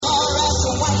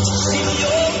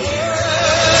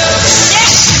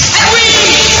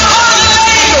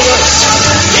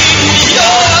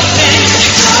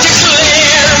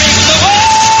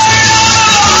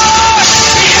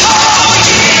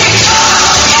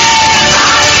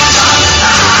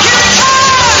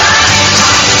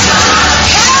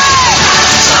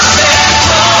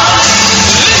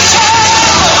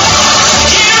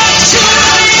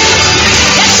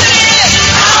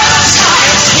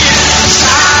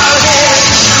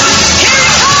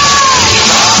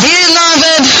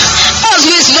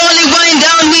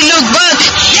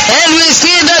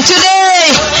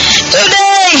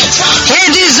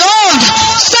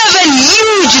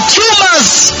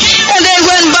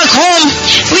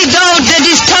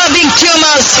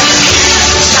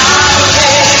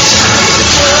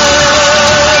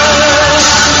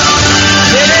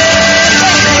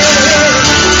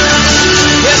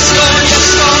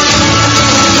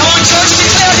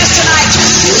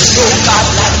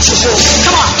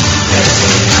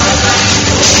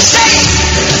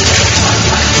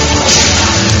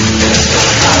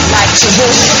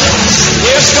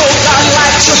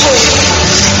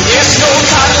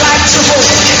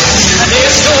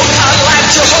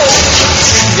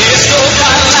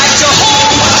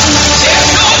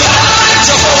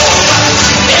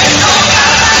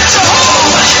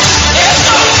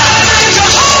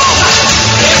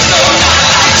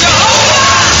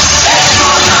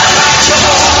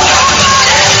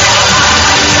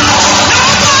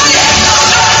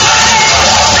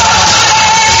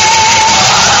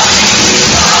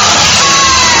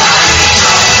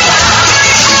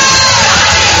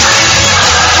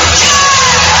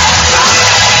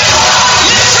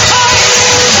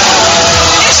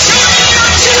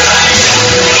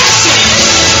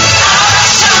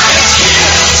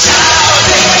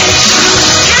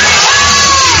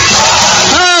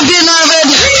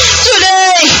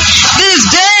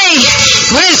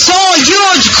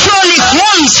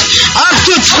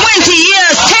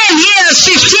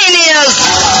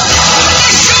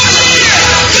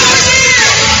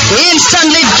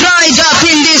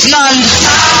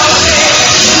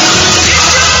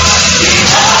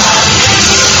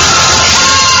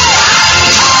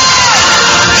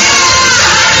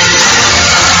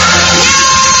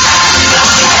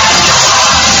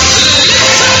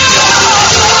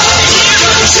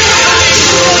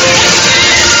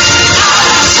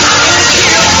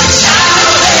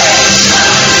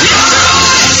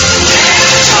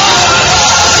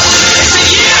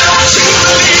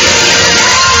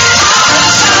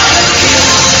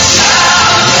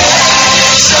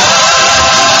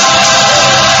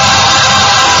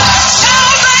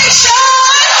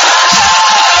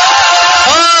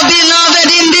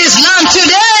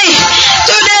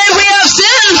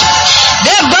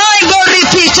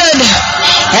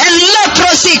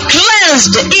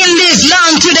loved in this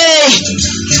land today.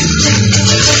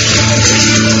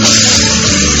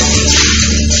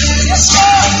 Yes,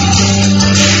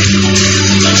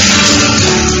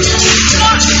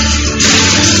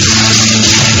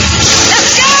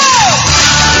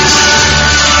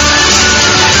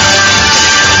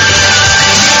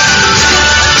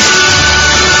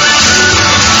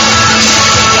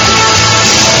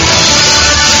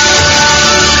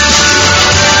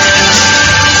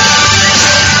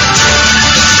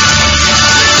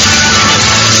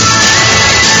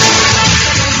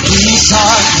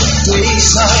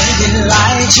 days of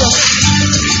Elijah,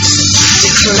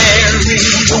 declaring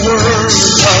the word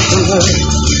of the Lord.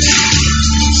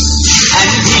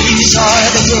 And these are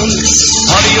the days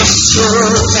of your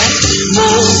servant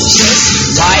Moses,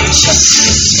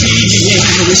 righteousness being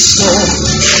restored.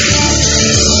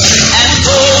 And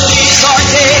these are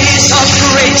days of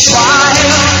great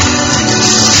trial,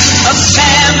 of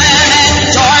famine and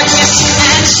darkness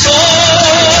and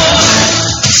storm.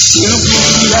 Still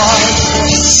we are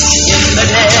in the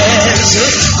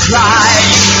desert,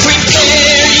 crying,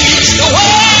 prepare ye the way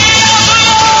of the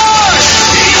Lord.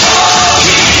 Behold,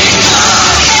 he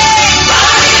cometh,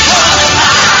 riding on a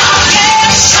cloud,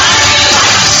 yes, shining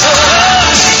like the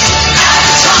sun. And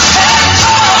the trumpet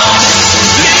calls,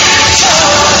 lift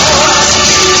your voice,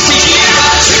 fear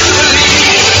unto the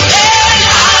lead, and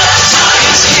out of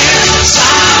Zion's hill,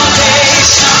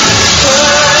 salvation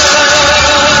comes.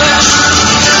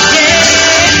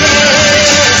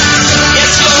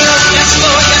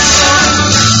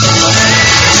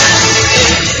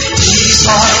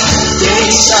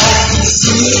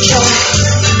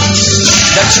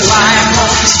 That lion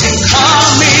is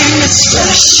becoming its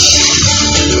flesh.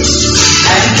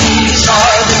 And these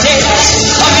are the days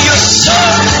of your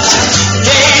servant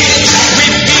David,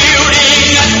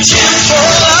 rebuilding a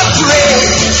temple of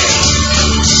praise.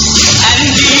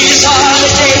 And these are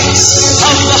the days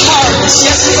of the harvest,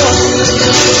 yes Lord.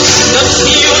 The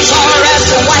fields are as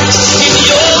white in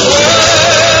your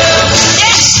word.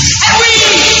 Yes, and we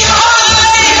are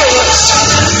laborers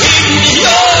in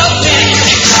your name,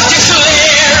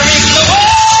 declaring the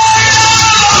word of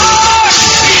the Lord.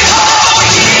 Behold,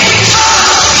 he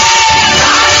cometh,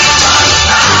 riding on a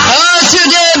cloud.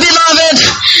 Today, beloved,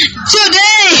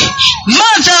 today,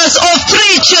 mothers of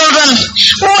 3 children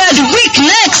who had weak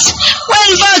necks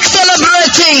went back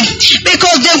celebrating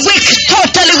because the weak,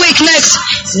 totally weak necks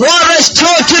were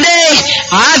restored today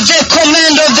at the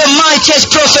command of the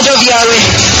mightiest prophet of Yahweh.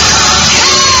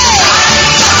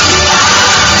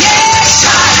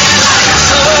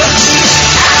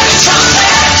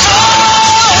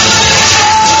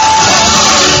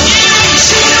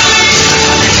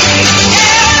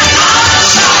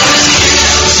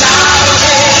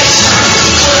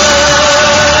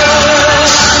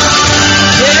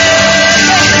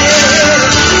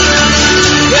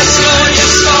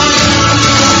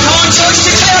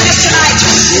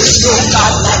 There's no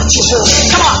God like Jehovah.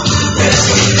 Come on. There's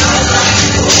no God like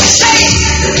Jehovah. Say it.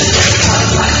 There's no God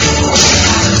like Jehovah.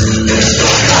 There's no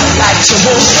God like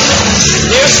Jehovah.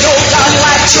 There's no God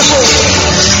like Jehovah.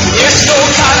 There's no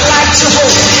God like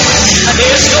Jehovah.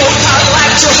 There's no God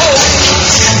like Jehovah.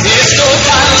 There's no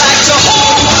God like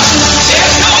Jehovah.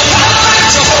 There's no God like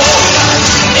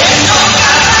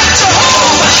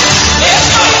Jehovah. There's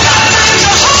no God like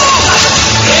Jehovah.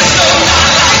 There's no God like Jehovah. There's no God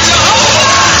like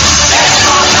Jehovah. There's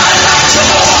no God like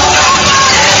Jehovah.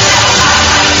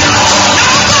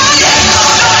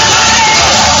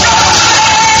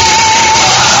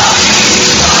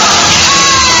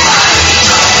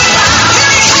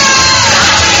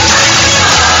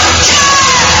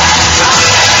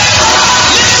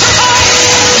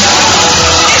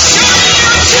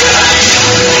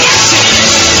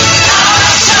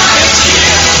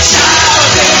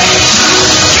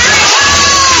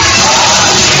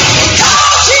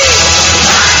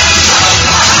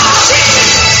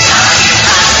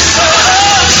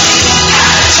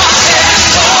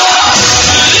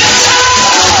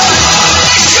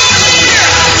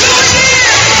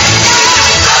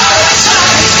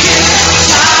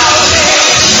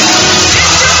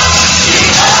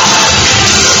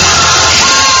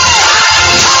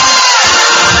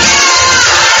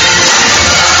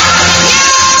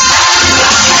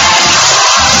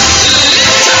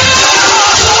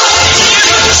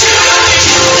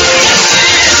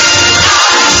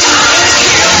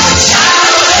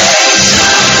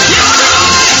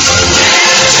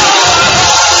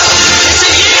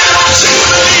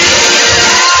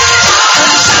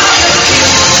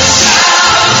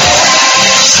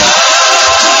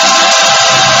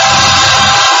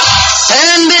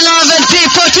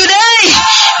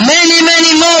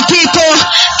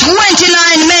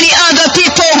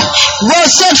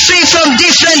 from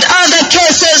different other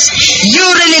cases,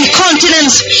 urine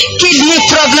incontinence, kidney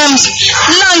problems,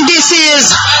 lung disease,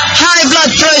 high blood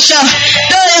pressure,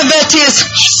 diabetes,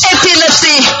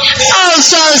 epilepsy,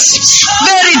 ulcers,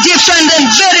 very different and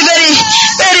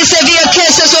very severe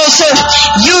cases also,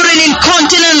 urine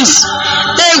incontinence.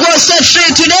 They were set free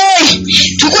today.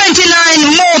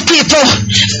 29 more people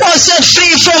were set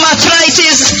free from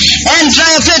arthritis and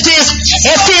diabetes,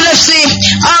 epilepsy,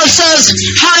 ulcers,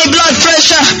 high blood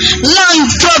pressure, lung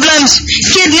problems,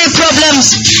 kidney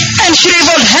problems, and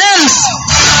shriveled hands.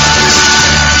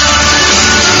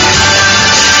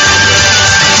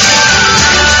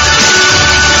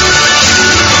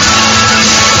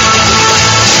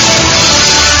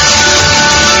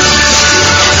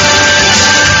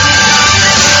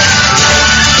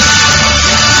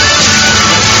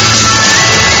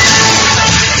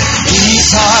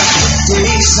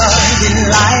 Days of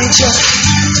Elijah,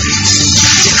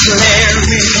 declaring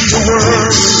the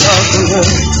word of the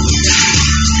Lord.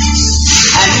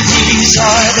 And these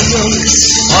are the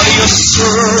days of your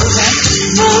servant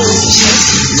Moses,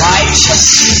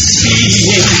 righteousness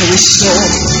being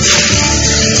restored.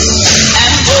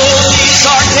 And these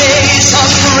are days of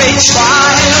great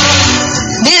trial.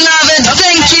 Beloved,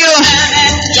 thank you.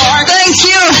 Thank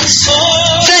you.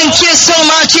 Thank you so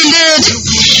much indeed,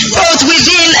 both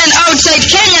within and outside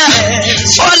Kenya,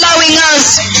 for allowing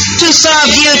us to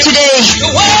serve you today.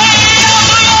 The way of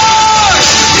the Lord.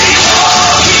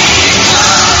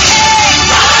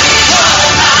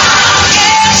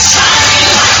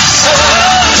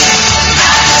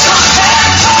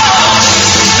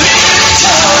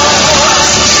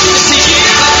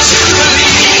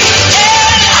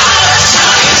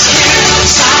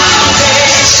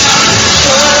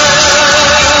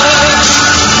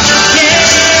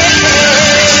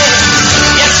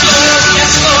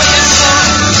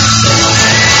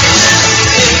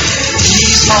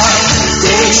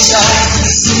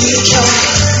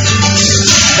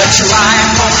 The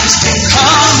triumphs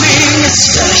becoming its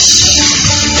flesh.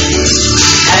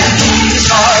 And these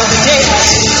are the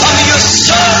days of your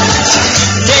servant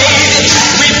David,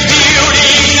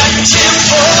 rebuilding a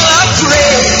temple of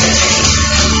praise.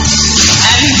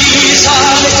 And these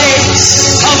are the days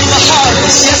of the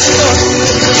harvest, yes Lord.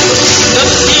 The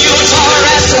fields are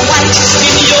as white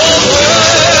in your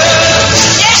word.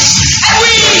 Yes, and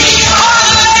we are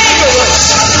laborers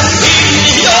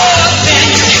in your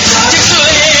vineyard,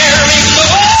 declaring the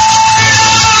word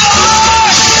of the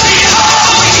Lord.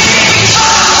 Behold, he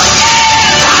comes.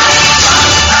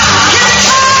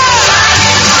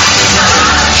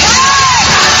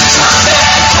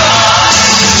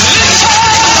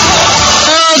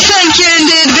 Oh, thank you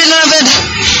indeed, beloved,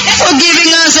 for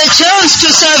giving us a chance to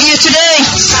serve you today.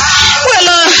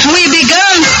 Well, we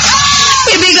began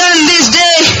this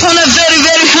day on a very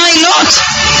high note,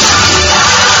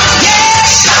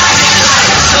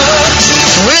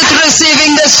 with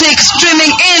receiving the sick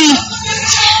streaming in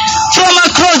from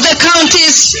across the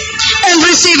counties and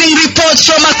receiving reports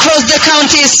from across the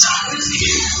counties.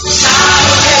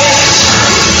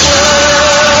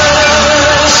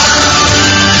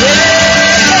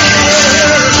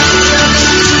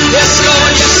 Yes,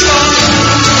 Lord, yes, Lord.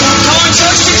 Come on,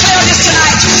 church, declare this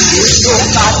tonight. There's no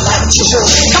God like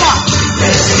Jehovah. Come on.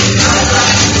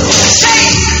 Say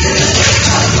it. There's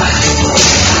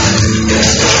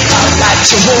no God like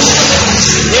Jehovah.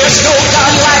 There's no God like Jehovah. There's no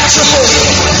God like Jehovah.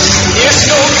 There's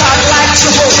no God like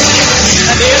Jehovah.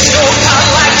 There's no God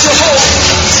like Jehovah.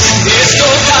 There's no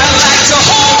God like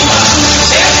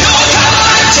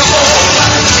Jehovah.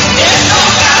 There's no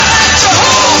God like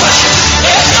Jehovah.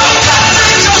 There's no God like Jehovah. There's no God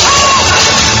like Jehovah.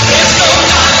 There's no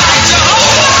God like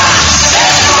Jehovah.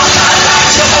 There's no God like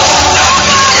Jehovah.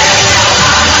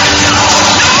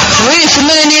 With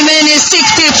many sick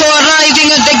people arriving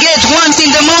at the gate once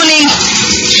in the morning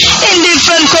in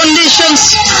different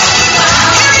conditions.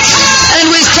 And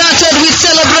we started with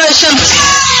celebration,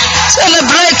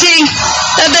 celebrating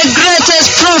that the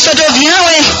greatest prophet of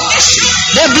Yahweh,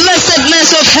 the blessedness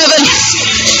of heaven,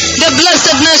 the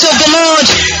blessedness of the Lord,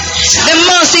 the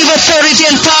massive authority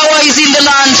and power is in the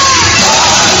land.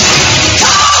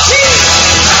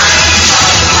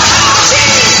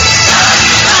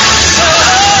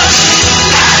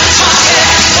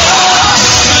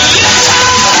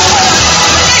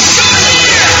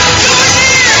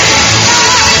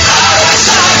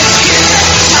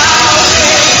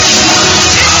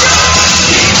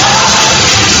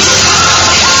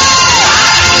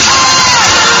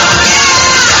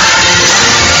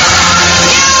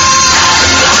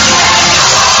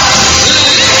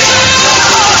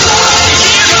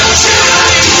 Tonight.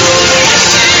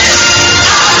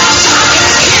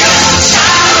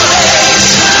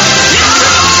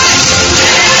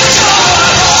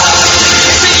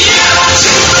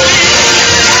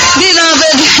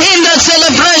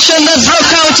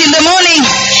 morning.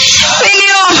 We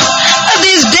knew that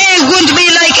this day wouldn't be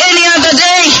like any other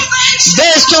day.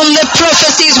 Based on the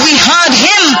prophecies we heard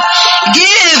him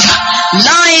give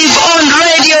live on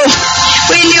radio,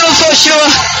 we knew for sure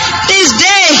this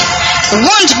day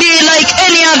won't be like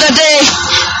any other day,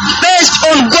 based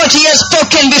on what he has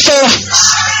spoken before.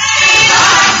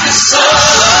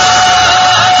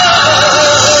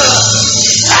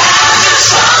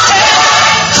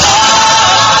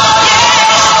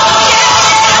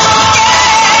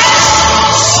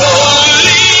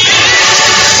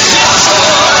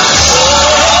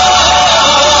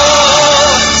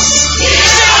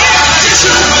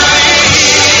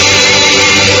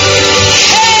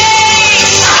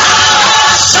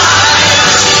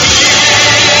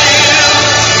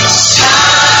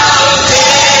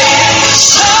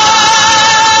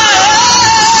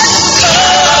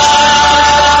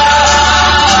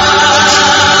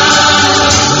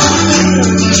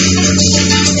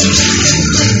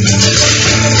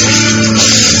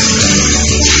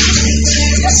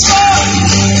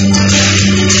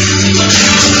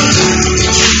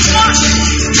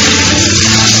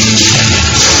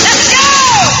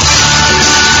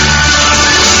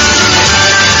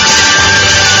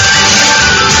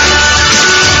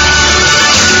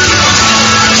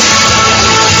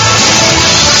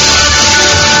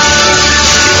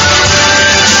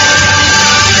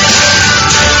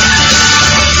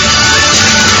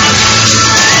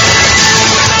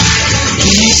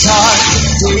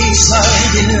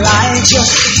 Elijah,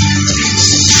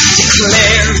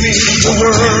 declaring the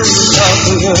word of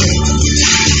the Lord.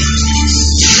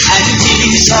 And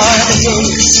these are the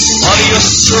days of your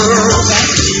servant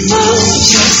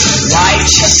Moses,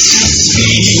 righteousness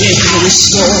being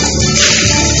restored.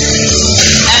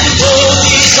 And though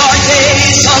these are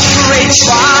days of great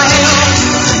trial,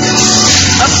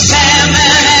 of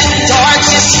famine and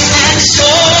darkness and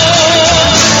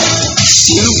storm,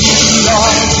 still we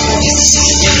are in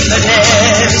the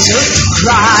desert,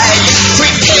 crying,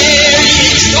 prepare ye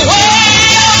the way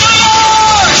of the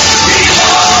Lord.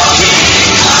 Behold, he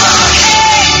comes.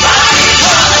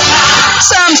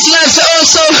 Some slept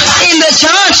also in the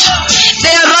church.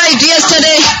 They arrived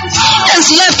yesterday and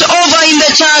slept over in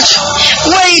the church,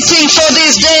 waiting for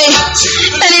this day.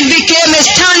 And it became a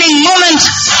stunning moment,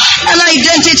 an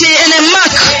identity and a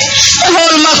mark, a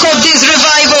hallmark of this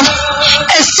revival,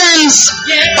 a sense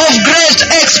of great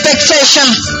expectation.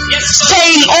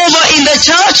 Staying over in the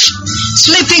church,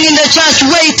 sleeping in the church,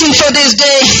 waiting for this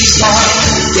day.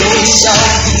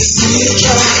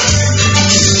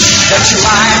 The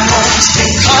triumphs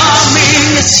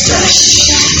becoming its flesh.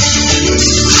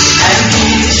 And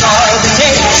these are the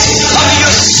days of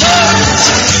your servant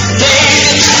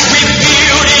David,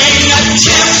 rebuilding a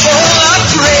temple of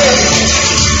praise.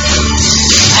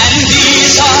 And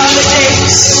these are the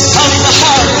days of the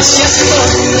harvest, yes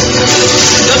Lord.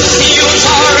 The fields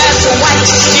are as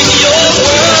white in your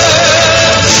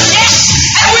word. Yes,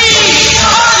 and we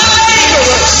are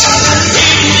laborers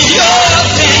in your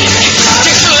vineyard,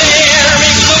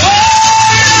 declaring the word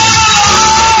of the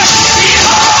Lord.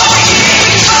 Behold, he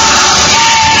comes.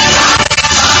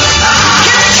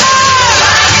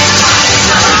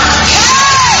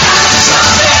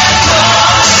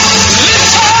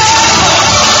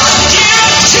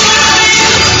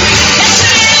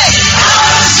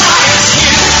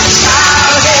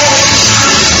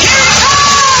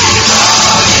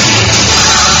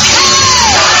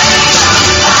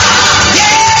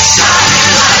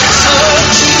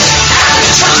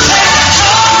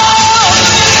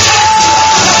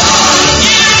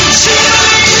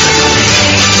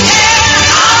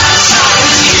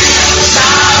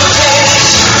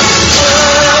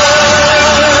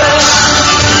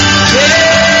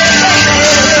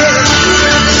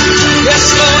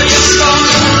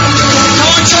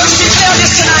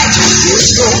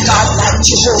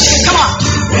 Come on.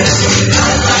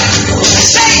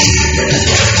 Say it.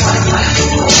 There's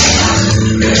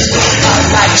no God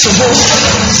like Jehovah.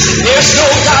 There's no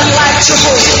God like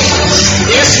Jehovah.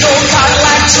 There's no God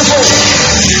like Jehovah.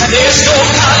 There's no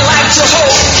God like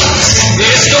Jehovah.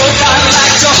 There's no God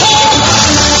like Jehovah.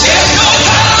 There's no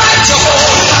God like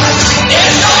Jehovah.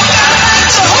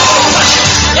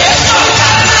 There's no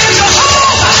God like Jehovah.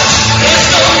 There's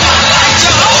no God like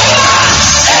Jehovah.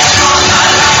 There's no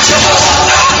God like Jehovah.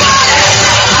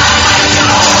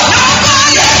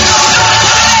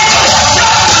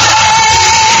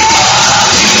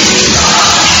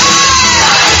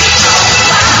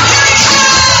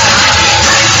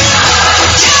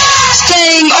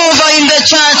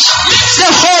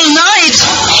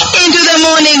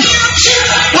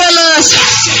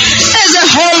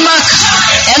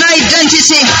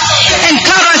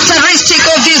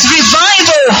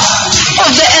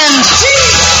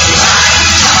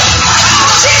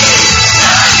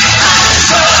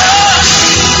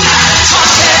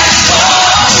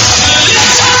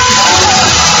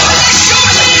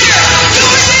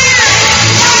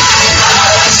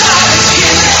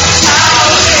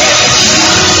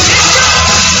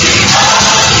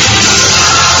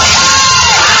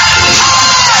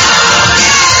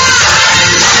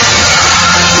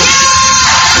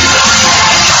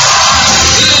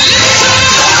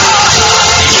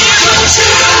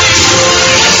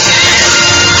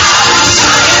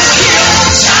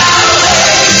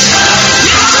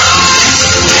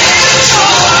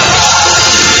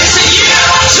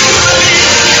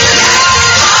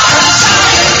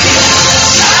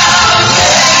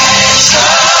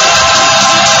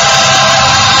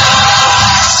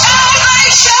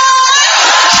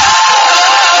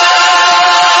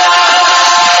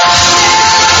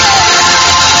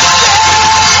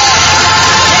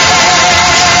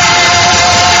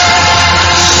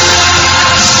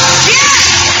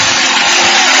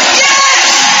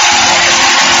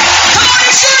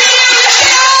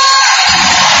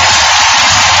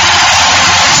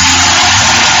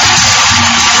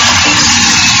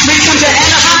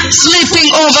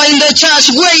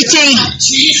 us waiting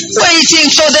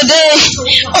for the day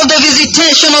of the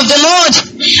visitation of the Lord.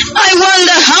 I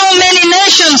wonder how many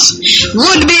nations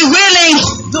would be willing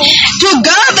to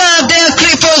gather their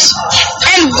cripples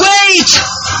and wait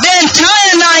the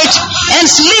entire night and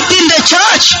sleep in the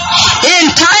church in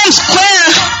Times Square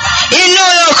in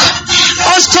New York,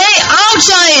 or stay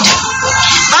outside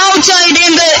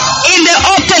in the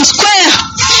open square,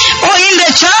 or in the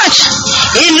church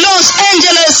in Los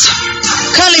Angeles,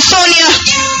 California.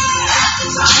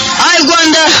 I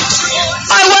wonder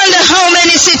how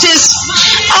many cities,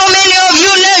 how many of you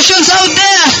nations out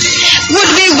there would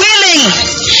be willing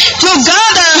to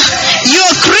gather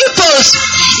your cripples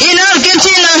in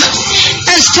Argentina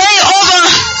and stay over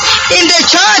in the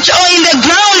church or in the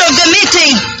ground of the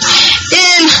meeting,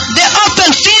 in the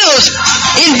open field,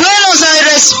 in Buenos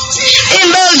Aires,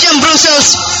 in Belgium,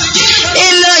 Brussels,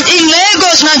 in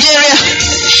Lagos, Nigeria,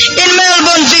 in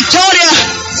Melbourne, Victoria,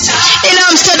 in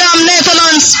Amsterdam,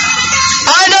 Netherlands.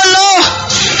 I don't know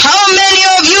how many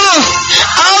of you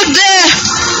out there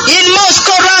in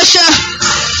Moscow, Russia,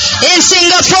 in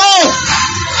Singapore,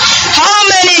 how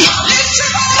many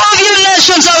of you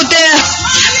nations out there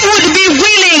would be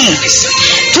willing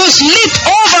to sleep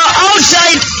over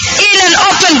outside in an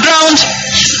open ground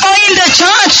or in the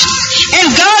church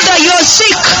and gather your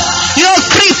sick, your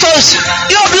cripples,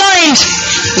 your blind,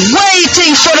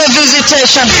 waiting for a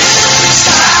visitation?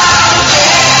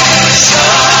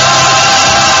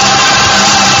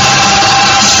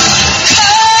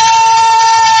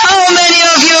 How many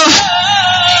of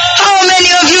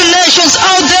you nations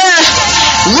out there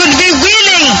would be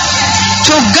willing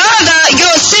to gather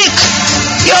your sick,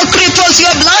 your cripples,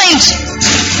 your blind,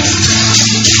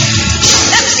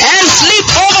 and sleep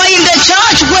over in the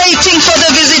church waiting for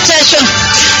the visitation,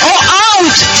 or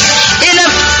out in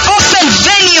an open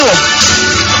venue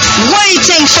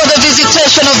waiting for the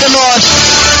visitation of the Lord?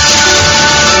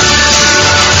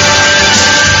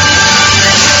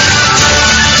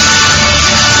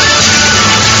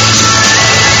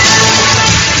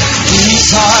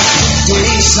 These are the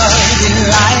days of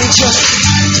Elijah,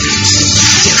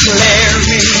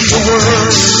 declaring the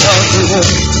word of the Lord.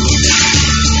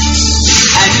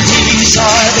 And these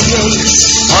are the days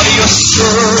of your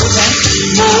servant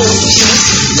Moses,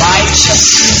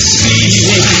 righteousness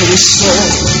being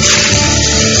restored.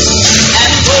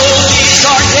 And though these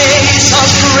are days of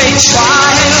great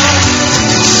trial,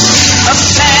 of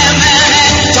famine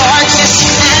and darkness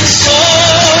and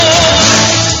storm,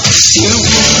 still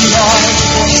we are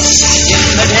in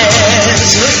the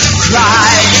desert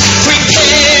crying,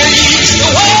 prepare ye the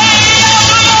way of the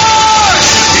Lord.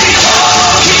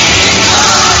 Behold, He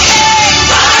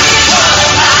cometh, riding on a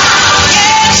cloud,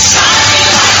 yes, shining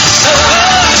like the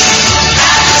sun.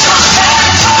 At the trumpet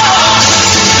call,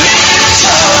 lift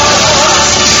up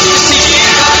the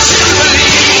year of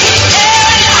Jubilee,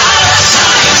 and out of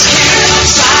Zion's hill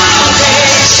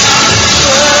salvation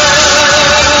comes.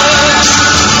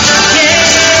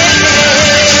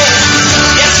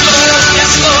 Yes, Lord,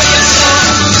 yes, Lord, yes, Lord.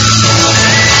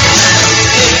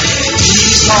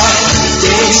 These are the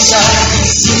days of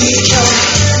Ezekiel,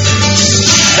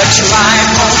 the dry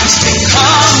bones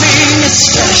becoming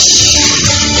flesh.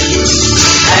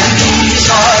 And these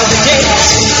are the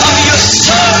days of your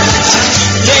servant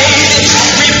David,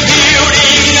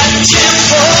 rebuilding a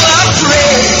temple of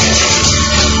praise.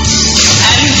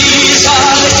 And these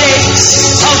are the days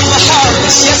of the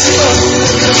harvest, yes, Lord.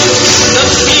 The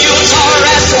fields are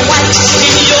as white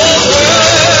in your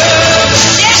word.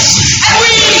 Yes, and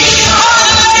we are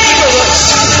laborers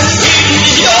in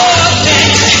your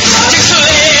name,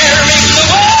 declaring the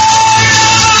word of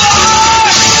the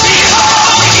Lord.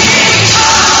 Behold, He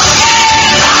cometh,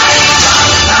 riding on a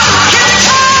cloud. Here He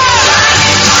comes,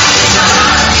 riding on a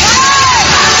cloud.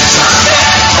 At the trumpet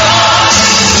call,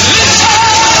 lift up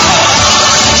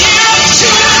the year of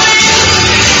Jubilee.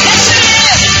 Yes, it is.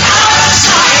 Out of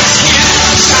Zion's hill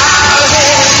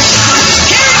salvation.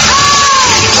 Here He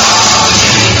comes.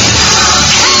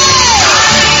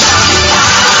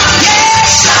 Yes,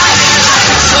 shining like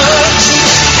the sun.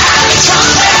 At the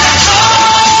trumpet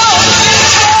call, lift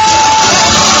up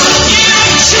the year of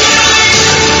Jubilee.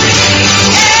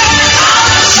 And out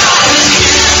of Zion's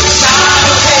hill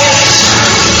salvation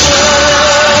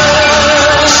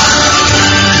comes.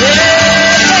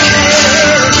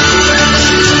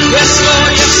 Yes,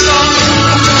 Lord, yes, Lord.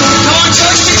 Come on,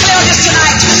 church, declare this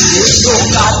tonight. There's no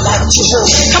God like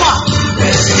Jehovah. Come on.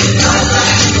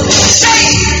 Say it.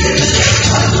 There's no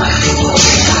God like Jehovah.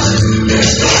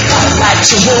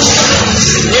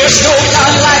 There's no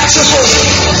God like Jehovah.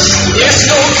 There's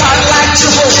no God like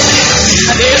Jehovah.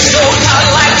 There's no God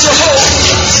like Jehovah.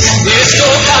 There's no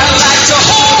God like Jehovah.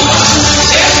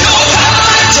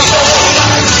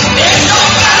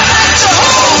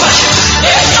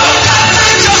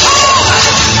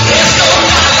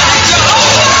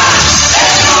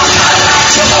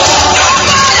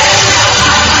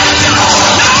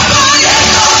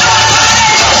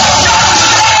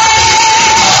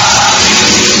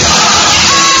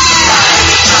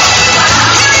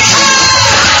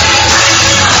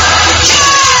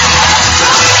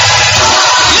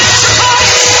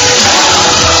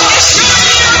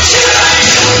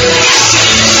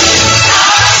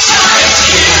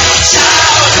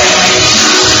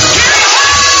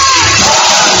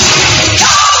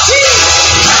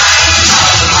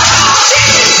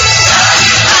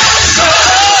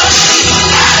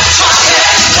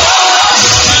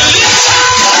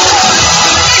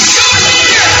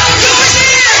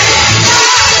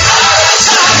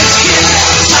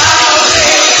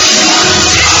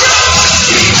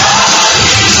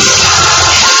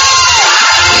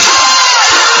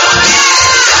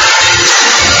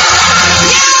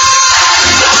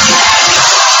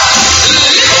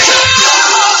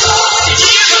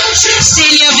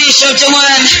 Hebrews chapter 1.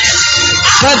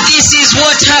 But this is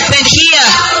what happened here.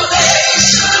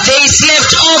 They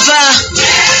slept over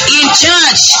in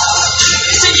church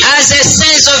as a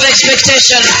sense of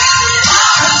expectation.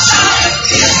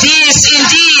 This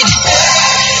indeed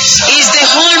is the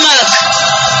hallmark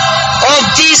of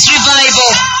this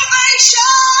revival.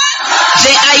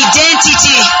 The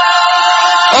identity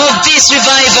of this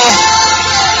revival.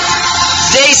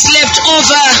 They slept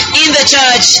over in the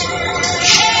church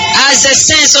as a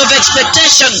sense of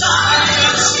expectation,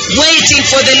 waiting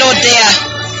for the Lord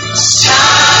there.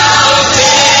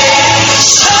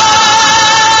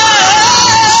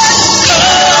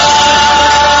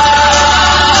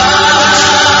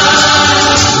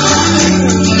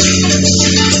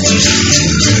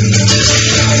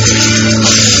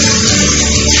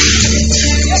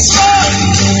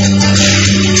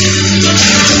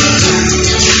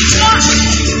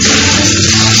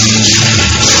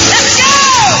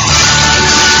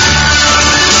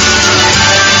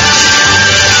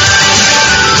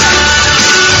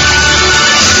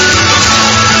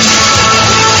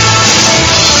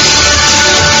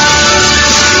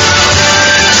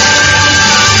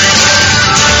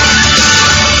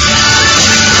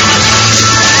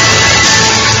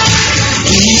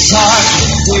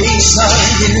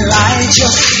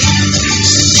 Elijah,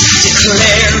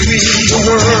 declaring the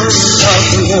word of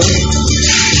the Lord.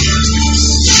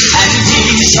 And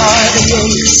these are the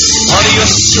days of your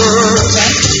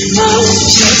servant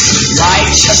Moses,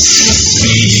 righteousness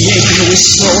being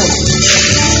restored.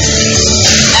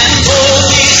 And though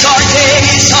these are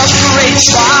days of great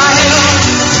trial,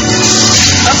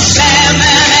 of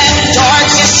famine and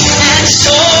darkness and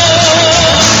sorrow,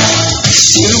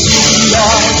 still we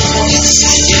are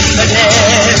in the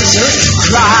desert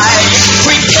crying,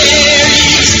 prepare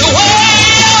ye the way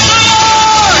of the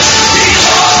Lord.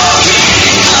 Behold, he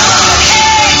cometh,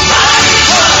 riding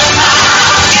on a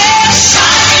mountain,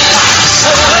 shining like the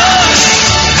sun.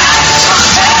 At the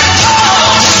trumpet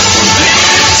call,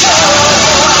 lift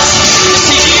us,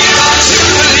 the year of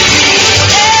Jubilee,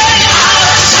 and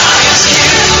our Zion's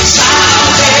hill,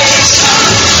 salvation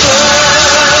comes.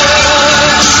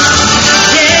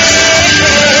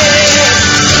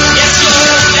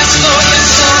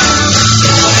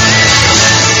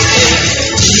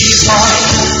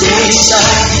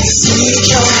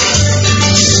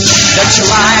 The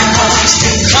dry bones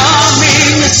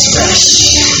becoming fresh,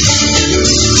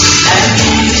 and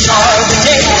these are the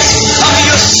days of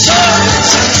your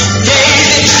servant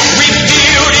David,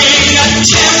 rebuilding a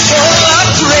temple of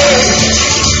praise.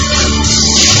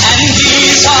 And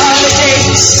these are the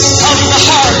days of the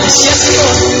harvest, yes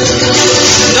Lord.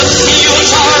 The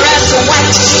fields are as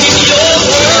white in your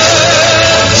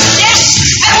word, yes,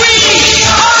 and we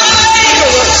are the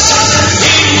laborers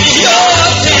in your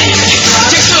land,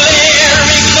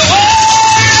 declaring the word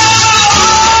of the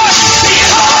Lord.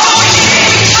 Behold, he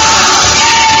cometh,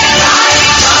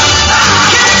 riding on a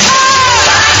mountain,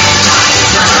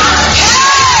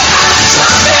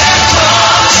 trumpet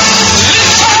call,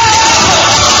 lift up,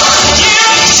 year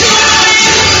of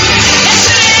Jubilee, yes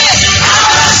it is,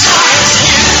 our Zion's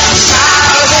hill,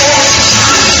 salvation.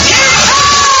 Here it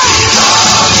comes.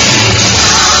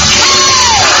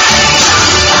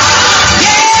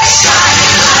 Yes,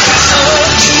 shining like the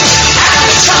sun, and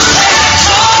the trumpet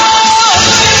call,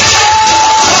 lift up,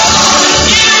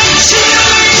 year of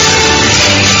Jubilee,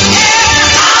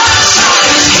 and our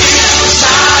Zion's hill,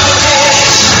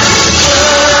 salvation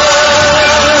comes.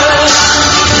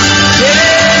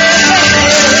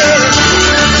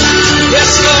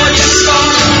 Yes, Lord, yes,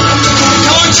 Lord.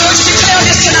 Come on, church, declare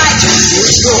this tonight.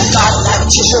 There's no God like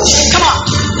Jehovah. Come on.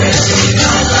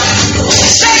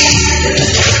 Say it.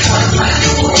 God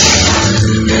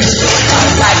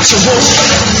like Jehovah.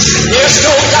 There's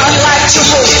no God like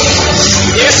Jehovah.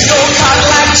 There's no God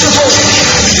like Jehovah.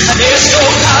 There's no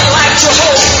God like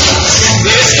Jehovah.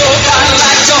 There's no God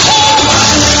like Jehovah.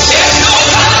 There's no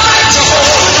God like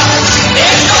Jehovah.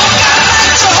 There's no God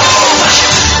like Jehovah.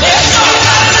 There's no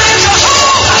God like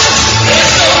Jehovah.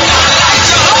 There's no God like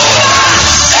Jehovah.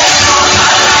 There's no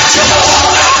God like Jehovah.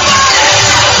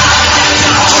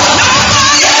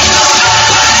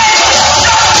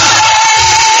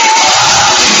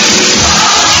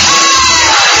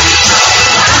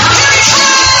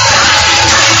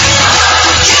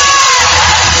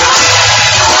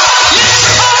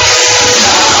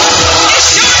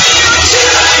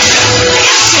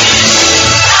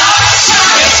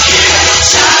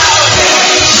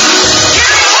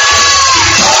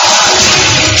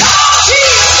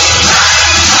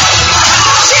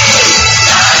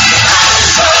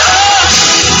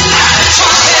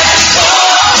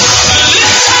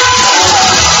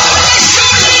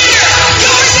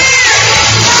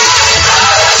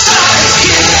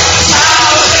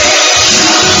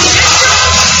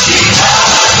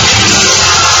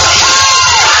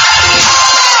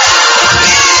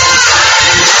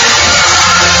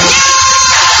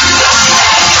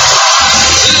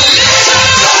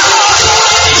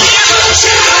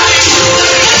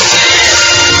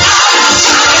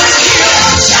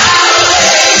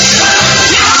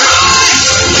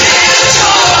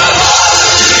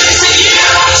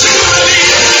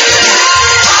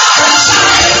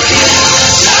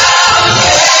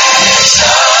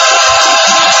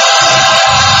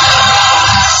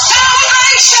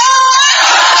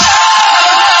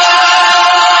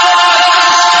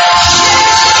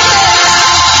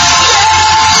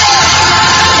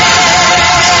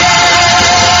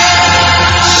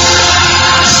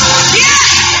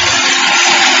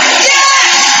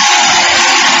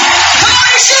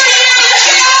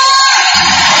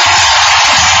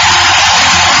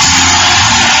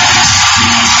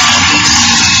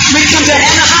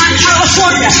 just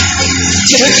want you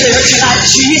to declare tonight,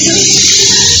 Jesus,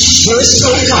 there's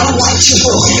no God like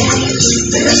Jehovah.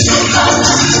 There's no God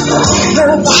like Jehovah.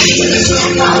 Nobody. There's no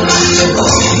God like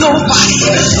Jehovah. Nobody.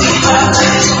 There's no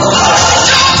God like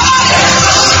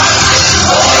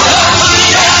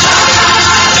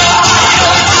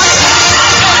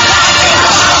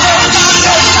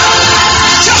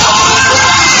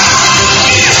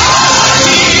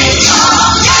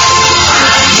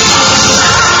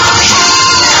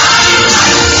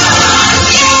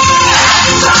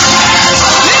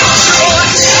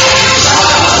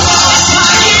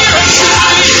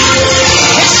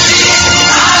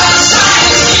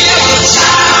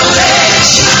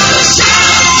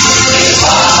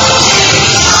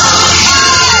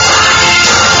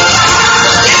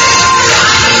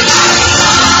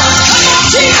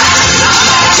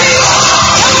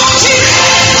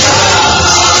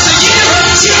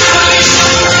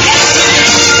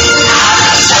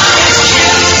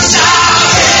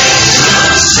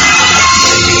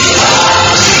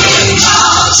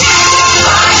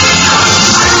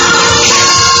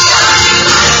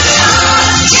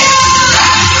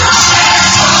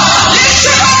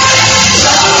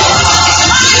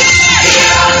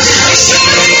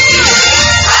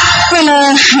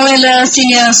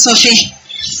Senior Sophie,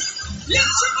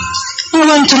 I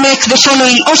want to make the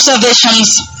following observations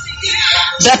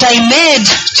that I made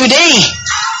today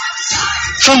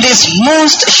from this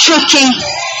most shocking,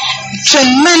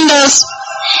 tremendous,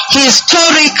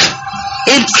 historic,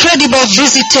 incredible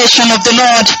visitation of the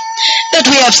Lord that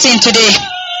we have seen today.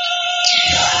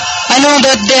 I know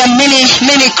that there are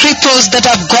many cripples that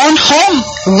have gone home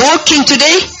walking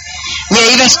today. We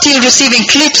are even still receiving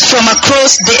clips from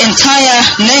across the entire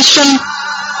nation.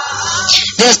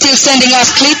 They are still sending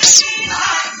us clips.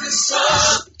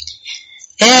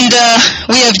 And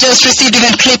we have just received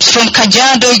even clips from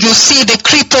Kajiado. You see the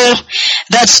cripple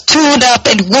that stood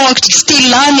up and walked, still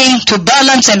learning to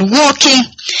balance and walking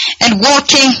and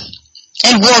walking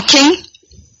and walking.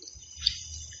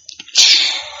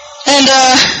 And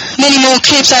many more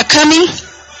clips are coming.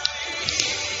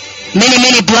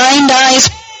 Many blind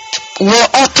eyes were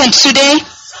opened today.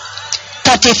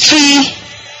 33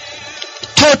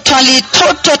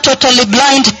 totally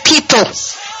blind people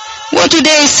were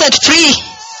today set free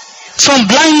from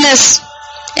blindness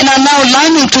and are now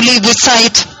learning to live with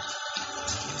sight.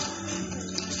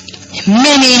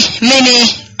 Many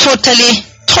totally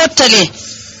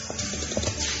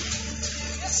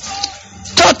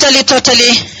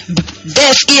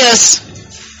deaf ears,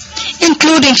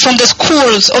 including from the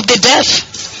schools of the deaf.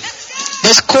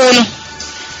 The school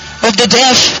of the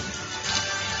deaf,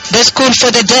 the school for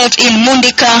the deaf in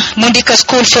Mundika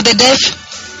School for the Deaf,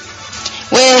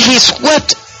 where he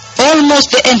swept almost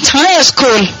the entire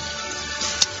school,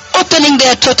 opening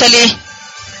their totally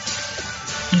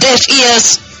deaf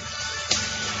ears.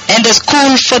 And the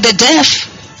school for the deaf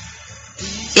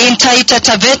in Taita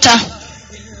Taveta,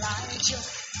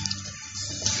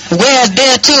 where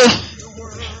there too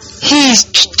he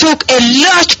took a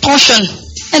large portion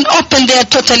and opened their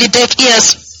totally deaf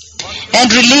ears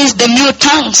and released the mute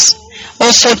tongues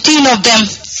of 14 of them,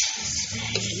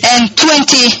 and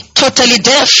 20 totally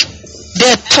deaf.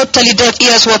 Their totally deaf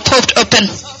ears were popped open.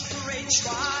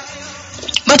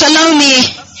 But allow me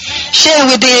share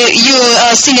with you,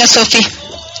 Senior Sophie,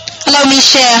 allow me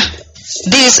share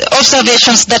these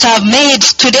observations that I've made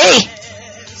today.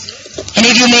 And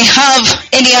if you may have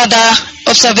any other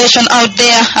observation out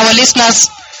there, our listeners,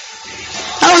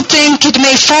 I would think it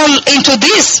may fall into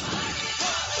this.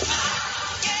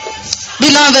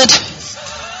 Beloved,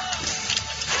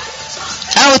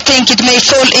 I would think it may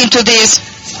fall into this.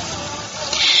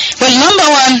 Well, number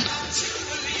one,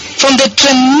 from the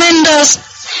tremendous,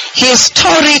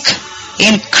 historic,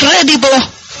 incredible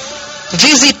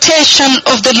visitation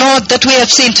of the Lord that we have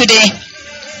seen today.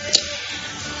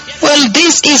 Well,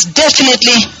 this was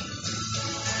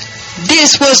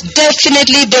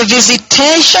definitely the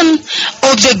visitation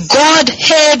of the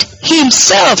Godhead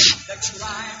himself.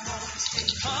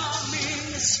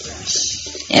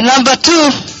 And number two,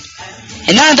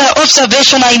 another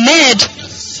observation I made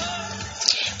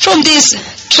from this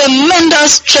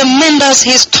tremendous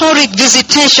historic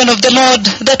visitation of the Lord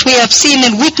that we have seen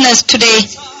and witnessed today,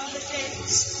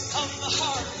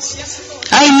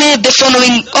 I made the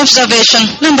following observation.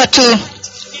 Number two,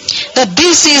 that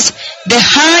this is the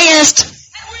highest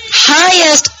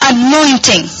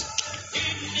anointing,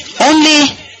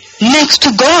 only next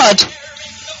to God,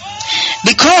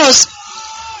 because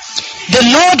the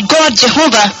Lord God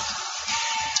Jehovah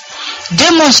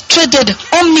demonstrated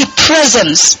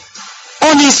omnipresence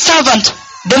on his servant,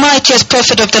 the mightiest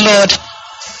prophet of the Lord.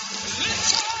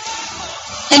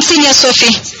 And Senior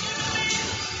Sophie,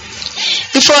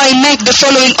 before I make the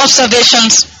following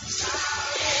observations,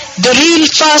 the real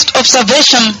first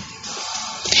observation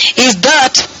is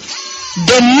that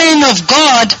the man of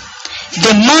God,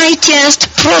 the mightiest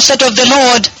prophet of the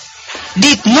Lord,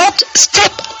 did not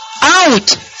step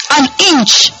out an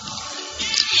inch.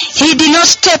 He did not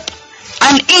step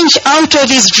an inch out of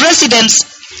his residence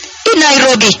in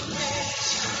Nairobi.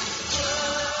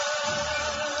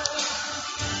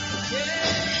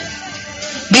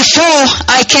 Before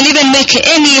I can even make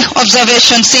any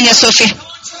observation, Senior Sophie,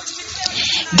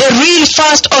 the real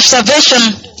first observation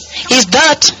is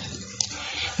that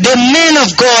the man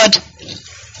of God,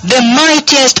 the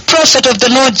mightiest prophet of the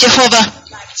Lord Jehovah,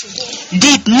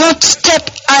 did not step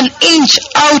an inch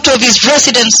out of his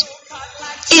residence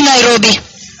in Nairobi.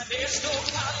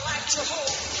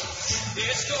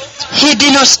 He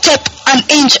did not step an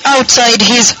inch outside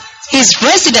his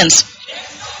residence.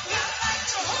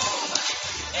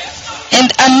 And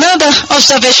another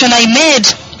observation I made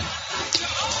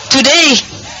today,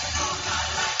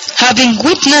 having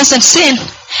witnessed and seen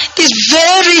this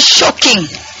very shocking,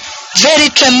 very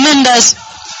tremendous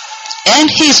and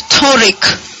historic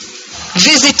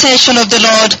visitation of the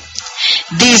Lord,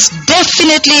 this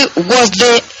definitely was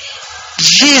the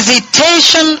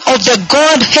visitation of the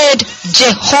Godhead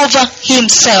Jehovah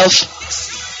himself.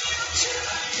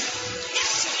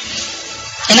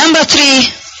 And number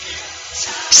 3,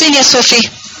 Senior Sophie,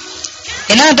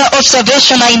 another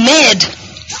observation I made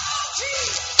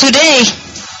today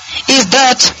is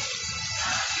that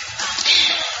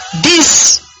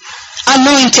this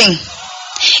anointing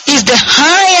is the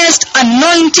highest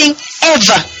anointing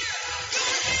ever.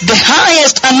 The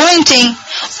highest anointing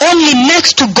only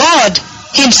next to God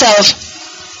himself.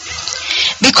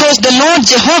 Because the Lord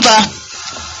Jehovah,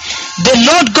 the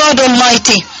Lord God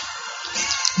Almighty,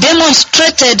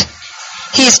 demonstrated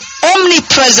his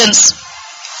omnipresence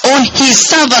on his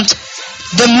servant,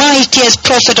 the mightiest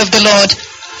prophet of the Lord.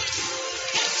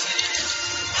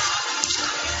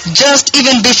 Just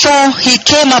even before he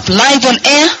came up live on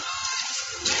air,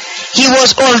 he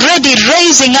was already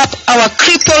raising up our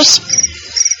cripples.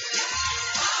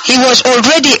 He was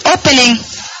already opening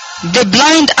the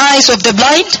blind eyes of the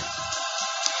blind.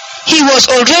 He was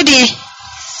already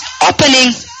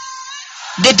opening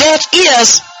the deaf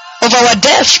ears of our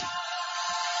deaf.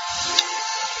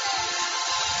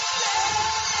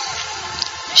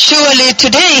 Surely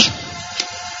today,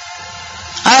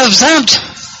 I observed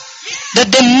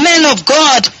that the man of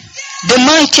God, the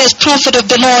mightiest prophet of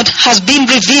the Lord, has been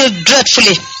revealed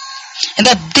dreadfully. And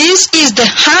that this is the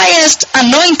highest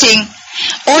anointing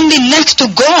only next to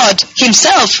God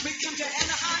himself.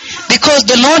 Because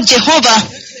the Lord Jehovah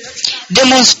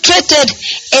demonstrated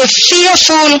a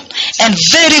fearful and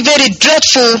very, very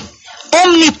dreadful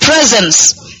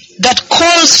omnipresence that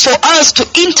calls for us to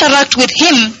interact with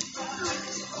him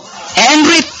and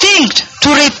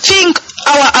rethink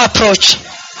our approach.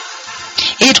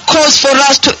 It calls for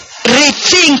us to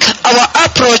rethink our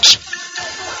approach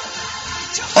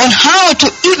on how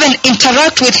to even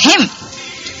interact with him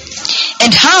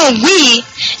and how we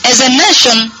as a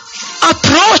nation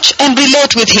approach and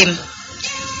relate with him.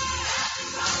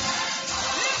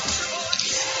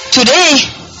 Today,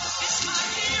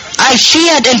 I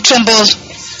feared and trembled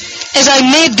as I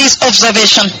made this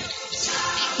observation.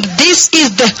 This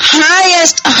is the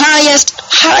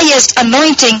highest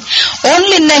anointing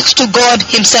only next to God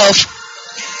himself.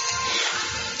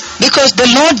 Because the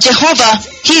Lord Jehovah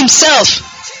himself,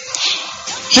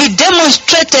 he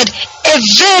demonstrated a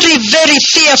very, very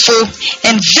fearful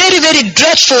and very, very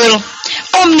dreadful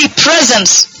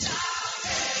omnipresence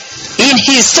in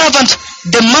his servant,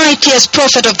 the mightiest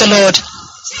prophet of the Lord.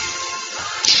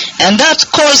 And that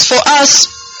calls for us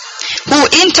who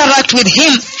interact with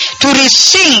him to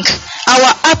rethink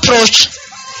our approach,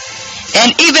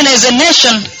 and even as a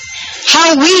nation,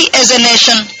 how we as a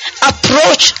nation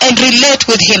approach and relate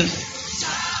with him.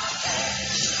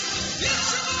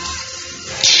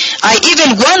 I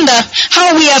even wonder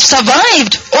how we have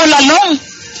survived all along.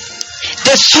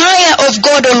 The fire of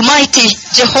God Almighty,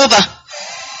 Jehovah,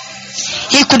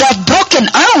 he could have broken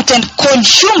out and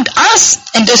consumed us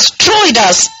and destroyed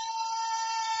us.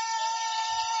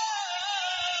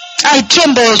 I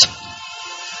trembled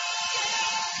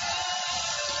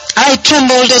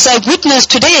as I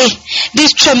witnessed today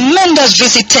this tremendous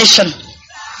visitation,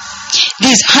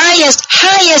 this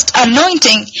highest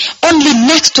anointing only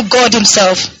next to God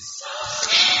himself,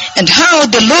 and how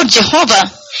the Lord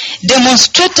Jehovah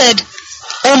demonstrated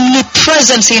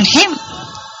omnipresence in him.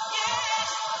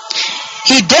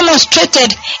 He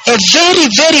demonstrated a very,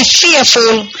 very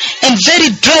fearful and very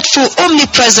dreadful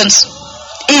omnipresence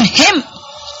in him.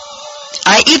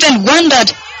 I even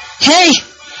wondered, hey,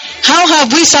 how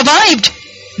have we survived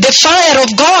the fire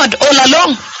of God all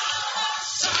along?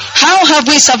 How have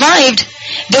we survived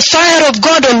the fire of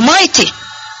God Almighty?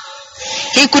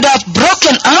 He could have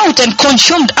broken out and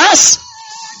consumed us.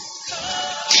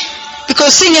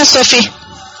 Because Senior Sophie,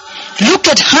 look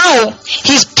at how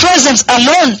his presence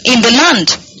alone in the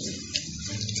land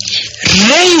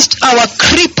raised our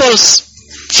cripples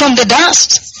from the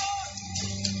dust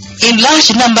in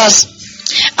large numbers,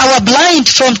 our blind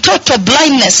from total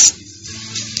blindness,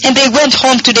 and they went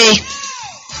home today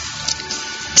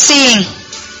seeing,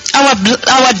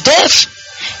 our deaf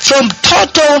from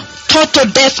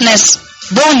total deafness,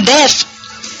 born deaf,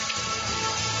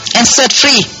 and set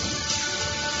free.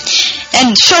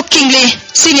 And shockingly,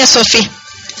 Senior Sophie,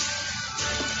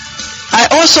 I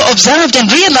also observed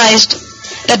and realized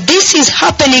that this is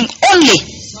happening only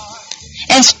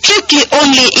and strictly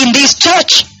only in this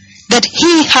church that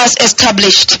he has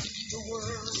established.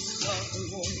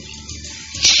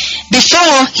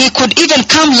 Before he could even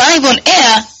come live on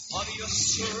air,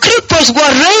 cripples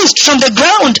were raised from the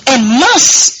ground en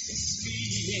masse.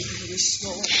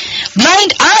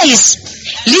 Blind eyes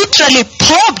literally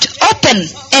popped open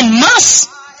en masse.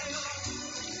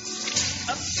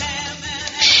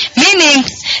 Meaning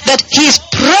that his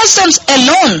presence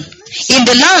alone in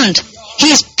the land,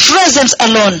 his presence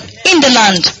alone in the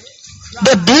land,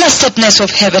 the blessedness of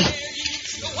heaven,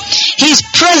 his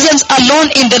presence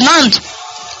alone in the land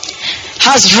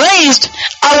has raised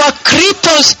our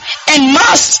cripples en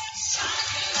masse,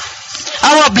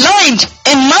 our blind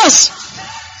en masse,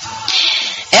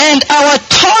 and our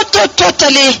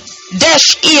totally deaf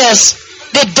ears,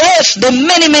 the deaf, the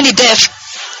many deaf,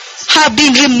 have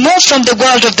been removed from the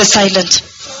world of the silent.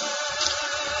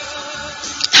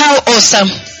 How awesome.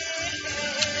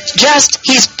 Just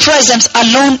his presence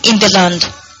alone in the land.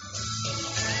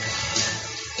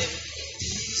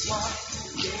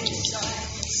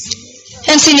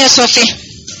 And Senior Sophie,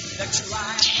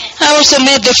 I also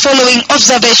made the following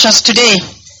observations today.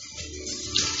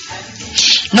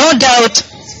 No doubt,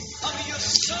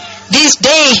 this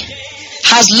day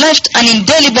has left an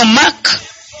indelible mark.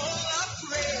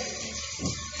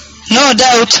 No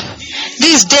doubt,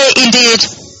 this day indeed,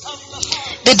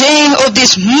 the day of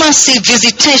this massive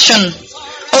visitation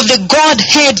of the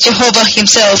Godhead Jehovah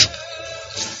himself,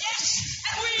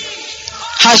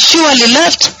 has surely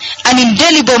left an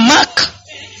indelible mark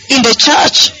in the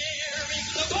church.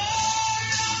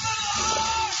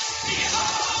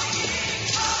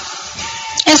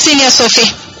 And Senior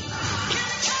Sophie,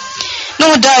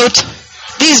 no doubt,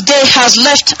 this day has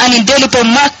left an indelible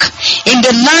mark in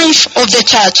the life of the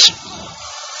church.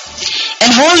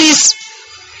 And all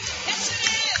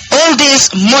this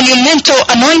monumental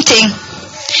anointing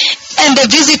and the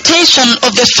visitation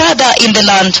of the Father in the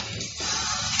land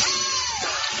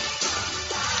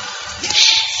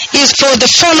is for the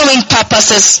following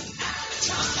purposes.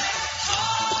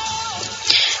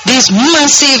 This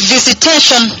massive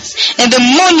visitation and the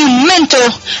monumental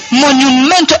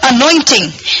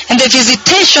anointing and the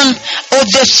visitation of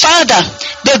the Father,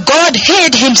 the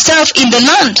Godhead himself in the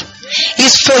land,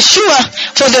 is for sure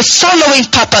for the following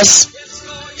purpose.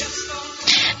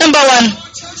 Number one,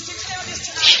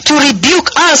 to rebuke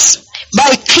us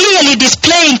by clearly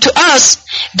displaying to us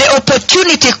the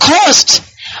opportunity cost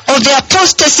of the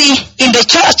apostasy in the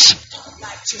church.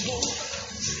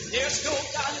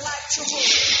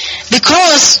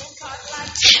 Because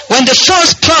when the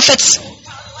false prophets,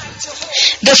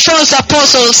 the false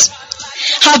apostles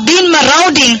have been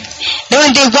marauding,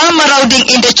 when they were marauding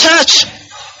in the church,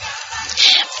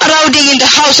 marauding in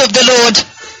the house of the Lord,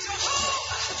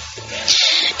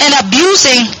 and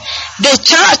abusing the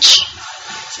church,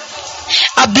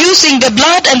 abusing the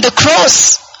blood and the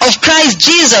cross of Christ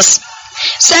Jesus,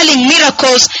 selling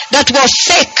miracles that were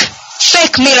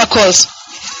fake miracles.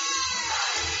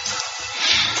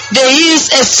 There is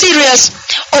a serious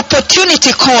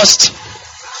opportunity cost.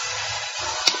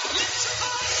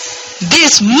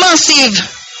 This massive,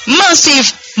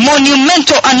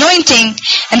 monumental anointing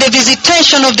and the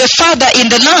visitation of the Father in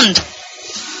the land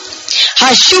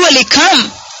has surely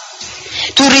come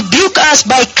to rebuke us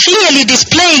by clearly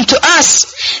displaying to us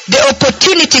the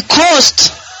opportunity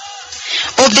cost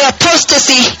of the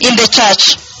apostasy in the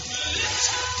church.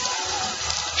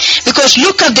 Because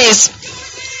look at this.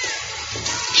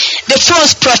 The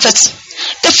false prophets,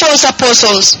 the false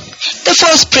apostles, the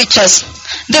false preachers,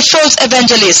 the false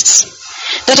evangelists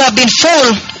that have been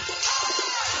full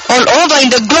all over in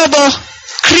the global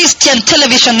Christian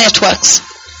television networks.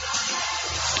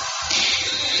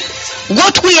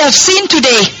 What we have seen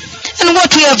today and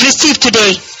what we have received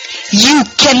today you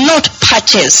cannot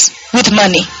purchase with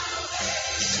money.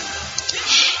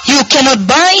 You cannot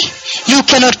buy, you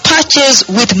cannot purchase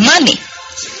with money.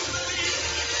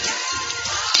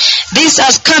 This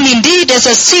has come indeed as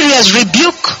a serious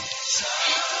rebuke.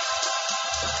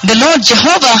 The Lord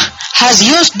Jehovah has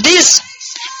used this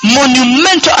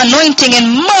monumental anointing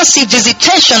and massive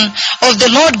visitation of the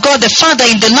Lord God the Father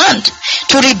in the land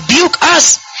to rebuke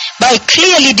us by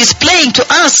clearly displaying to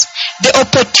us the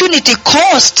opportunity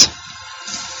cost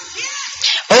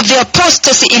of the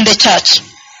apostasy in the church.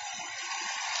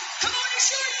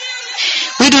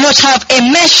 We do not have a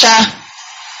measure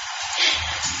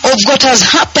of what has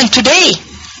happened today.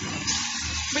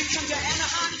 We come to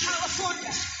Anaheim,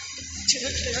 California to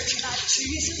declare tonight,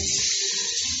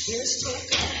 Jesus, there's no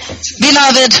God like you.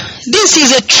 Beloved, this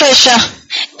is a treasure,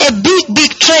 a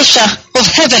big treasure of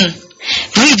heaven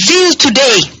revealed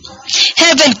today.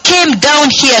 Heaven came down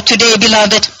here today,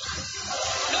 beloved.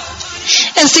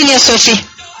 And Senior Sophie,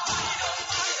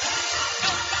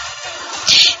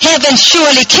 heaven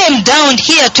surely came down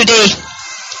here today.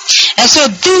 And so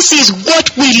this is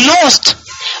what we lost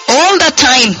all the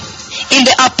time in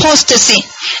the apostasy,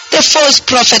 the false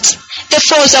prophets, the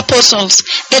false apostles,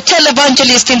 the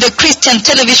televangelists in the Christian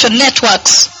television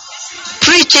networks,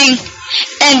 preaching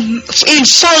and in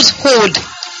falsehood.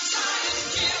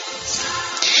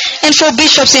 And for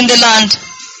bishops in the land,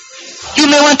 you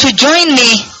may want to join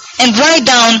me and write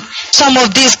down some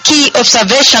of these key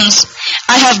observations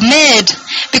I have made,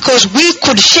 because we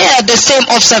could share the same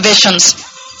observations.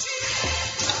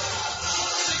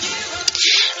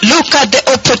 Look at the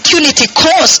opportunity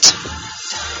cost.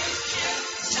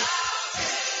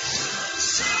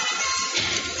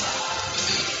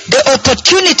 The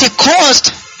opportunity cost,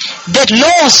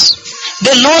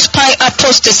 the loss by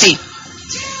apostasy.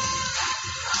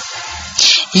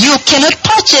 You cannot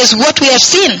purchase what we have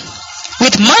seen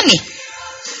with money.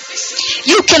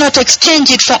 You cannot exchange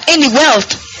it for any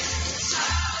wealth.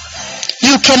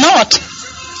 You cannot.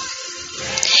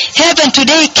 Heaven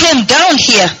today came down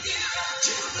here.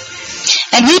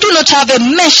 And we do not have a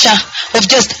measure of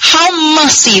just how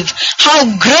massive, how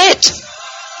great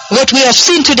what we have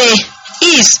seen today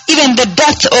is, even the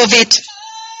depth of it.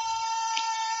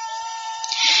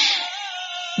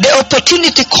 The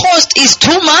opportunity cost is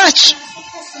too much.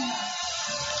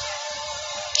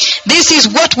 This is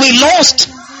what we lost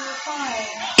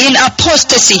in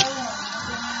apostasy,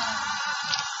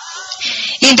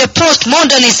 in the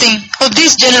postmodernism of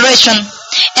this generation,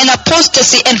 and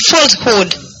apostasy and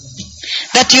falsehood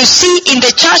that you see in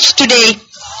the church today.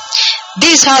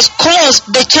 This has caused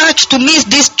the church to miss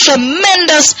this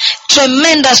tremendous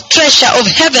treasure of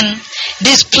heaven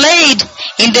displayed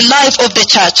in the life of the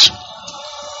church.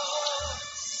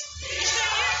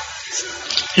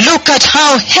 Look at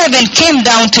how heaven came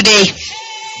down today.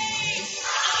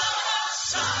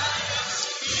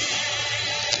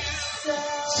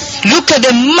 Look at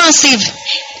the massive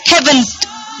heaven,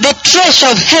 the treasure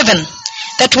of heaven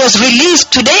that was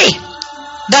released today,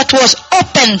 that was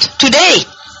opened today.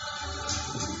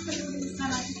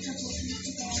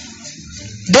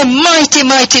 The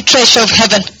mighty treasure of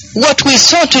heaven. What we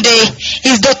saw today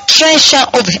is the treasure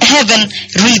of heaven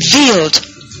revealed.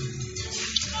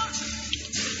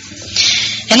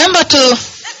 And number two,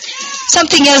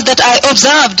 something else that I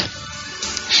observed.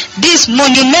 This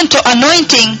monumental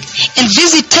anointing and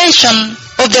visitation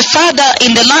of the Father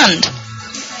in the land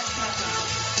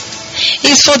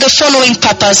is for the following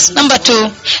purpose. Number two,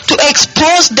 to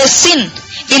expose the sin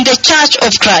in the church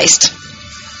of Christ.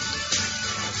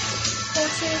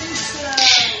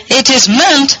 It is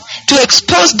meant to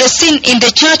expose the sin in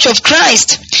the church of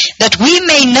Christ, that we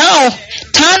may now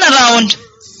turn around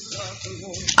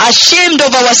ashamed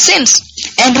of our sins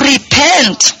and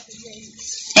repent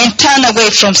and turn away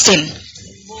from sin.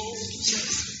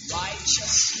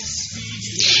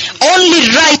 Only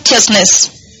righteousness,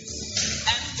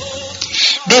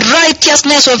 the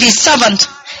righteousness of his servant,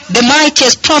 the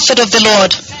mightiest prophet of the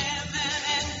Lord,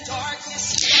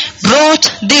 brought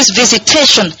this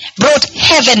visitation, brought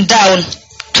heaven down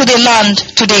to the land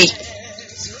today.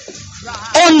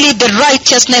 Only the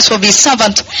righteousness of his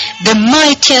servant, the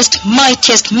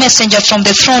mightiest messenger from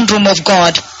the throne room of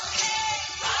God.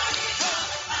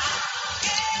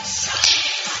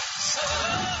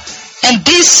 And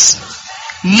this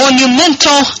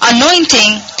monumental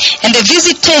anointing and the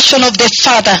visitation of the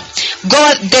Father,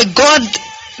 God, the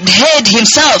Godhead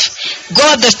himself,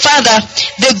 God the Father,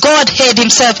 the Godhead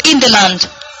himself in the land,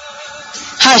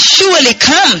 has surely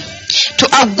come to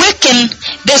awaken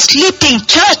the sleeping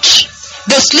church,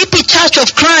 the sleepy church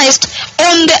of Christ,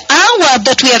 on the hour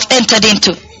that we have entered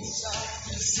into.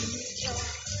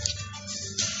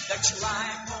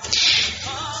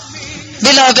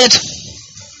 Beloved,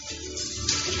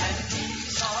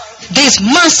 this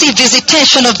massive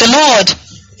visitation of the Lord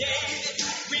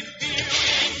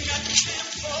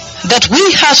that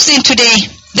we have seen today,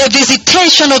 the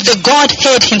visitation of the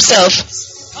Godhead himself,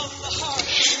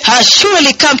 has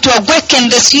surely come to awaken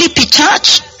the sleepy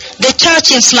church, the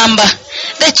church in slumber,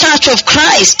 the church of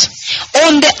Christ,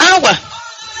 on the hour,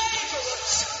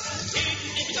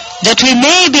 that we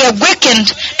may be awakened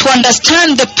to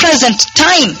understand the present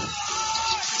time,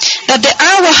 that the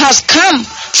hour has come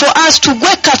for us to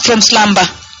wake up from slumber,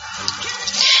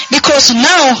 because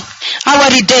now our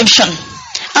redemption,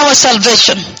 our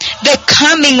salvation, the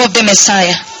coming of the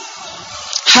Messiah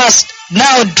has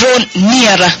now drawn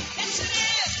nearer.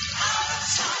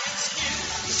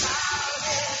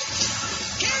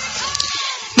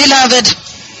 Beloved,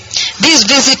 this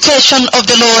visitation of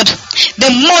the Lord, the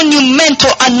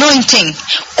monumental anointing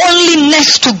only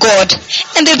next to God,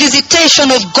 and the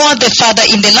visitation of God the Father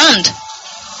in the land,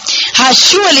 has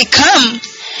surely come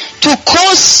to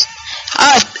cause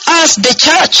us, the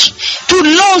church, to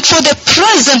long for the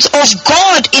presence of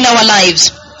God in our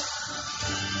lives.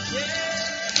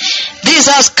 This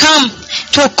has come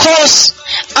to cause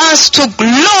us to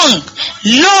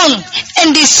long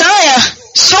and desire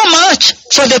so much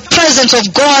for the presence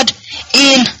of God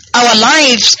in our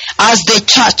lives as the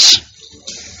church.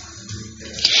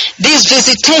 This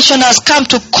visitation has come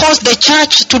to cause the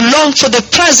church to long for the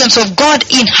presence of God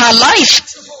in her life.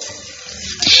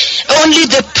 Only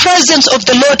the presence of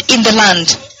the Lord in the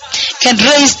land can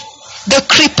raise the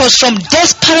cripples from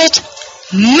desperate,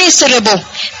 miserable,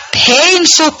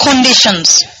 painful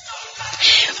conditions.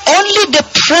 Only the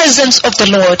presence of the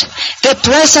Lord, the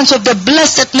presence of the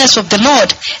blessedness of the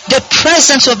Lord, the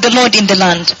presence of the Lord in the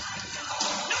land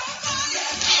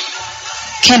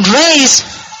can raise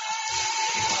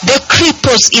the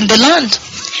cripples in the land,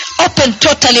 open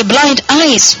totally blind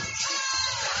eyes,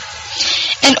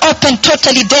 and open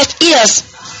totally deaf ears,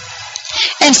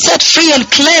 and set free and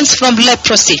cleanse from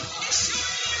leprosy.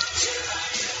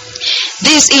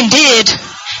 This indeed,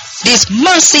 this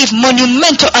massive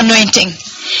monumental anointing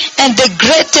and the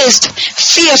greatest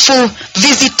fearful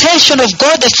visitation of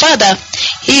God the Father,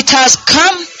 it has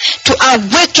come to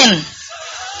awaken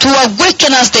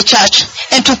us, the church,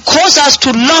 and to cause us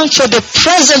to long for the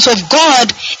presence of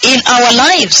God in our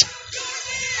lives.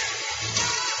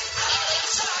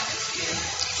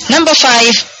 Number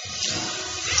 5,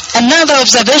 another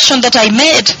observation that I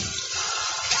made,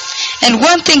 and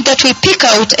one thing that we pick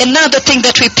out, another thing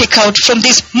that we pick out from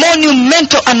this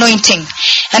monumental anointing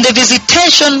and the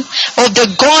visitation of the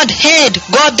Godhead,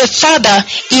 God the Father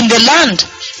in the land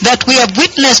that we have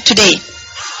witnessed today.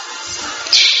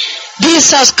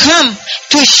 This has come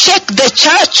to shake the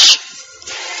church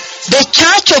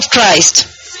of Christ,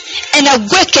 and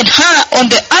awaken her on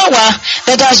the hour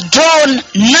that has drawn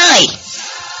nigh.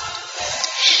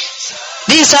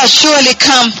 This has surely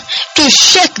come to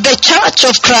shake the church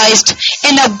of Christ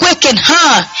and awaken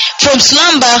her from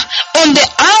slumber on the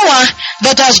hour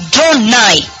that has drawn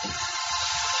nigh.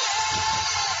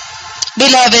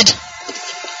 Beloved,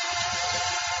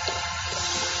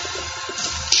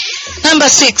 number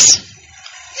 6,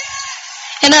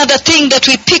 another thing that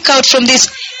we pick out from this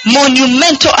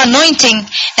monumental anointing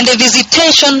and the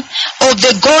visitation of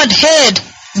the Godhead,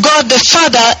 God the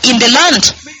Father in the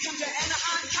land.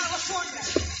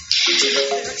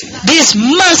 This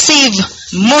massive,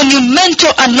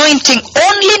 monumental anointing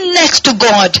only next to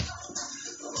God,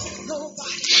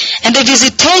 and the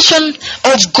visitation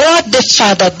of God the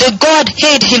Father, the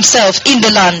Godhead himself in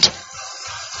the land,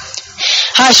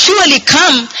 has surely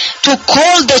come to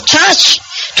call the church,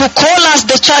 to call us,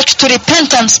 the church, to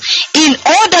repentance in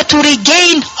order to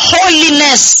regain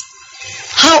holiness.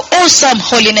 How awesome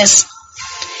holiness!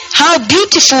 How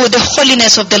beautiful the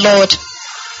holiness of the Lord!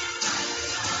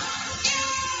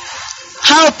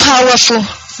 How powerful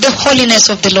the holiness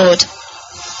of the Lord.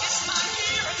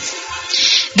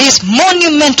 This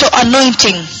monumental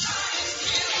anointing,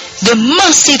 the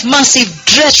massive,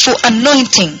 dreadful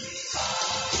anointing,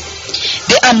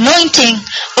 the anointing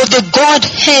of the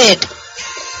Godhead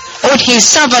on his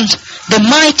servant, the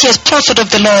mightiest prophet of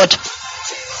the Lord,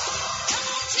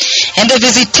 and the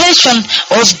visitation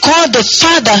of God the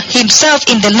Father himself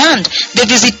in the land, the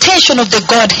visitation of the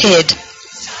Godhead.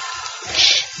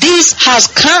 This has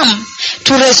come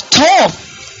to restore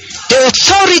the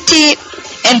authority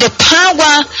and the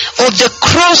power of the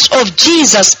cross of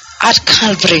Jesus at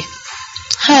Calvary.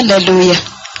 Hallelujah.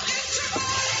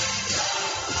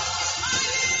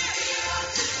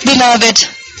 Beloved,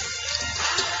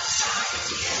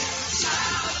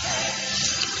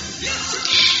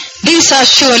 this has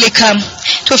surely come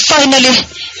to finally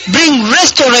bring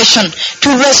restoration, to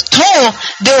restore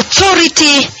the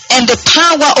authority and the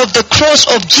power of the cross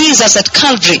of Jesus at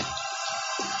Calvary.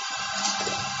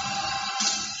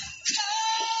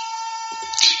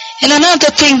 And another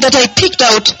thing that I picked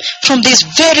out from this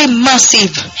very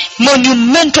massive,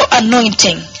 monumental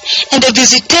anointing and the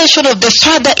visitation of the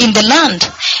Father in the land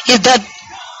is that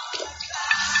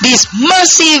this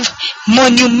massive,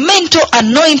 monumental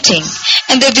anointing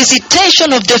and the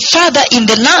visitation of the Father in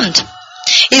the land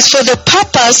is for the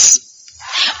purpose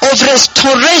of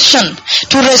restoration,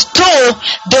 to restore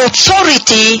the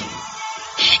authority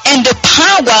and the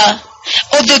power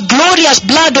of the glorious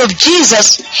blood of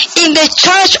Jesus in the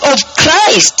church of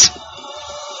Christ.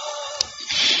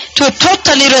 To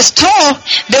totally restore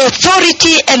the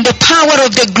authority and the power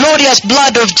of the glorious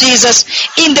blood of Jesus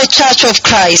in the church of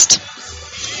Christ.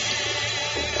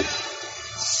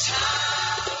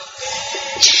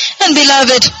 And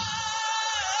beloved,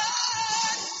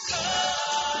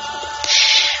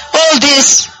 all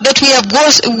this that we have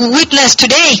witnessed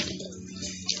today,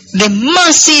 the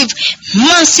massive,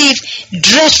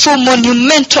 dreadful,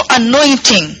 monumental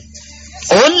anointing,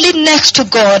 only next to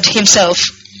God Himself,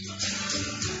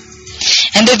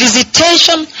 and the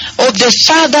visitation of the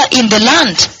Father in the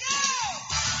land.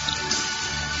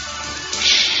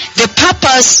 The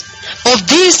purpose of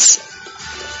this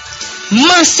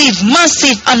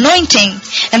massive anointing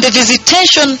and the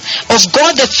visitation of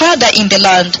God the Father in the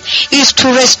land is to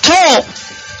restore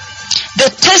the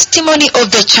testimony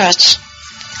of the church.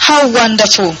 How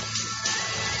wonderful.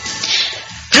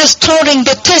 Restoring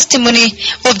the testimony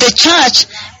of the church,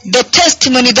 the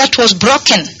testimony that was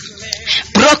broken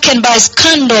by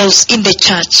scandals in the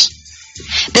church,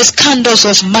 the scandals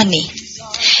of money,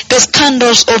 the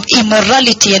scandals of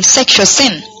immorality and sexual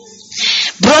sin,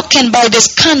 broken by the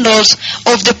scandals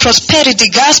of the prosperity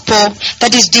gospel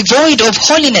that is devoid of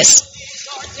holiness,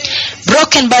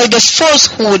 broken by the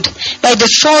falsehood, by the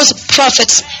false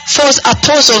prophets, false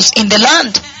apostles in the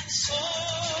land.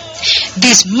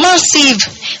 This massive,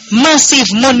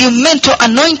 monumental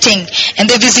anointing and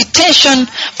the visitation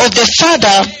of the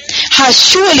Father has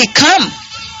surely come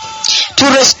to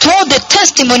restore the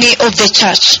testimony of the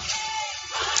church.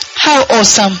 How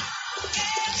awesome.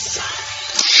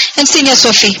 And Senior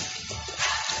Sophie,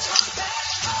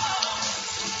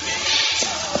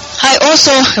 I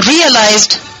also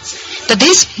realized that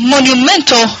this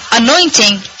monumental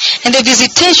anointing and the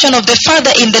visitation of the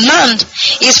Father in the land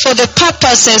is for the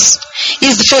purpose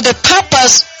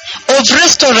of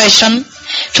restoration,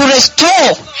 to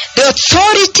restore the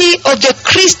authority of the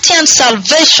Christian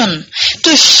salvation,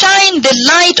 to shine the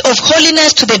light of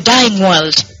holiness to the dying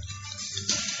world.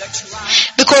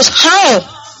 Because how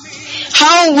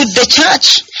would the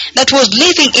church that was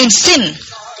living in sin,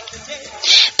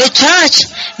 the church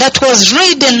that was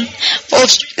ridden of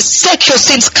sexual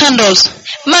sin scandals,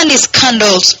 money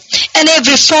scandals, and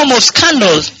every form of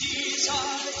scandal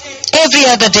every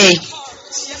other day,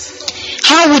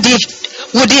 how would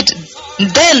it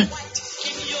then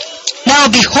now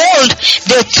behold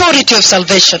the authority of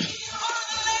salvation?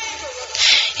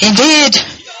 Indeed,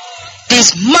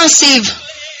 this massive,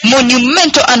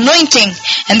 monumental anointing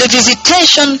and the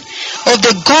visitation of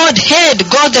the Godhead,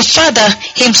 God the Father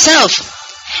Himself,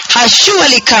 has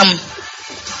surely come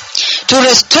to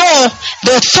restore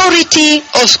the authority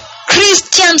of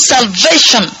Christian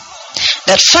salvation,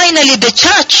 that finally the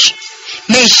church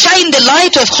may shine the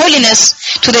light of holiness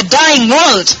to the dying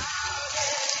world.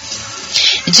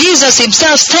 Jesus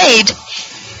Himself said,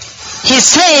 He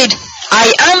said, I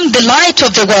am the light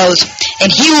of the world,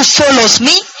 and he who follows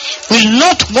me will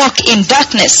not walk in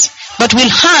darkness, but will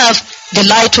have the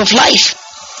light of life.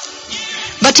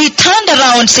 But He turned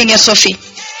around, Senior Sophie,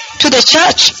 to the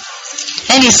church,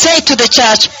 and He said to the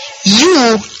church,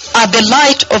 you are the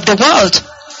light of the world.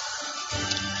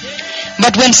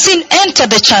 But when sin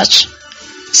entered the church,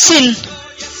 sin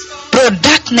brought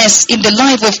darkness in the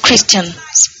life of Christians.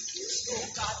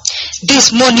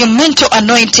 This monumental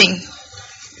anointing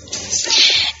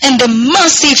and the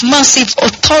massive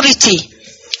authority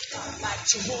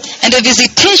and the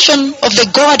visitation of the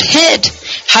Godhead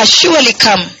has surely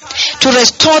come to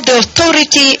restore the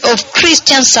authority of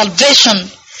Christian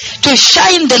salvation, to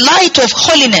shine the light of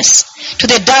holiness to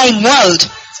the dying world.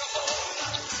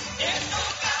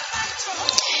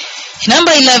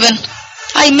 Number 11,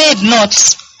 I made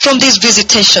notes from this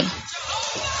visitation.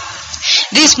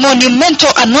 This monumental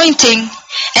anointing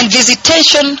and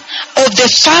visitation of the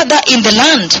Father in the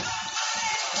land.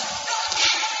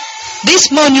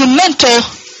 This monumental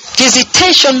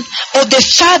visitation of the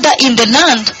Father in the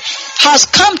land has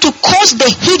come to cause the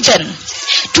heathen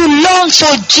to long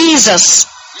for Jesus,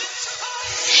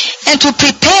 and to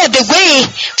prepare the way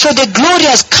for the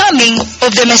glorious coming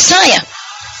of the Messiah.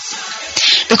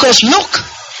 Because look,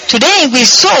 today we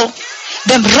saw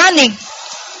them running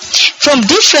from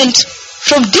different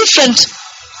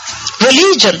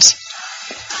religions,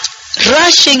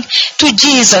 rushing to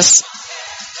Jesus,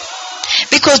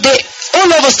 because they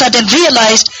all of a sudden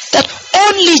realized that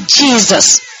only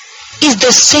Jesus is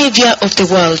the Savior of the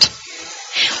world.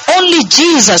 Only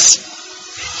Jesus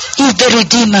is the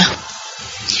Redeemer.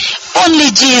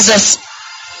 Only Jesus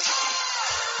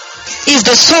is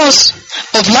the source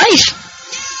of life.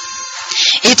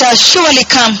 It has surely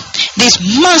come, this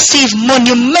massive,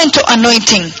 monumental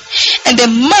anointing and the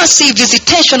massive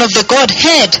visitation of the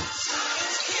Godhead,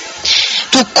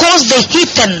 to cause the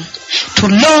heathen to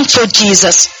long for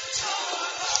Jesus,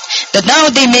 that now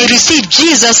they may receive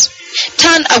Jesus,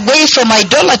 turn away from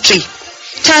idolatry,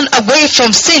 turn away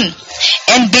from sin,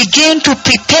 and begin to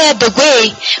prepare the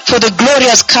way for the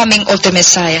glorious coming of the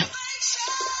Messiah.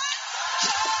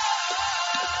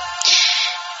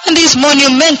 And this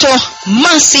monumental,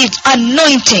 massive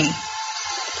anointing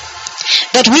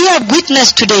that we have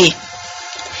witnessed today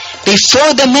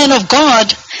before the man of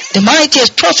God, the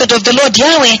mightiest prophet of the Lord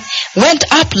Yahweh, went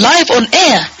up live on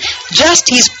air. Just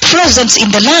his presence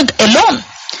in the land alone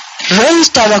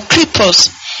raised our cripples,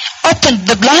 opened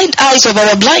the blind eyes of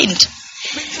our blind,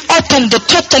 opened the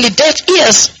totally deaf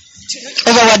ears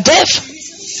of our deaf.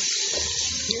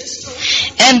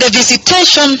 And the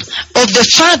visitation of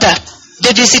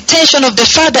the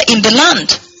Father in the land,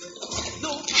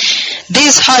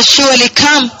 this has surely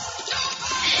come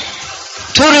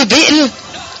to reveal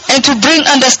and to bring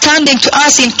understanding to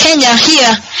us in Kenya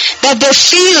here that the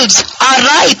fields are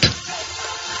ripe.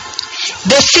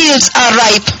 The fields are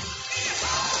ripe.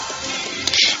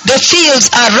 The fields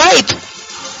are ripe.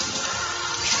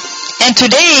 And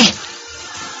today,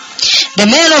 the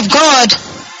man of God,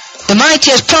 the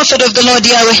mightiest prophet of the Lord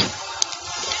Yahweh,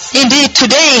 indeed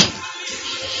today,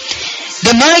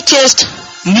 the mightiest,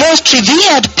 most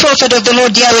revered prophet of the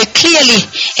Lord Yahweh, clearly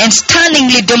and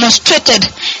stunningly demonstrated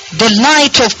the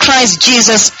light of Christ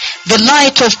Jesus, the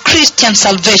light of Christian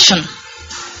salvation.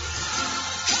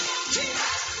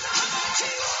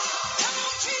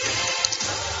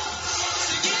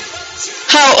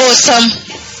 How awesome,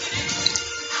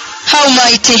 how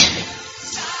mighty,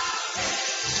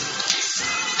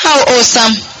 how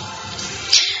awesome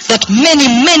that many,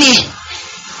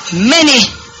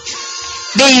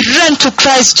 they run to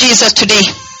Christ Jesus today,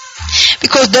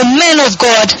 because the man of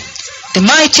God, the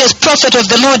mightiest prophet of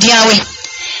the Lord Yahweh,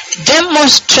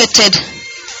 demonstrated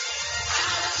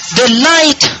the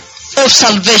light of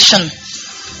salvation.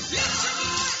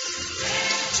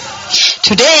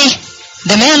 Today,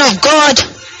 the man of God,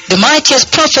 the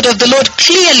mightiest prophet of the Lord,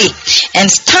 clearly and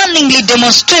stunningly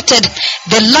demonstrated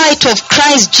the light of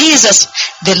Christ Jesus,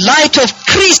 the light of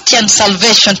Christian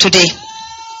salvation today.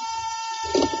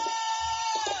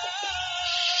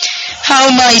 How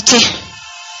mighty.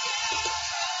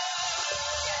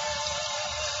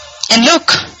 And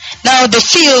look, now the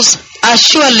fields are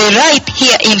surely ripe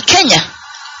here in Kenya.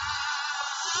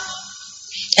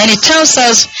 And it tells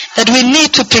us that we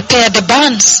need to prepare the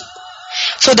barns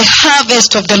for the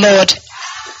harvest of the Lord,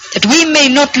 that we may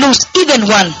not lose even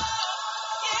one.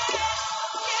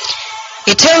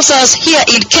 It tells us here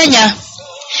in Kenya,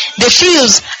 the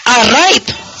fields are ripe.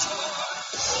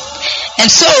 And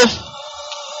so,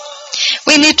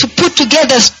 we need to put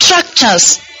together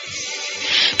structures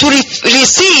to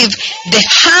receive the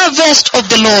harvest of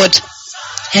the Lord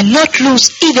and not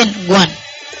lose even one.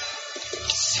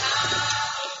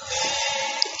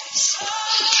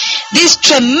 This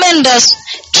tremendous,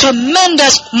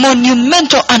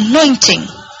 monumental anointing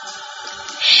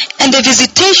and the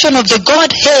visitation of the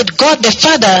Godhead, God the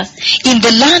Father, in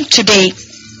the land today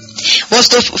was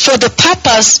for the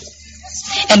purpose,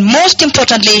 and most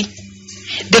importantly,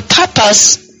 the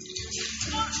purpose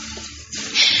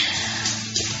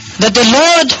that the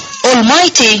Lord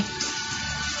Almighty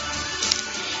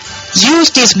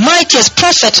used His mightiest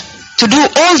prophet to do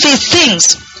all these things,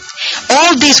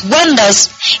 all these wonders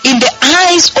in the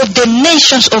eyes of the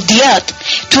nations of the earth,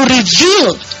 to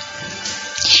reveal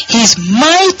His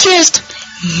mightiest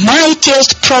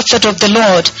prophet of the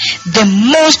Lord, the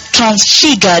most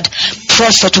transfigured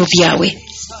prophet of Yahweh.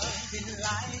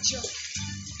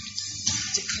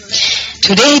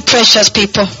 Today, precious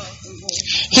people,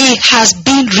 He has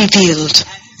been revealed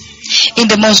in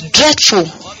the most dreadful,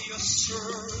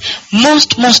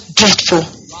 most dreadful,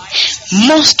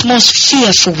 most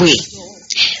fearful way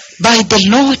by the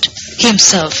Lord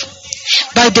Himself,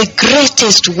 by the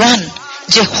greatest one,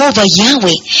 Jehovah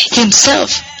Yahweh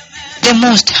Himself, the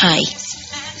Most High.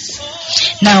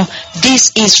 Now,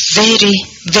 this is very,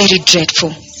 very dreadful.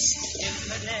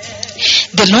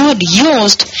 The Lord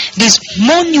used this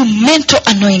monumental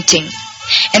anointing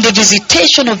and the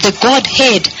visitation of the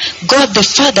Godhead, God the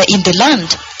Father in the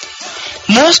land.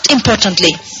 Most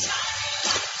importantly,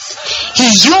 He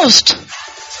used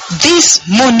this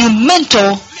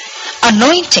monumental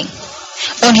anointing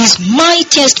on His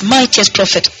mightiest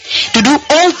prophet to do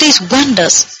all these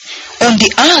wonders on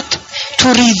the earth, to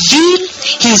reveal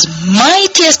His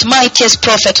mightiest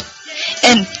prophet,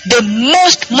 and the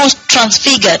most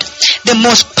transfigured, the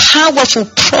most powerful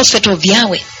prophet of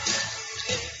Yahweh.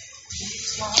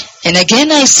 And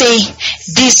again I say,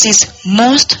 this is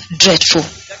most dreadful.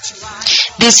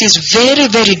 This is very,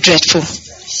 very dreadful.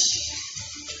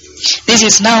 This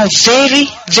is now very,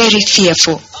 very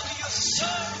fearful.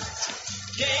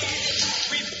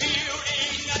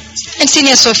 And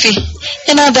Senior Sophie,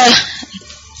 another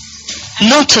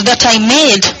note that I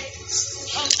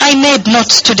made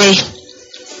notes today,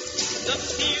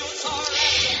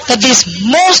 that this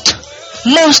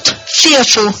most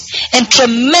fearful and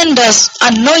tremendous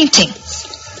anointing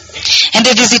and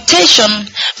the visitation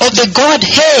of the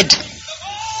Godhead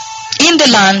in the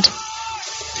land,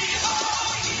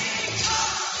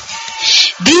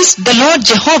 this the Lord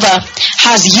Jehovah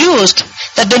has used,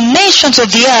 that the nations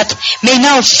of the earth may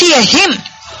now fear Him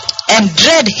and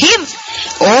dread Him,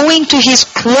 owing to His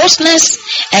closeness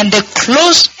and the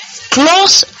close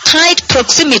tight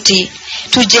proximity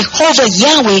to Jehovah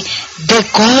Yahweh, the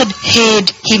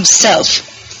Godhead Himself.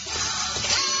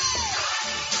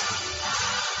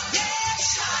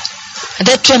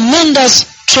 The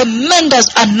tremendous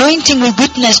anointing we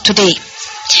witness today,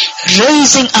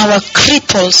 raising our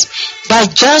cripples by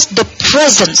just the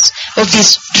presence of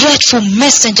this dreadful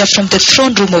messenger from the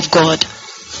throne room of God.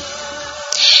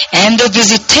 And the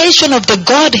visitation of the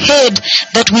Godhead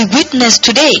that we witness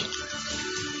today,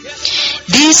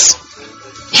 this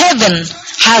heaven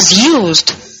has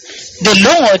used, the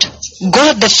Lord,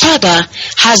 God the Father,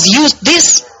 has used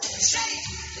this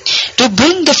to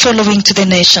bring the following to the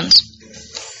nations.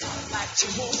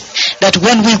 That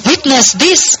when we witness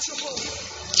this,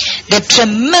 the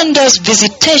tremendous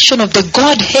visitation of the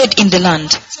Godhead in the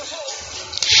land,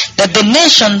 that the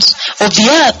nations of the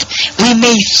earth, we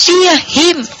may fear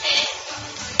Him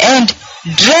and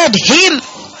dread Him,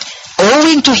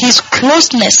 owing to His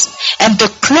closeness and the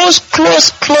close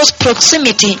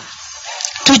proximity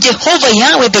to Jehovah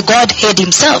Yahweh, the Godhead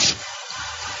Himself.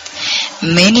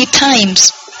 Many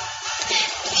times,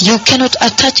 you cannot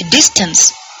attach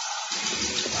distance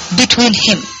between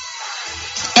Him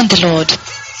and the Lord.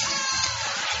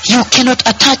 You cannot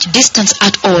attach distance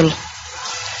at all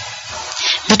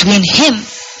between Him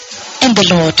and the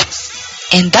Lord.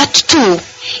 And that too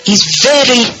is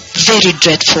very, very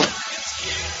dreadful.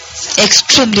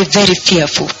 Extremely, very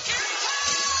fearful.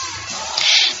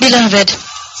 Beloved,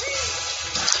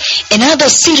 another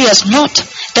serious note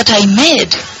that I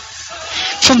made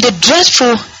from the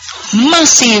dreadful,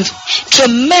 massive,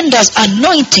 tremendous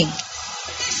anointing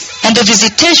and the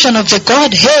visitation of the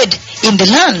Godhead in the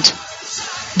land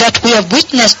that we have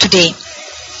witnessed today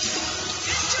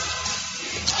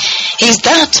is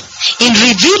that in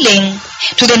revealing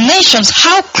to the nations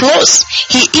how close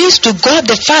He is to God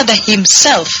the Father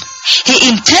Himself, He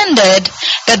intended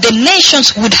that the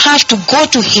nations would have to go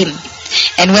to Him,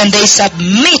 and when they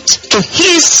submit to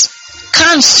His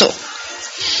counsel,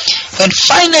 when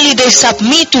finally they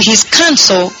submit to His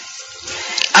counsel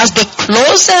as the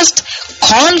closest,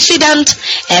 confident,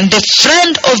 and the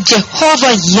friend of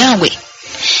Jehovah Yahweh,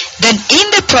 then in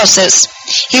the process,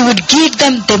 He would give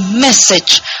them the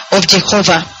message of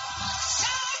Jehovah.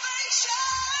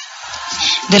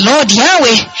 The Lord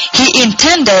Yahweh, He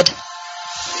intended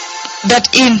that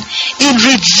in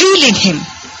revealing Him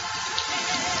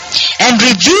and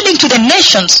revealing to the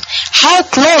nations how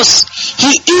close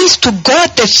He is to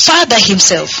God the Father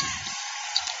Himself,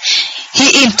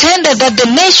 He intended that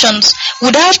the nations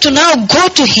would have to now go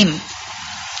to Him.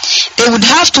 They would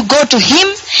have to go to Him,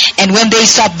 and when they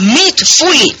submit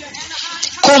fully,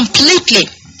 completely,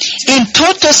 in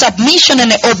total submission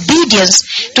and obedience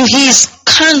to His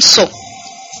counsel,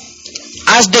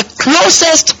 as the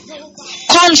closest,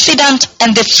 confidant,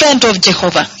 and the friend of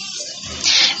Jehovah,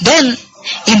 then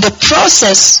in the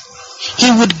process, He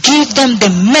would give them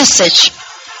the message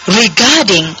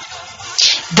regarding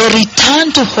the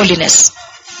return to holiness,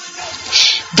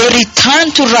 the return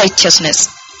to righteousness,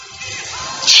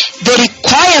 the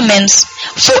requirements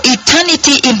for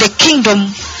eternity in the kingdom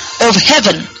of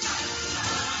heaven,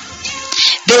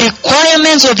 the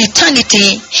requirements of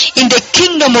eternity in the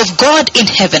kingdom of God in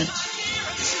heaven,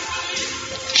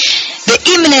 the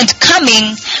imminent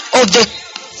coming of the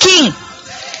King,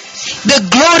 the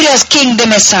glorious King, the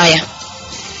Messiah.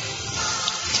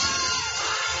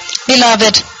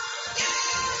 Beloved,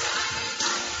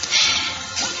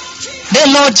 the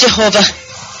Lord Jehovah,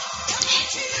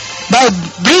 by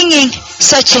bringing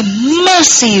such a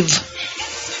massive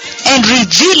and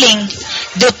revealing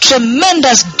the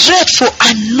tremendous, dreadful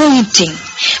anointing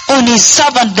on his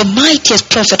servant, the mightiest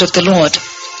prophet of the Lord,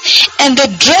 and the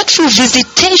dreadful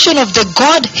visitation of the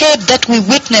Godhead that we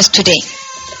witness today,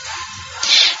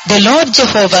 the Lord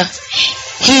Jehovah,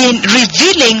 in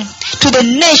revealing to the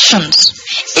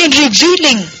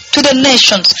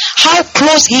nations, how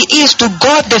close he is to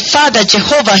God the Father,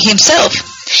 Jehovah himself,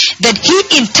 that he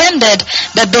intended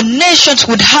that the nations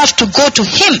would have to go to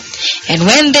him. And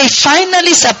when they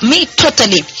finally submit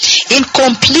totally in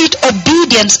complete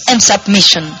obedience and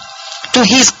submission to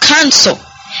his counsel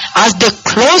as the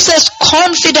closest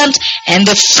confidant and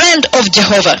the friend of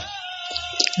Jehovah,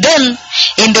 then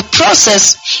in the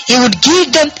process he would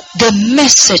give them the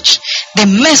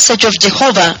message of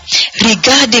Jehovah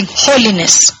regarding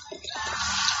holiness,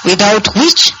 without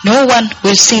which no one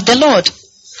will see the Lord,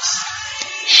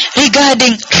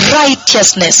 regarding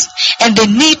righteousness and the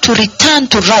need to return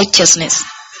to righteousness,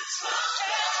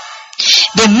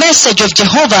 the message of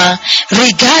Jehovah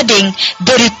regarding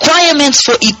the requirements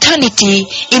for eternity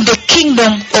in the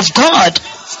kingdom of God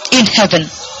in heaven,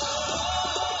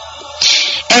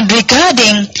 and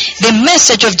regarding the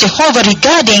message of Jehovah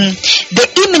regarding the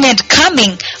imminent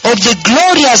coming of the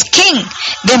glorious King,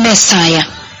 the Messiah.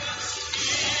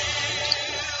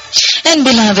 And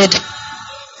beloved,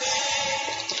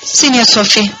 Senior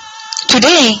Sophie,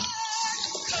 today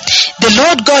the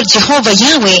Lord God Jehovah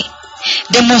Yahweh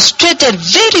demonstrated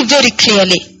very, very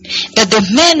clearly that the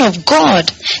man of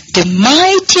God, the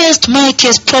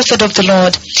mightiest prophet of the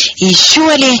Lord, is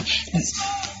surely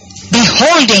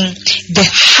beholding the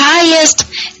highest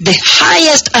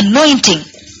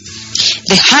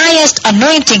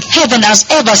anointing heaven has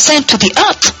ever sent to the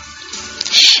earth.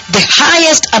 The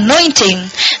highest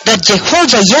anointing that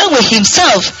Jehovah Yahweh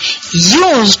himself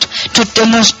used to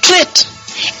demonstrate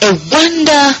a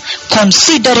wonder,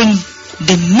 considering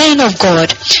the man of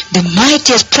God, the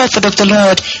mightiest prophet of the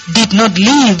Lord, did not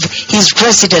leave his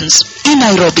residence in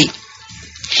Nairobi.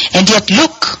 And yet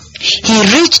look, he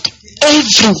reached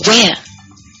everywhere.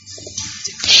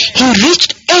 He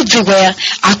reached everywhere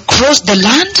across the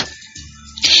land.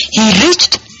 He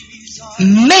reached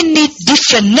many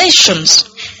different nations,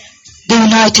 the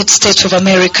United States of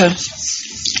America.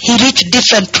 He reached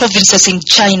different provinces in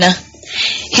China.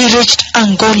 He reached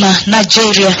Angola,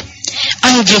 Nigeria,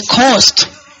 Ivory Coast.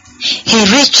 He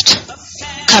reached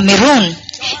Cameroon,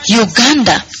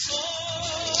 Uganda.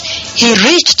 He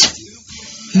reached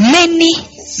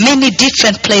many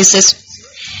different places,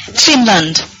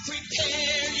 Finland.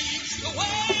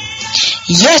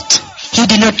 Yet he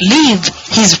did not leave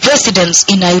his residence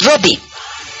in Nairobi,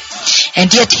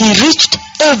 and yet he reached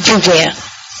everywhere.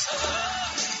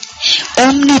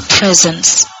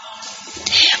 Omnipresence,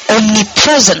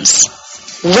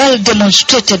 well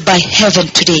demonstrated by heaven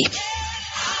today.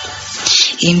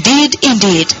 Indeed,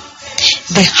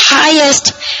 the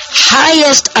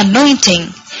highest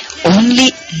anointing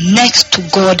only next to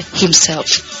God himself.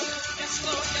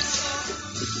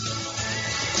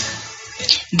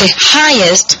 The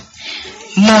highest,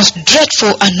 most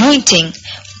dreadful anointing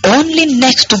only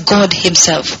next to God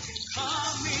himself.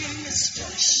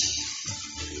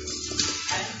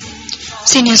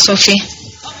 Senior Sophie,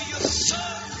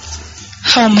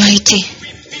 how mighty,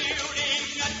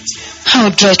 how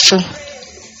dreadful,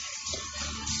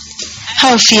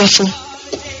 how fearful.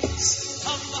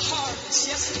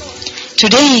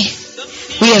 Today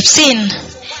we have seen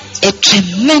a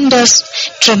tremendous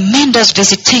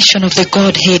visitation of the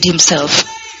Godhead himself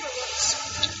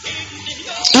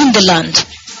in the land.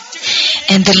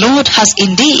 And the Lord has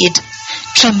indeed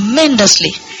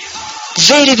tremendously,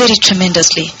 very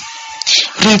tremendously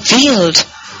revealed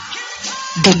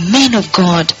the man of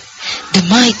God, the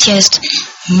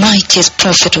mightiest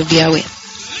prophet of Yahweh.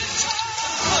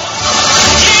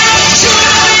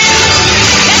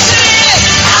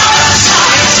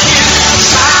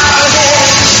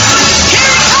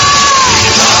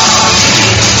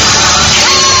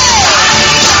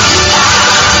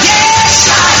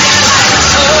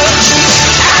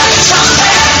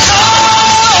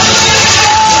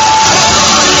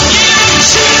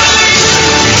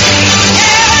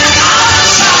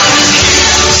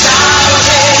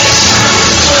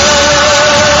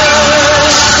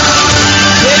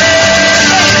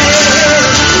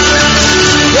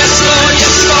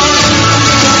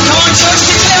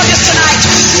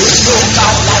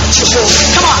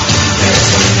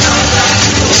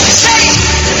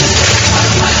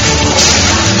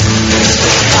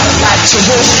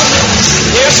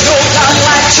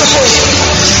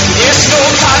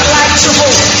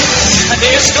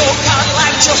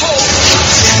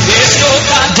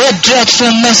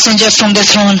 dreadful messenger from the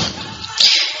throne.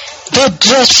 The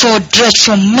dreadful,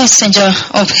 dreadful messenger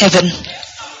of heaven.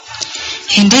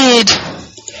 Indeed,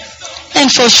 and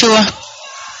for sure,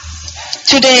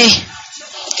 today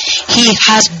he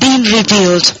has been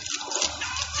revealed.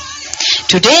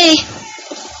 Today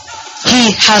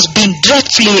he has been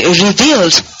dreadfully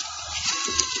revealed.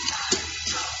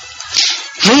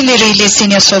 Really,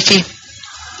 Senior Sophie.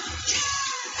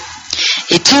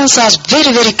 It tells us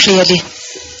very, very clearly.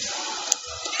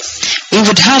 We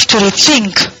would have to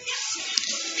rethink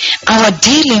our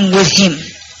dealing with him,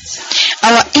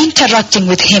 our interacting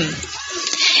with him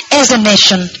as a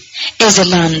nation, as a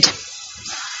land.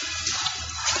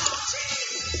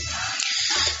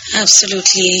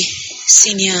 Absolutely,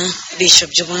 Senior Bishop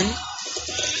Joan.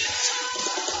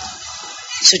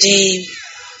 Today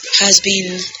has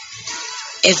been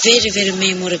a very, very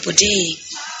memorable day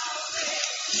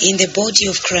in the body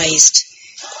of Christ.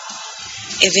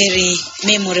 A very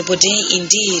memorable day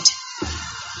indeed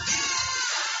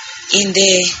in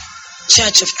the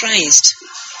Church of Christ,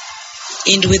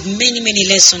 and with many, many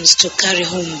lessons to carry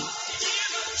home.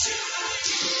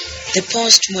 The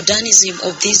postmodernism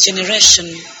of this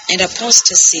generation and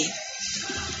apostasy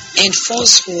and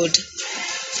falsehood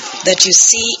that you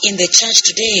see in the church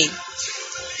today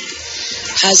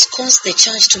has caused the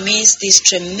church to miss this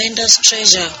tremendous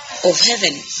treasure of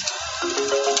heaven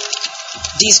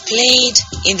displayed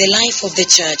in the life of the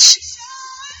church.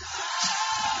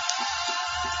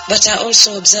 But I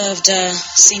also observed,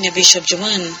 Senior Bishop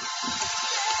Joan,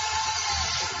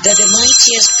 that the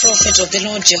mightiest prophet of the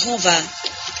Lord Jehovah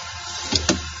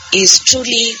is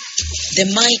truly the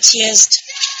mightiest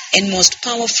and most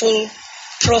powerful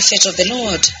prophet of the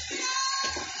Lord.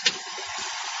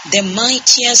 The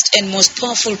mightiest and most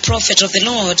powerful prophet of the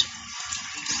Lord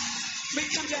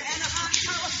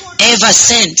ever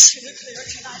sent.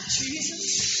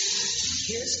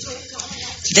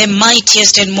 The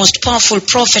mightiest and most powerful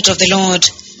prophet of the Lord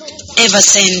ever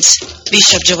sent,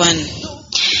 Bishop Joan.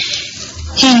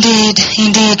 Indeed,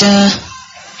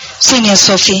 Senior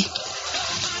Sophie.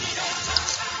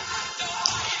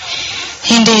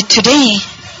 Indeed, today,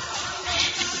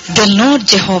 the Lord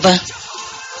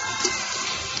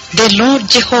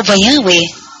Jehovah Yahweh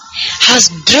has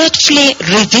dreadfully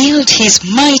revealed his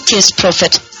mightiest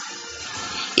prophet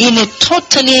in a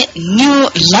totally new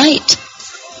light,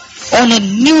 on a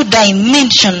new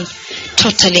dimension,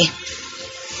 totally.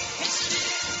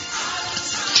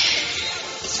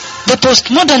 The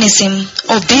postmodernism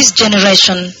of this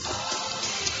generation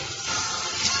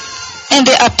and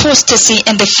the apostasy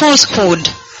and the falsehood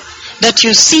that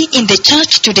you see in the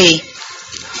church today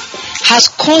has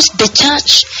caused the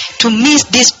church to miss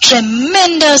this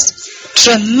tremendous,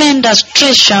 tremendous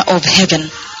treasure of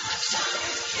heaven.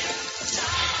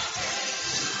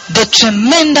 The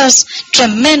tremendous,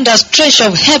 tremendous treasure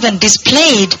of heaven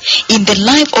displayed in the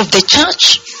life of the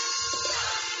church.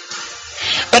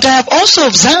 But I have also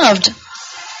observed,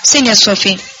 Senior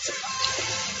Sophie,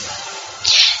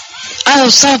 I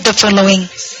observed the following,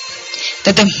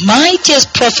 that the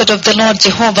mightiest prophet of the Lord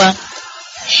Jehovah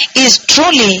is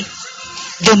truly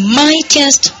the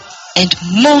mightiest and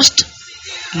most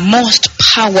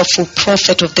powerful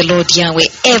prophet of the Lord Yahweh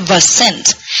ever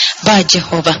sent by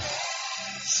Jehovah.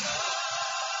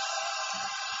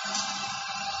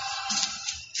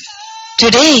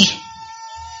 Today,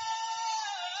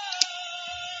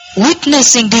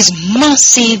 witnessing this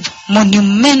massive,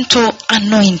 monumental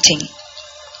anointing,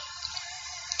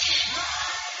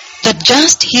 that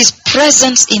just his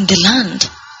presence in the land,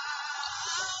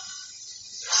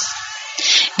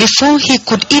 before he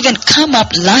could even come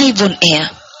up live on air,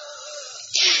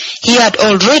 he had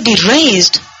already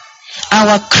raised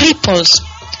our cripples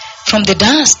from the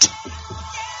dust,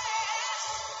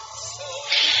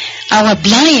 our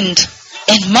blind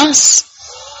and mass,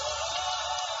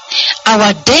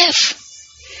 our deaf,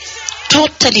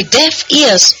 totally deaf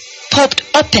ears popped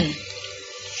open.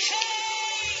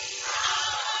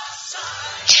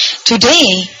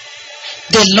 Today,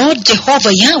 the Lord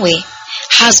Jehovah Yahweh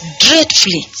has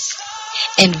dreadfully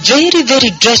and very, very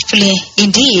dreadfully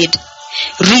indeed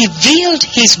revealed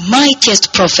his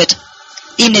mightiest prophet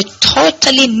in a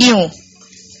totally new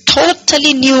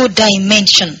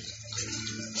dimension.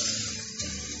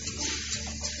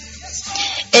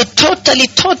 A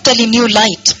totally new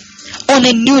light on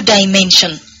a new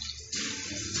dimension.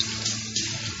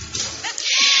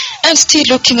 And still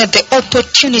looking at the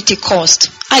opportunity cost,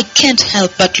 I can't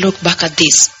help but look back at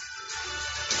this.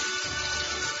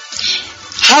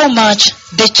 How much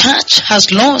the church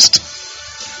has lost.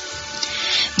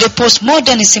 The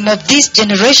postmodernism of this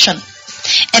generation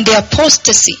and the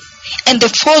apostasy and the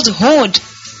falsehood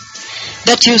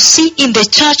that you see in the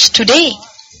church today,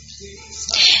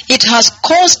 it has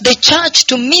caused the church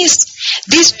to miss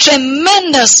this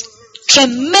tremendous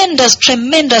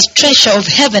treasure of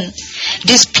heaven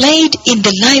displayed in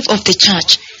the life of the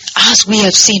church, as we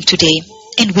have seen today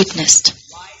and witnessed.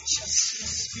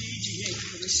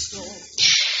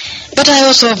 But I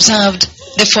also observed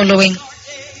the following,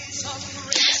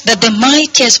 that the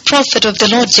mightiest prophet of the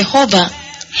Lord Jehovah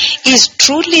is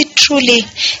truly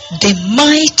the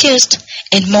mightiest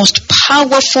and most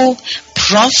powerful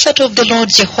prophet of the Lord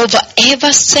Jehovah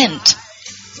ever sent.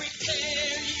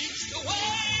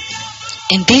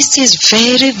 And this is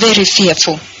very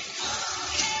fearful,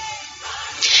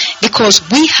 because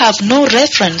we have no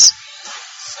reference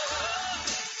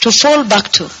to fall back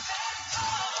to.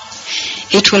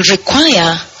 It will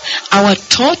require our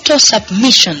total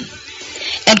submission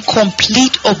and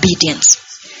complete obedience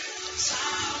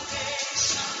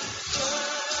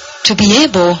to be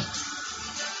able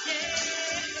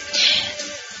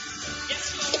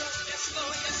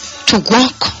to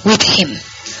walk with Him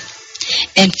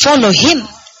and follow Him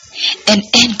and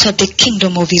enter the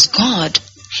kingdom of His God,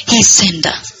 His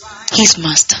sender, His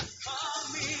master.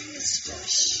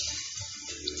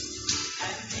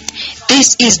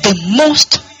 This is the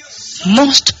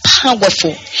most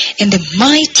powerful and the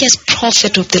mightiest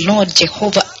prophet of the Lord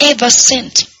Jehovah ever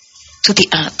sent to the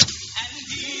earth.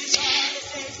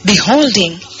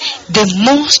 Beholding the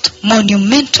most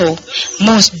monumental,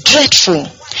 most dreadful,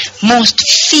 most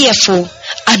fearful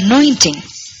anointing,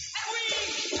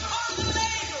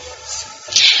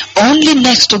 only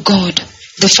next to God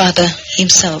the Father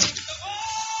Himself.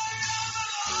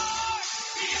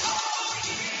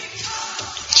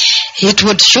 It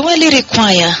would surely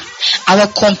require our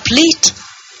complete,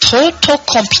 total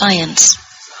compliance.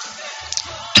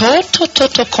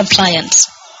 Total compliance.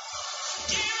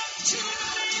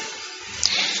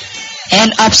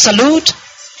 And absolute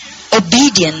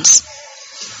obedience.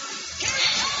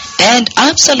 And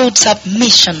absolute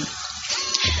submission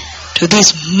to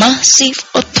this massive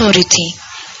authority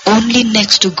only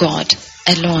next to God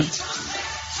alone.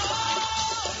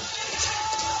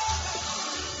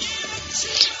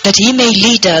 That He may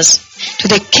lead us to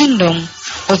the kingdom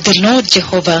of the Lord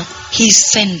Jehovah,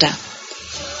 His sender.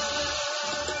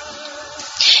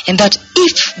 And that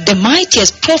if the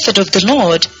mightiest prophet of the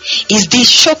Lord is this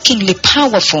shockingly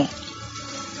powerful,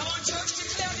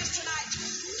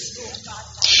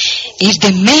 if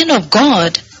the man of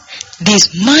God,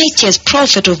 this mightiest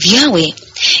prophet of Yahweh,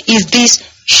 is this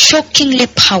shockingly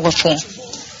powerful,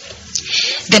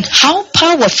 then how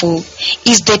powerful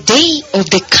is the day of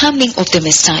the coming of the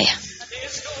Messiah?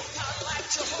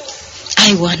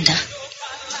 I wonder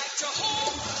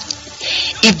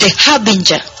if the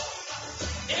harbinger,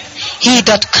 he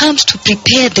that comes to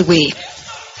prepare the way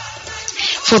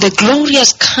for the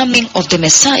glorious coming of the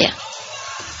Messiah,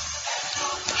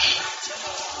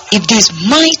 if this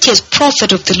mightiest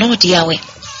prophet of the Lord Yahweh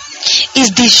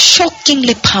is this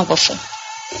shockingly powerful,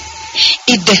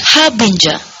 if the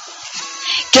harbinger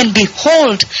can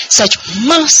behold such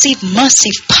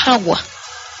massive power,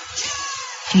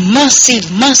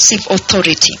 massive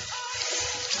authority,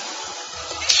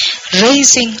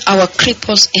 raising our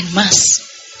cripples en masse,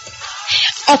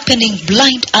 opening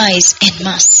blind eyes en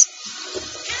masse,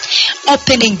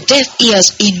 opening deaf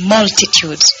ears in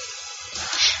multitudes.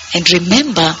 And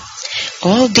remember,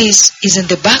 all this is in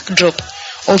the backdrop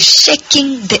of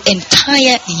shaking the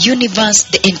entire universe,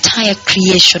 the entire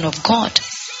creation of God,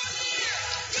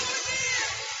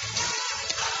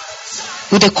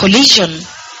 with the collision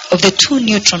of the two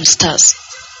neutron stars.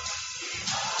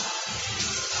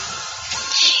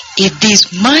 If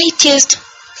this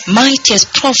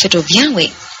mightiest prophet of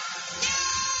Yahweh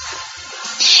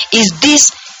is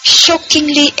this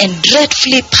shockingly and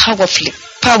dreadfully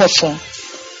powerful,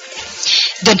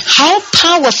 then how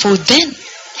powerful then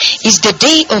is the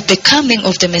day of the coming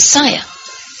of the Messiah?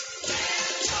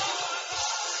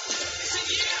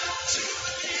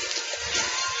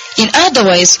 In other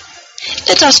words,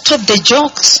 let us stop the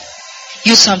jokes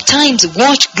you sometimes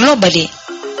watch globally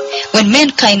when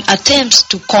mankind attempts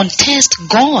to contest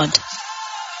God.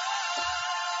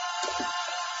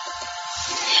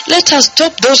 Let us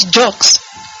stop those jokes.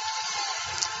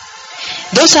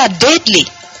 Those are deadly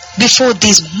before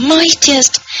this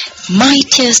mightiest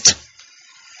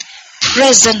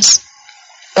presence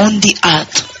on the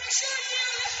earth.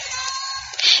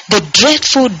 The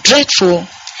dreadful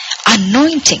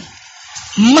anointing,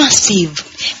 massive,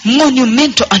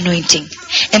 monumental anointing,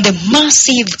 and the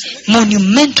massive,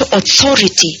 monumental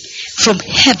authority from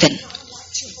heaven.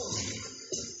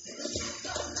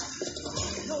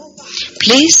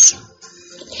 Please,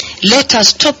 Let us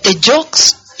stop the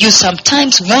jokes you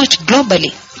sometimes watch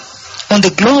globally on the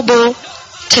global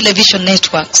television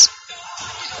networks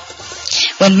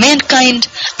when mankind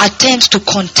attempts to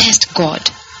contest God.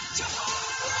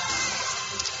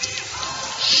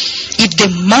 If the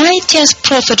mightiest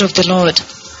prophet of the Lord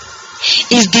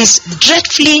is this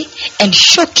dreadfully and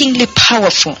shockingly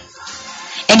powerful,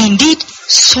 and indeed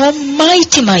so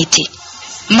mighty,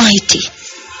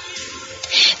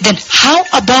 then how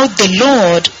about the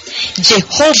Lord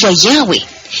Jehovah Yahweh,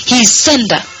 his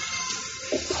sender,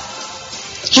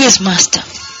 his master?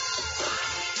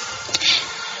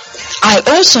 I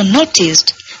also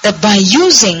noticed that by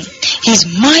using his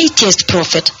mightiest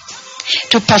prophet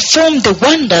to perform the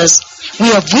wonders we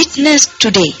have witnessed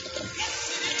today,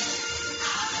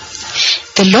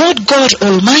 the Lord God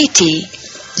Almighty,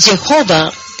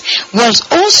 Jehovah, was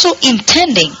also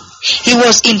intending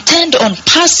on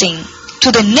passing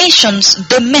to the nations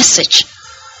the message.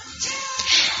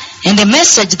 And the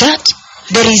message that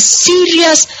there is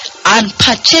serious,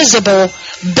 unpurchasable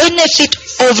benefit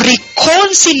of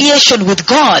reconciliation with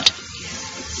God.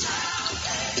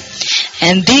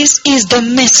 And this is the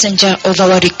messenger of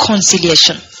our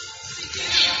reconciliation.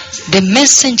 The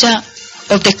messenger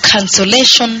of the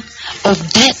cancellation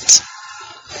of debt.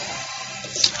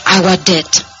 Our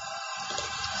debt.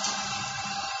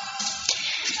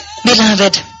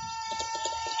 Beloved,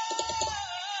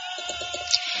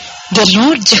 the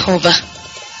Lord Jehovah,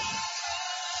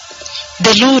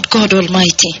 the Lord God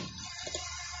Almighty,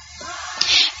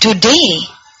 today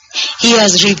he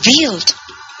has revealed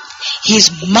his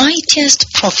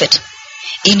mightiest prophet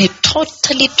in a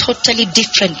totally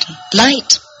different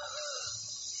light,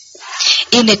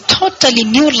 in a totally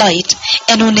new light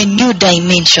and on a new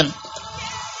dimension.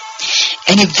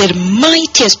 And if the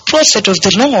mightiest prophet of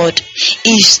the Lord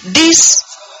is this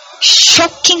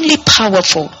shockingly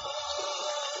powerful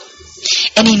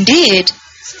and indeed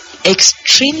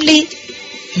extremely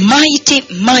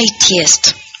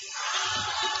mightiest,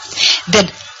 then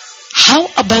how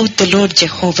about the Lord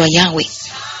Jehovah Yahweh?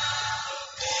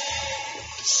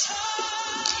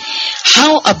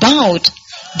 How about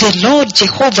the Lord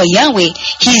Jehovah Yahweh,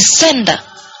 his sender?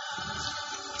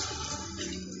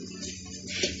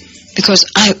 Because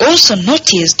I also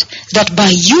noticed that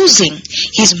by using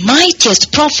his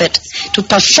mightiest prophet to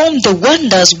perform the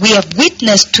wonders we have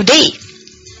witnessed today,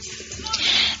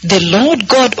 the Lord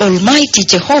God Almighty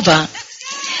Jehovah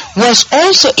was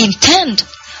also intent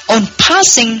on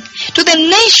passing to the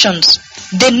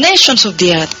nations of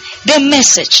the earth, the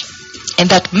message. And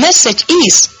that message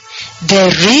is,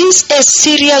 there is a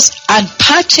serious,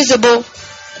 unpurchasable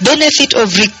benefit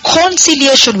of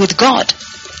reconciliation with God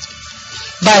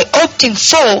by opting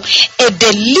for a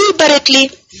deliberately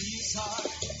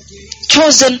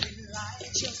chosen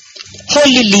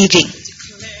holy living.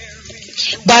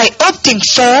 By opting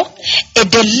for a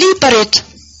deliberately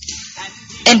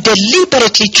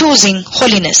choosing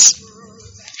holiness.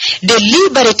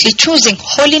 Deliberately choosing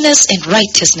holiness and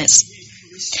righteousness.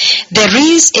 There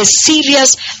is a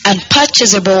serious and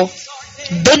purchasable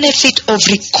benefit of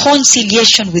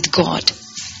reconciliation with God.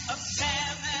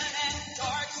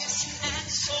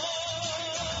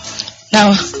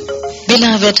 Now,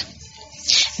 beloved,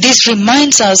 this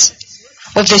reminds us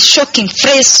of the shocking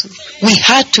phrase we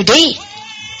had today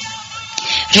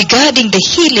regarding the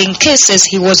healing cases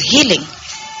he was healing.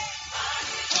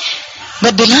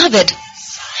 But beloved,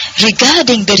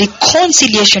 regarding the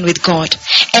reconciliation with God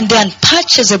and the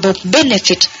unpurchasable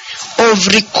benefit of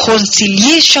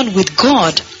reconciliation with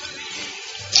God,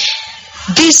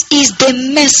 this is the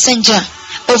messenger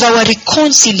of our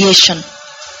reconciliation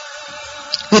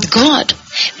with God,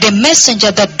 the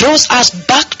messenger that draws us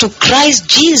back to Christ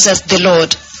Jesus the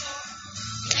Lord.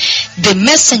 The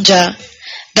messenger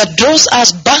that draws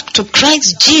us back to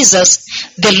Christ Jesus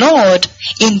the Lord.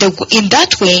 In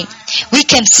that way, we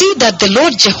can see that the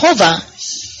Lord Jehovah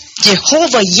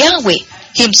Yahweh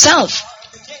himself,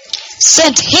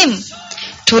 sent him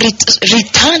to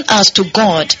return us to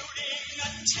God,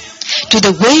 to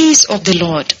the ways of the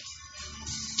Lord,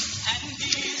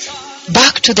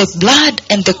 back to the blood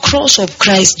and the cross of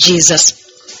Christ Jesus.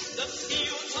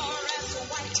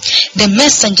 The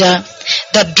messenger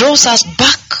that draws us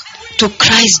back to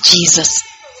Christ Jesus.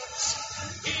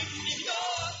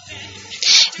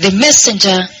 The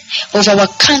messenger of our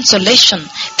cancellation,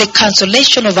 the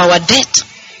cancellation of our debt.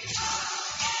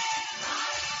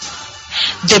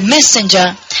 The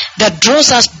messenger that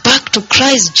draws us back to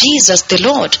Christ Jesus the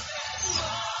Lord.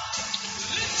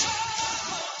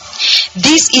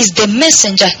 This is the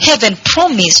messenger heaven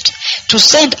promised to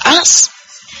send us,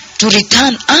 to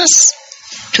return us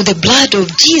to the blood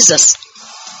of Jesus.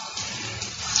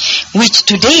 which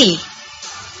today,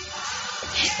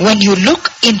 when you look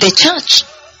in the church,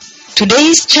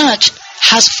 today's church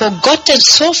has forgotten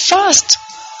so fast,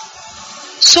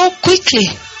 so quickly,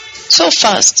 so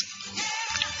fast.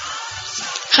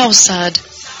 How sad.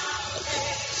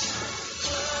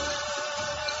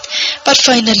 But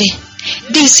finally,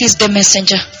 this is the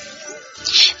messenger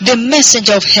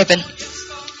of heaven,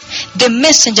 the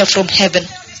messenger from heaven,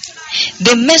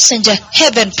 the messenger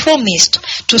heaven promised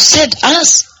to send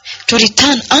us, to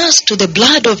return us to the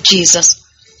blood of Jesus.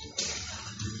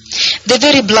 The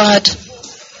very blood,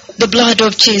 the blood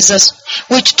of Jesus,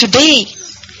 which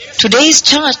today's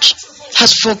church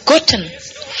has forgotten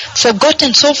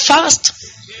so fast.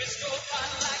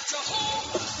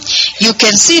 You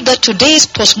can see that today's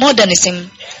postmodernism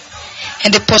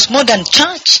and the postmodern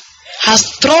church has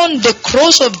thrown the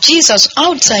cross of Jesus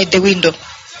outside the window.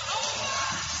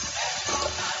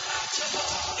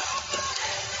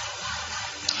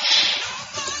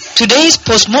 Today's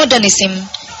postmodernism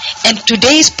and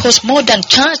today's postmodern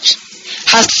church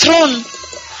has thrown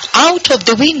out of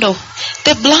the window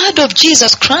the blood of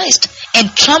Jesus Christ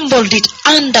and trampled it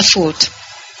underfoot.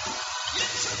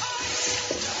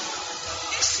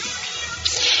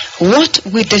 What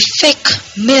with the fake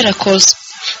miracles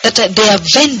that they are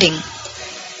vending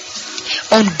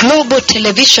on global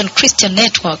television Christian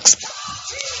networks?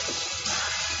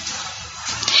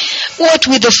 What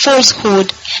with the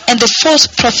falsehood and the false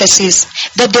prophecies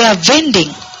that they are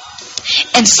vending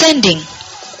and sending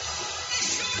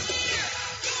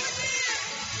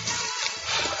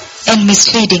and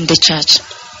misleading the church?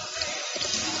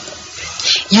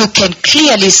 You can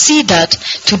clearly see that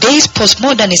today's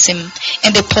postmodernism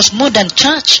and the postmodern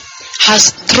church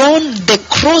has thrown the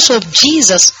cross of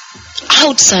Jesus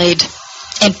outside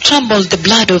and trampled the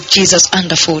blood of Jesus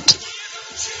underfoot.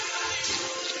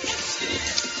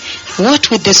 What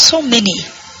with the so many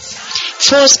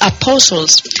false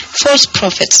apostles, false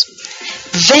prophets,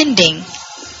 vending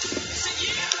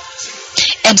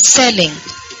and selling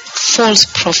false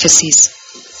prophecies?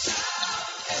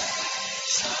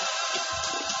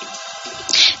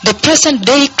 The present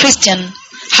day Christian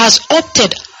has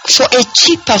opted for a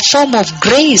cheaper form of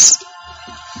grace.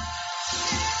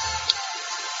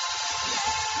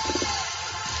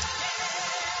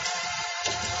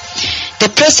 The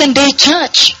present day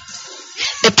church,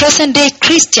 the present day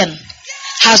Christian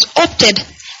has opted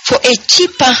for a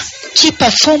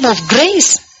cheaper form of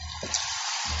grace.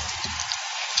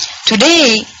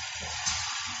 Today,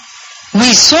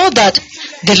 we saw that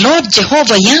the Lord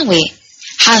Jehovah Yahweh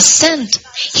has sent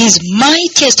his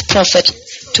mightiest prophet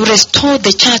to restore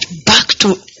the church back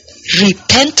to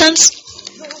repentance,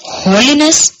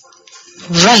 holiness,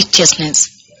 righteousness.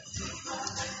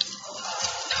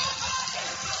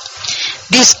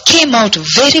 This came out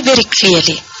very, very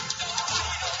clearly.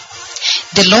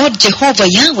 The Lord Jehovah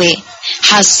Yahweh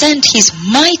has sent his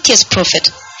mightiest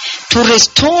prophet to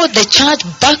restore the church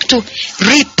back to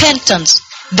repentance,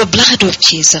 the blood of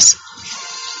Jesus.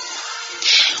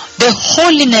 The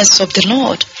holiness of the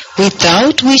Lord,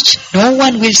 without which no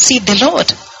one will see the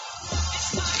Lord.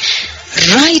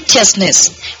 Righteousness,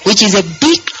 which is a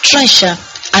big treasure,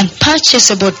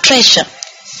 unpurchasable treasure.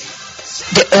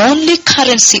 The only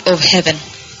currency of heaven.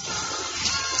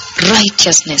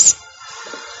 Righteousness.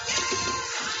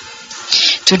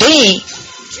 Today,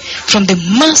 from the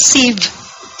massive,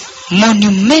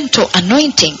 monumental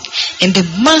anointing and the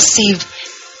massive,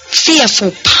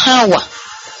 fearful power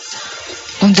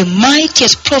on the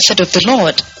mightiest prophet of the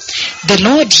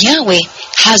Lord Yahweh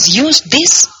has used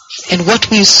this, and what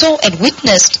we saw and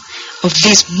witnessed of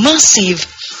this massive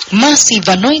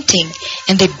anointing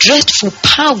and the dreadful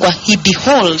power he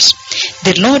beholds,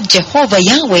 the Lord Jehovah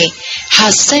Yahweh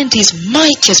has sent his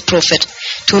mightiest prophet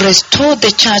to restore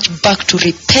the church back to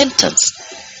repentance.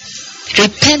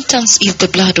 Repentance is the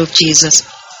blood of Jesus.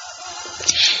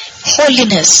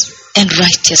 Holiness and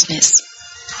righteousness.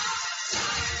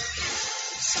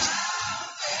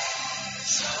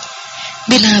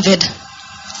 Beloved,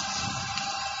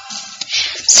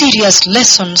 serious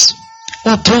lessons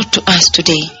were brought to us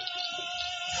today.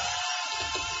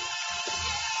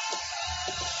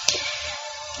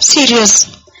 Serious,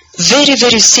 very,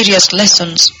 very serious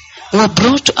lessons were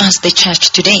brought to us, the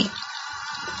church, today.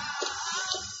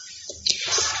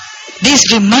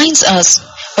 This reminds us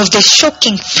of the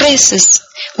shocking phrases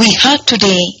we heard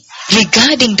today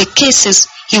regarding the cases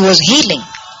he was healing.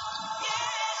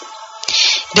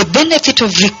 The benefit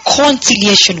of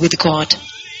reconciliation with God.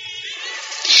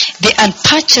 The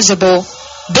unpurchasable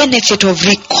benefit of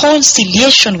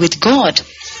reconciliation with God.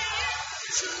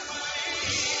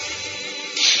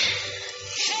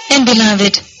 And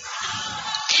beloved,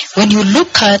 when you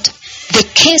look at the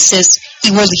cases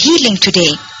he was healing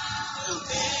today.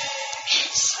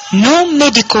 No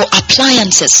medical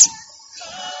appliances.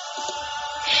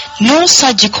 No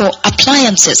surgical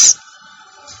appliances.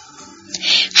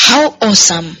 How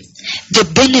awesome the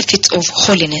benefits of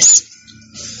holiness.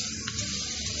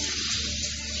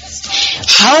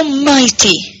 How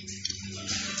mighty,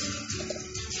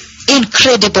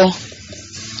 incredible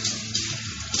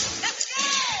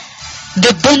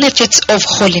the benefits of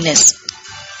holiness.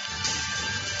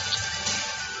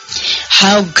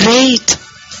 How great,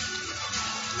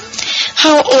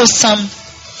 how awesome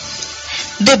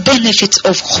the benefits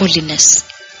of holiness.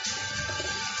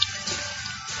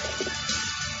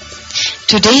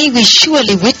 Today we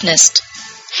surely witnessed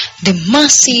the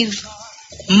massive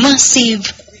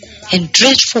and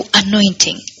dreadful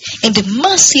anointing and the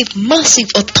massive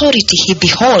authority he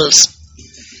beholds.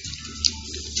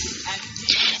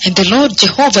 And the Lord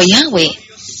Jehovah Yahweh,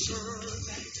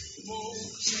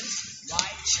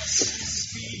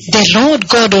 the Lord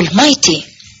God Almighty,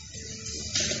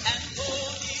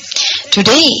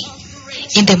 today,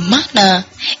 in the manner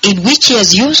in which he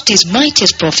has used his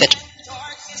mightiest prophet,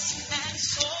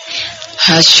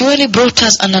 has surely brought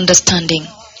us an understanding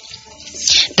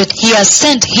that he has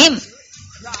sent him,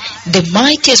 the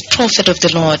mightiest prophet of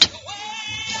the Lord.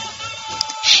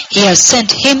 He has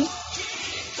sent him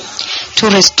to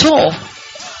restore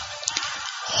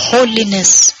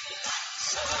holiness,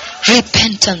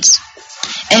 repentance,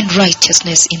 and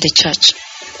righteousness in the church.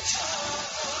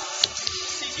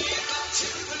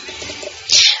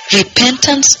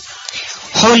 Repentance,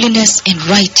 holiness, and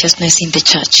righteousness in the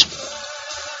church.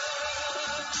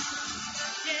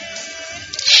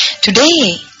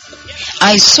 Today,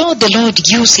 I saw the Lord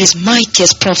use his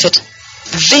mightiest prophet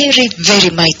very, very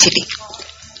mightily.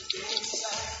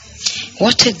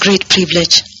 What a great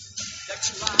privilege,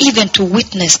 even to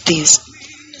witness this,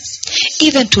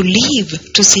 even to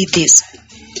live to see this,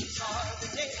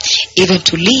 even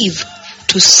to live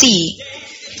to see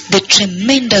the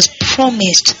tremendous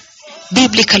promised,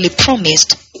 biblically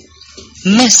promised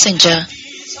messenger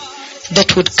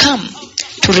that would come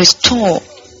to restore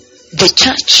the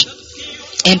church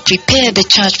and prepare the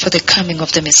church for the coming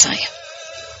of the Messiah.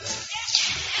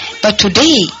 But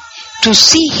today, to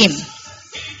see him,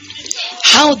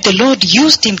 how the Lord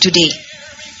used him today,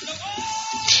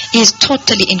 is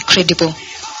totally incredible.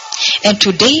 And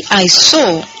today I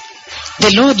saw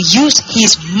the Lord use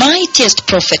his mightiest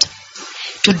prophet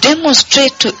to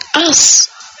demonstrate to us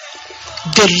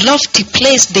the lofty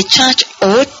place the church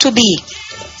ought to be.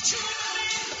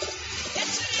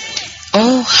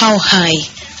 Oh, how high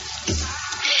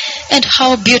and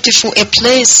how beautiful a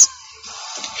place.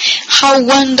 How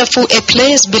wonderful a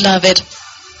place, beloved.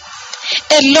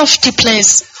 A lofty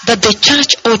place that the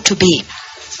church ought to be.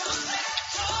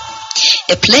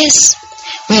 A place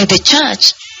where the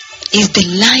church is the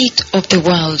light of the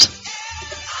world.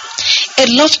 A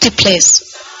lofty place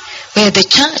where the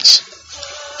church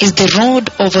is the rod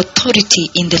of authority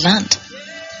in the land.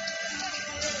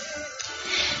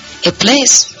 A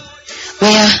place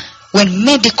where when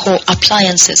medical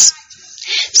appliances,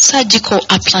 surgical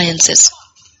appliances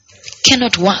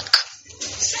cannot work,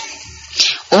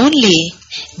 only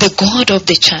the God of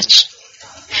the church,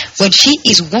 when she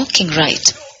is walking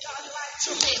right,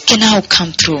 can now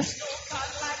come through.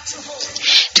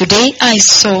 Today I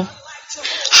saw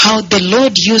how the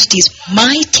Lord used his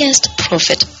mightiest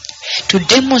prophet to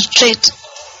demonstrate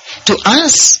to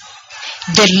us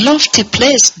the lofty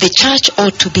place the church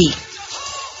ought to be.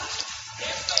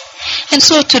 And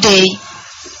so today,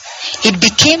 it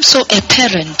became so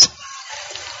apparent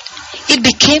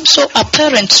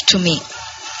to me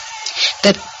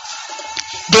that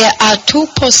there are two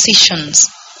positions.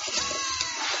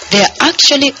 There are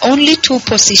actually only two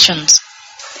positions.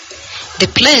 The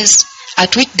place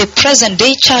at which the present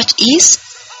day church is,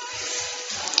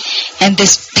 and the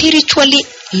spiritually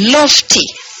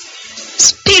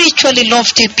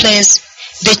lofty place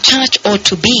the church ought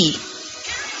to be.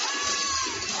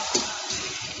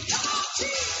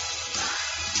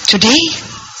 Today,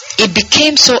 it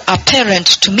became so apparent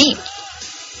to me.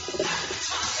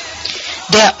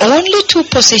 There are only two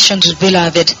positions,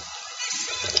 beloved.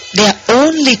 There are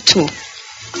only two.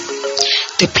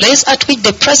 The place at which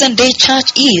the present day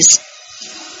church is,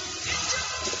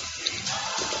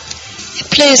 a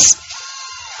place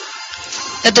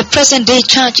that the present day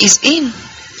church is in,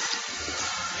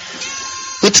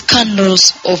 with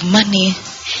scandals of money,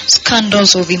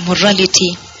 scandals of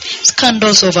immorality,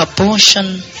 scandals of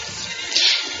abortion,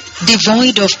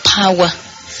 devoid of power,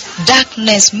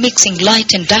 darkness mixing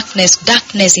light and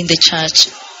darkness in the church,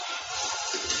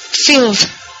 filth,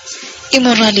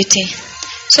 immorality,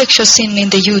 sexual sin in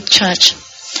the youth church,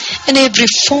 and every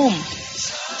form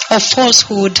of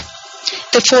falsehood,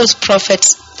 the false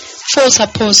prophets, false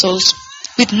apostles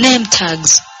with name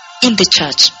tags in the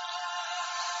church.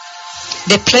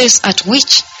 The place at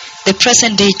which the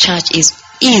present day church is.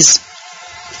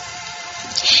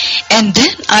 And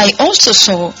then I also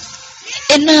saw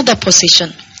another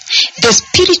position, the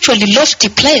spiritually lofty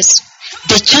place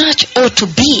the church ought to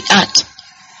be at,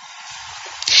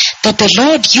 that the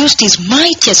Lord used his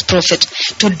mightiest prophet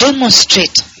to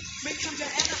demonstrate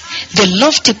the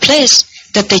lofty place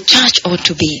that the church ought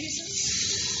to be.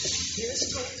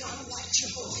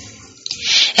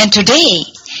 And today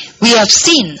we have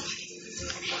seen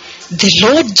the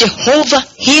Lord Jehovah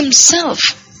himself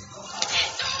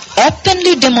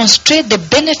openly demonstrate the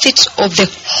benefits of the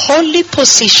holy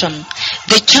position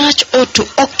the church ought to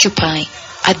occupy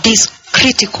at this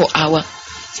critical hour.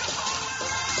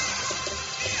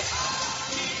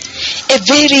 A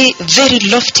very, very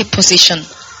lofty position.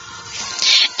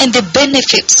 And the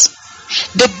benefits,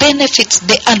 the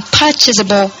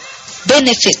unpurchasable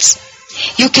benefits,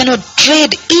 you cannot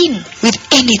trade in with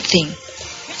anything.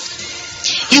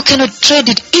 You cannot trade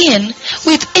it in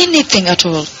with anything at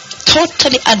all.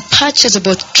 Totally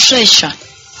unpurchasable treasure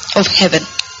of heaven.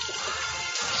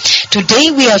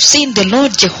 Today we have seen the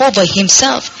Lord Jehovah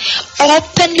himself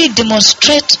openly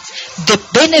demonstrate the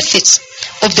benefits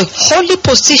of the holy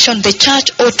position the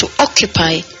church ought to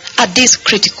occupy at this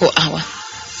critical hour.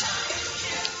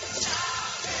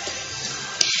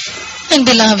 And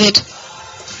beloved,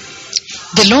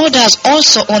 the Lord has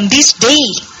also on this day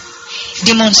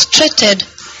demonstrated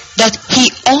that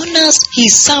he honors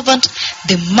his servant,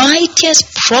 the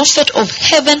mightiest prophet of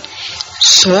heaven,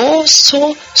 so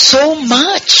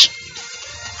much.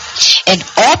 And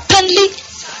openly,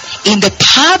 in the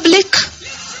public,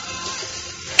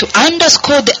 to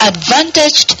underscore the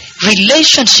advantaged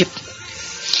relationship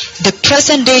the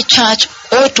present day church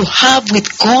ought to have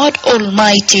with God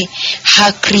Almighty,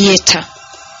 her Creator.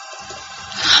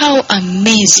 How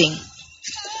amazing,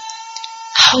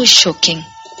 how shocking,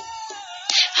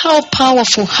 how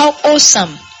powerful, how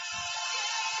awesome.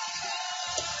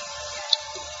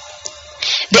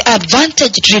 The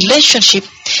advantaged relationship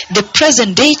the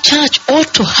present day church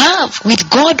ought to have with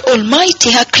God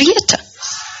Almighty, her Creator.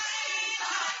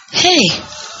 Hey.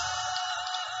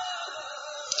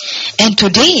 And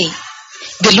today,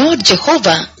 the Lord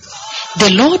Jehovah, the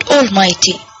Lord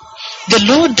Almighty, the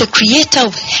Lord, the Creator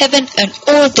of heaven and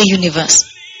all the universe,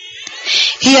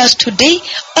 he has today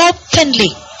openly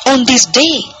on this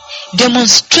day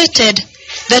demonstrated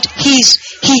that he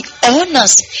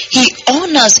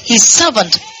honors his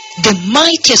servant, the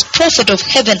mightiest prophet of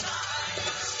heaven,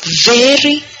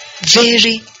 very,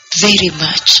 very, very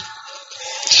much.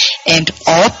 And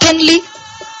openly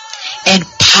and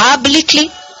publicly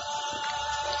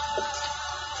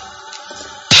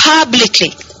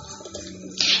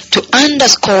to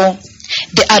underscore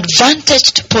the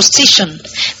advantaged position,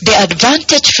 the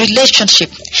advantaged relationship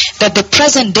that the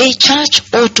present day church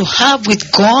ought to have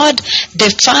with God the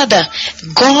Father,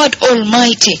 God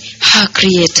Almighty, her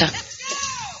Creator.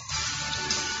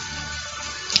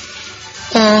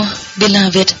 Oh,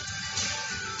 beloved,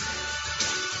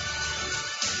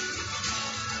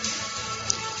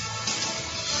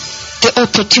 the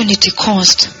opportunity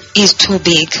cost is too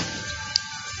big.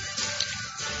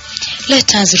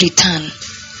 Let us return.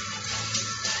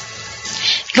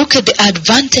 Look at the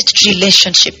advantaged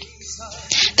relationship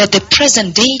that the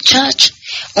present day church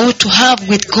ought to have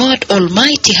with God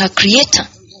Almighty, her Creator,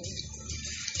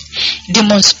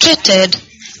 demonstrated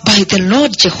by the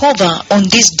Lord Jehovah on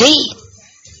this day,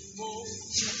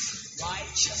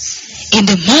 in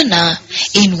the manner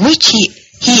in which he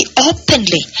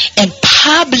openly and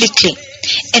publicly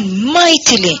and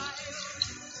mightily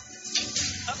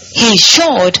he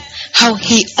showed how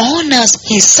he honors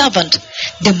his servant,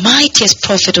 the mightiest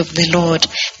prophet of the Lord,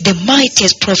 the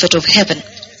mightiest prophet of heaven.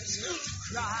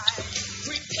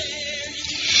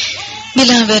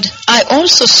 Beloved,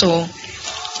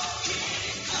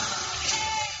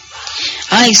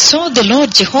 I saw the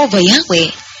Lord Jehovah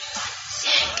Yahweh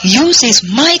use his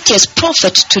mightiest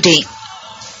prophet today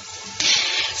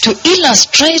to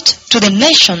illustrate to the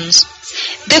nations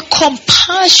the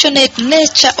compassionate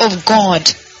nature of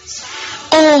God.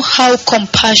 Oh, how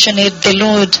compassionate the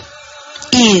Lord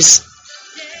is.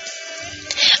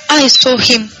 I saw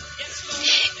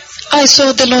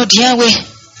the Lord Yahweh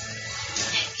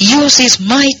use his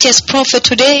mightiest prophet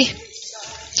today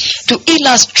to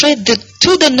illustrate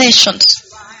to the nations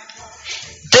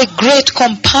the great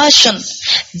compassion,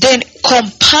 the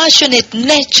compassionate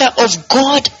nature of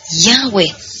God Yahweh.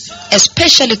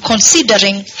 especially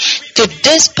considering the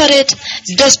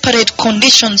desperate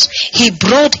conditions he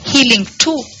brought healing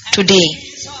to today.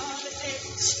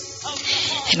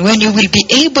 And when you will be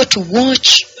able to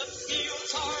watch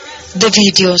the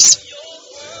videos,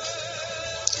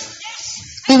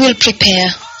 we will prepare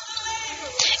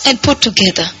and put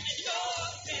together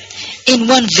in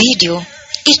one video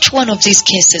each one of these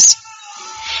cases,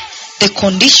 the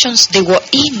conditions they were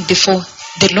in before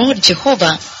the Lord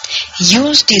Jehovah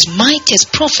used his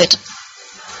mightiest prophet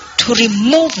to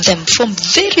remove them from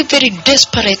very, very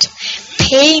desperate,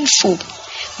 painful,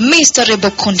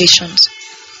 miserable conditions.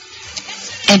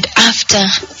 And after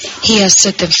he has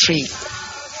set them free.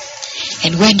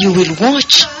 And when you will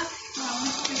watch,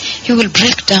 you will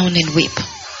break down and weep.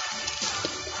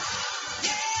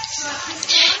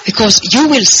 Because you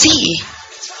will see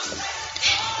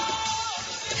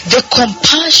the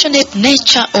compassionate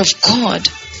nature of God.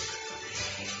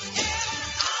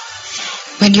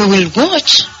 When you will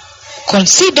watch,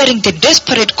 considering the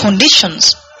desperate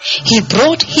conditions he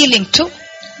brought healing to,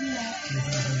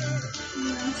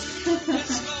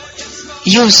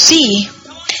 you see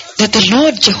that the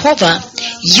Lord Jehovah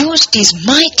used his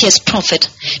mightiest prophet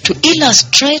to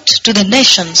illustrate to the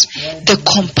nations the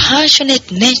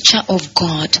compassionate nature of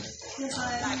God,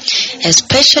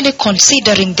 especially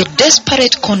considering the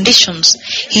desperate conditions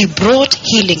he brought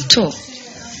healing to.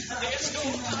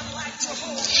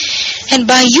 And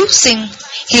by using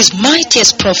his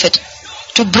mightiest prophet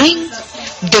to bring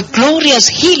the glorious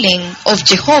healing of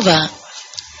Jehovah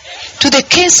to the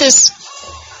cases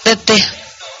that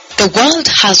the world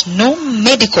has no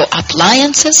medical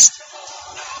appliances,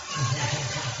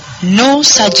 no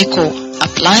surgical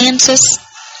appliances,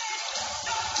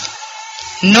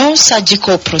 no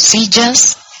surgical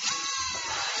procedures,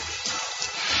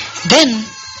 then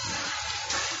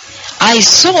I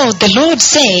saw the Lord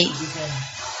say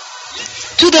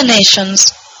to the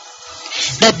nations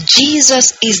that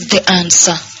Jesus is the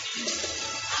answer.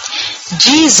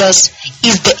 Jesus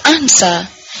is the answer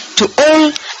to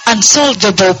all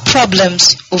unsolvable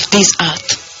problems of this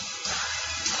earth.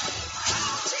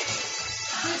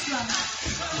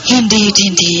 Indeed,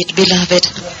 indeed, beloved,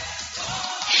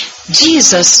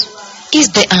 Jesus is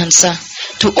the answer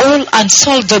to all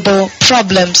unsolvable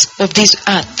problems of this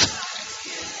earth.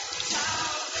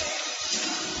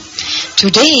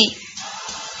 Today,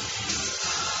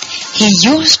 he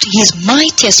used his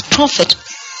mightiest prophet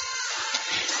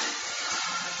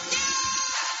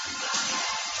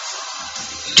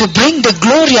to bring the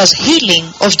glorious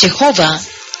healing of Jehovah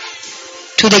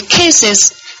to the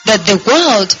cases that the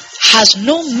world has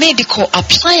no medical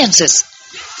appliances,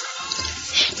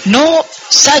 no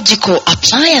surgical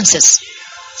appliances,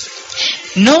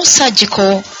 no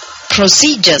surgical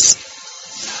procedures.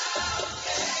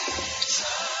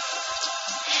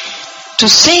 To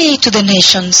say to the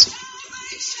nations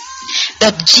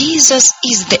that Jesus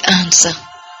is the answer.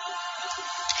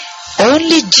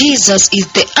 Only Jesus is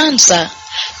the answer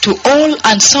to all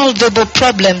unsolvable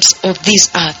problems of this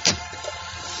earth.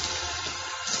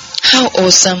 How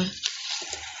awesome!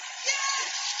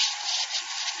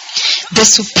 The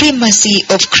supremacy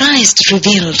of Christ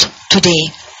revealed today.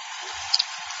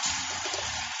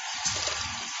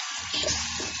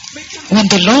 When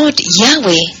the Lord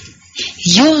Yahweh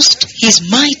used his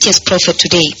mightiest prophet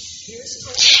today,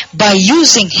 by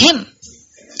using him,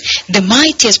 the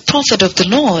mightiest prophet of the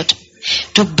Lord,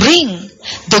 to bring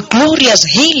the glorious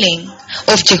healing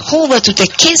of Jehovah to the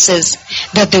cases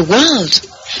that the world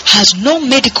has no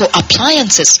medical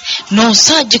appliances, no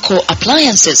surgical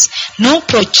appliances, no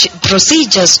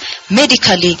procedures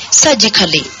medically,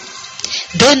 surgically,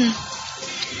 then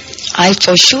I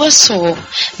for sure saw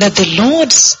that the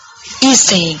Lord is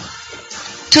saying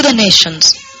to the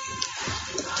nations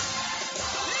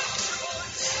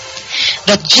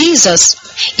that Jesus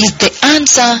is the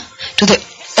answer to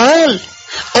the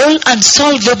all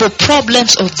unsolvable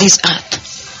problems of this earth.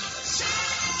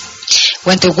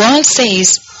 When the world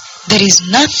says there is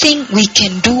nothing we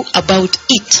can do about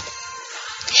it,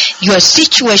 your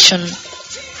situation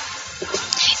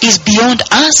is beyond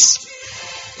us,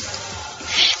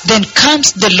 then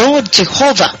comes the Lord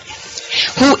Jehovah,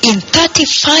 who in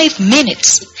 35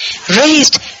 minutes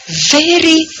raised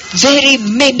very, very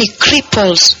many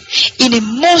cripples in a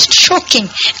most shocking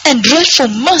and dreadful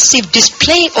massive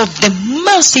display of the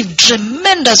massive,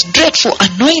 tremendous, dreadful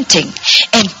anointing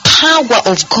and power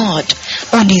of God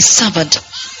on his servant,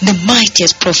 the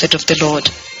mightiest prophet of the Lord.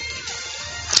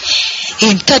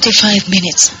 In 35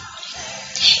 minutes,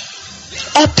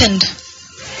 opened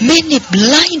many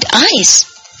blind eyes,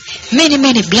 many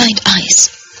blind eyes,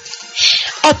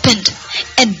 opened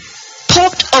and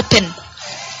popped open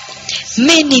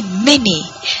many, many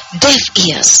deaf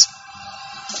ears.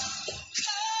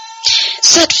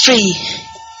 Set free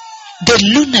the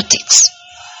lunatics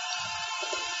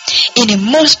in a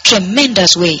most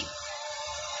tremendous way.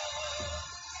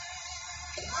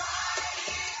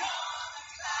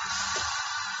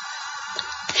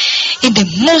 In the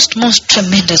most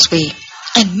tremendous way,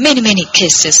 and many, many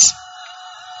cases.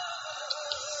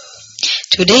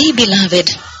 Today, beloved,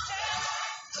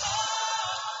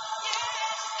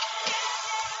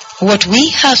 what we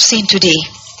have seen today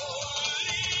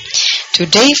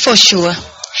for sure,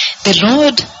 the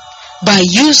Lord, by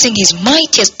using his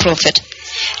mightiest prophet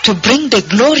to bring the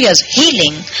glorious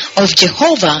healing of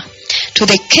Jehovah to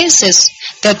the cases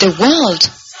that the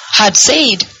world had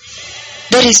said,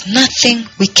 there is nothing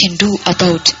we can do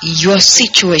about your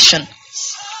situation.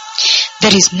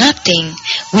 There is nothing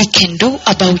we can do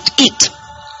about it.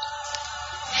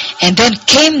 And then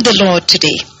came the Lord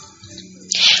today,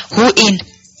 who in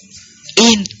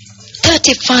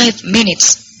 35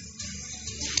 minutes,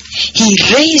 he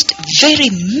raised very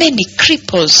many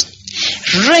cripples,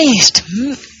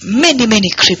 many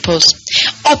cripples,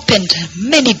 opened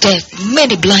many deaf,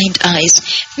 many blind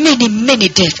eyes, many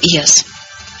deaf ears.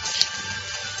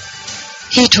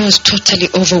 It was totally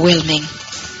overwhelming.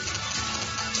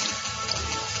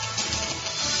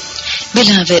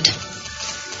 Beloved,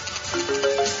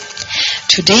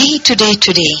 today,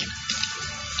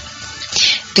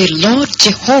 the Lord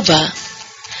Jehovah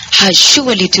has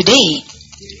surely today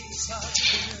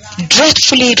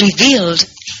dreadfully revealed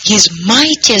his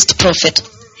mightiest prophet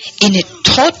in a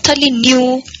totally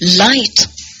new light,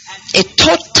 a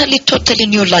totally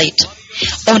new light,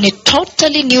 on a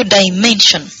totally new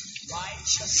dimension.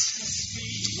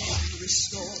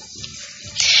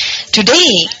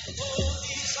 Today,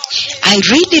 I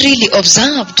really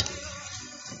observed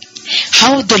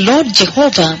how the Lord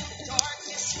Jehovah,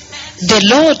 the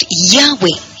Lord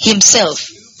Yahweh himself,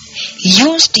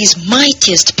 used his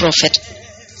mightiest prophet.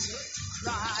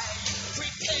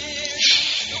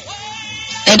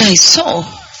 And I saw,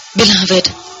 beloved,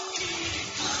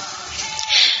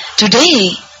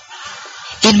 today,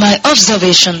 in my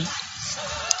observation,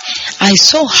 I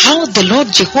saw how the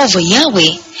Lord Jehovah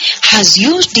Yahweh has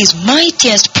used his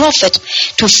mightiest prophet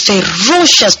to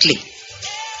ferociously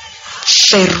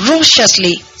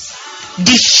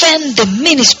defend the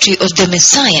ministry of the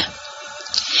Messiah,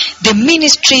 the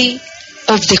ministry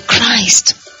of the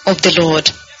Christ of the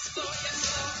Lord.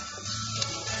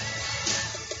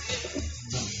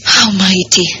 How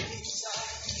mighty.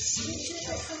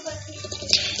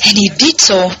 And he did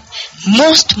so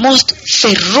most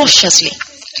ferociously.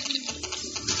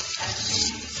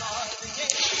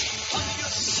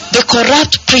 The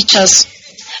corrupt preachers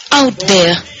out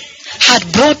there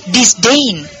had brought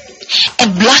disdain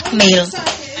and blackmail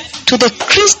to the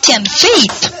Christian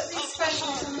faith,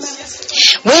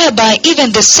 whereby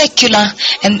even the secular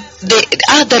and the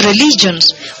other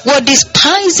religions were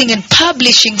despising and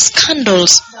publishing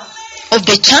scandals of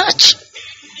the church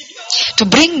to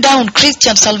bring down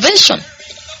Christian salvation.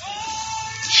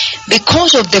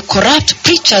 Because of the corrupt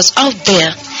preachers out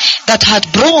there that had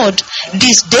brought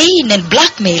disdain and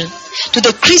blackmail to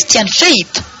the Christian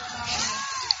faith,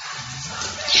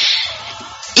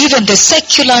 even the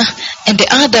secular and the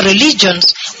other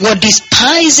religions were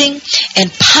despising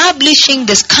and publishing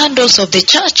the scandals of the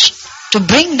church to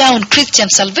bring down Christian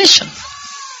salvation.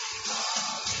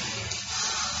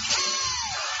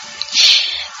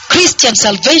 Christian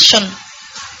salvation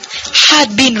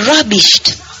had been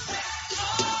rubbished.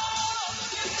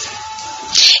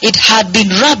 It had been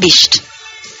rubbished.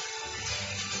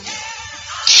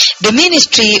 The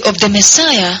ministry of the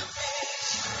Messiah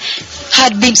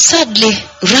had been sadly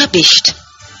rubbished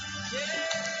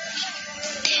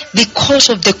because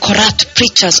of the corrupt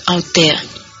preachers out there.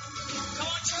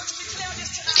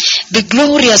 The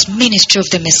glorious ministry of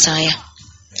the Messiah,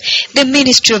 the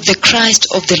ministry of the Christ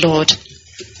of the Lord,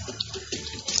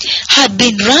 had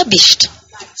been rubbished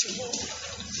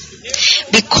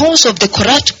because of the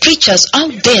corrupt preachers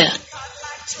out there,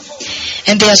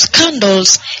 and their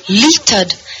scandals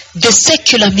littered the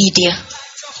secular media,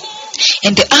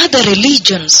 and the other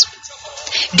religions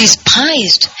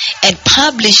despised and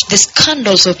published the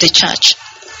scandals of the church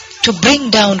to bring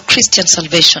down Christian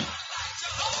salvation.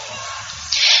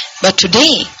 But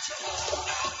today,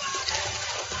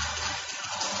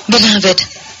 beloved,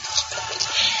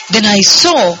 then I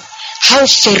saw how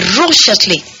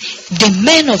ferociously the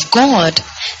man of God,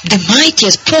 the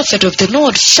mightiest prophet of the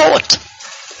Lord, fought.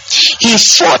 He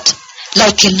fought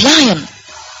like a lion.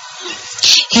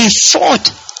 He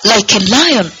fought like a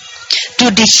lion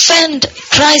to defend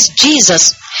Christ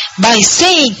Jesus by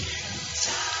saying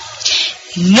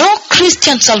no,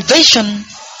 Christian salvation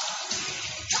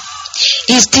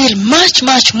is still much,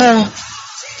 much more.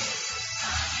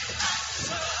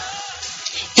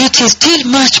 It is still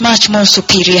much, much more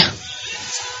superior.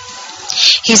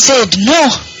 He said,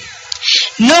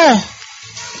 no,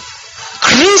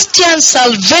 Christian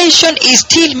salvation is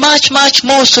still much, much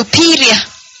more superior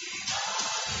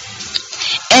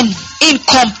and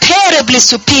incomparably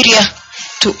superior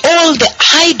to all the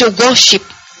idol worship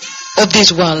of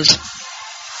this world.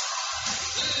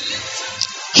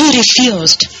 He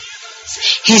refused.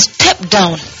 He stepped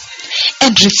down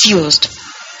and refused.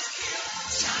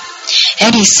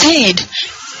 And he said,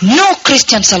 no,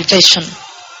 Christian salvation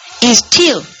is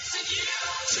still.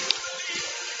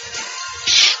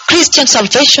 Christian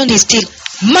salvation is still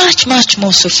much, much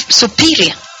more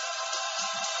superior.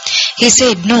 He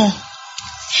said, no.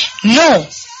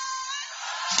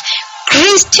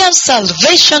 Christian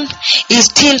salvation is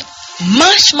still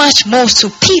much, much more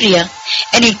superior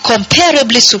and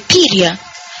incomparably superior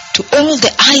to all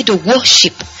the idol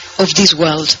worship of this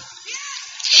world.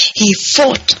 He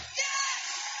fought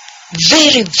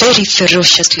very, very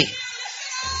ferociously.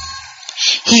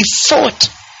 He fought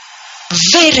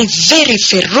very, very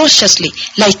ferociously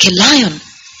like a lion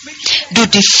to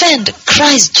defend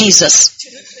Christ Jesus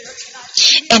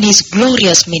and his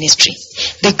glorious ministry,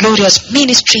 the glorious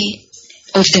ministry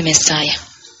of the Messiah.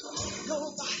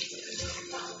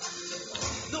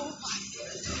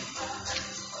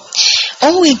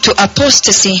 Owing to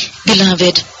apostasy,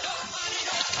 beloved,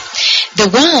 the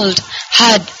world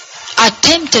had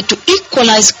attempted to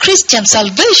equalize Christian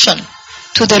salvation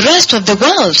to the rest of the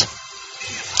world,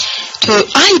 to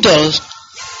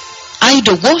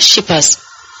idol worshippers.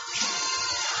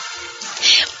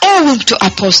 Owing to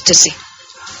apostasy,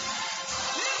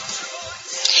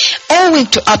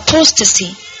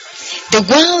 the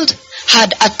world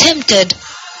had attempted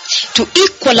to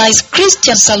equalize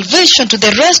Christian salvation to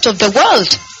the rest of the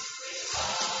world.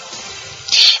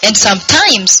 And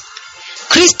sometimes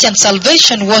Christian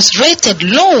salvation was rated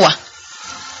lower,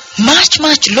 much,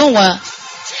 much lower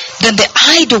than the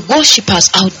idol worshippers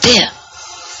out there.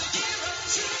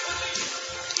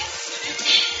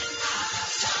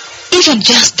 Even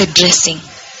just the dressing,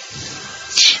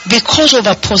 because of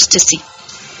apostasy,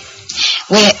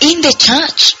 where in the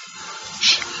church,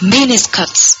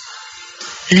 miniskirts,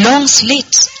 long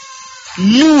slits,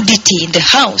 nudity in the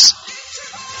house,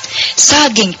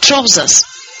 sagging trousers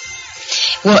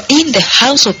were in the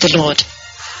house of the Lord,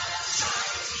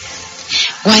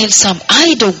 while some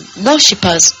idol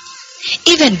worshippers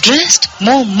even dressed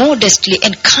more modestly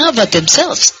and covered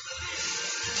themselves.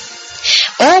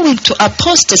 Owing to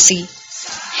apostasy,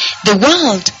 the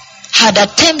world had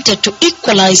attempted to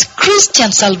equalize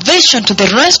Christian salvation to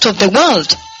the rest of the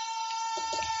world.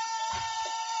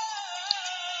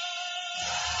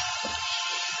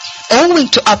 Owing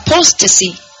to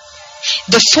apostasy,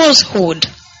 the falsehood,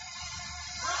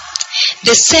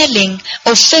 the selling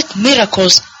of fake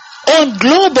miracles on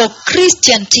global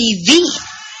Christian TV,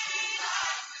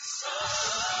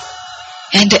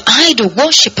 and the idol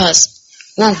worshippers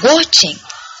were watching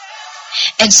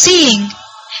and seeing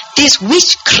this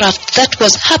witchcraft that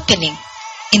was happening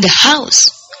in the house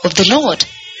of the Lord.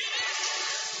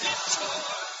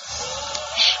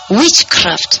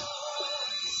 Witchcraft.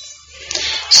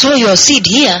 Sow your seed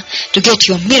here to get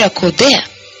your miracle there.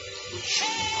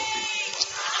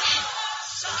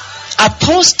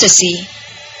 Apostasy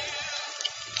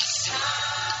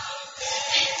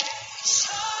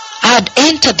had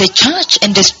entered the church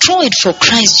and destroyed for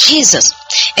Christ Jesus.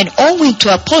 And owing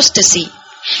to apostasy,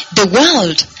 the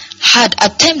world had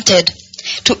attempted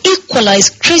to equalize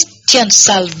Christian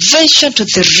salvation to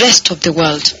the rest of the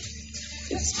world.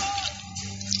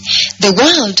 The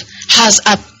world has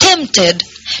attempted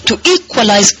to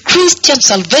equalize Christian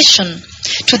salvation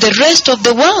to the rest of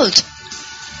the world.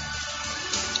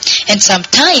 And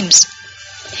sometimes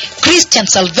Christian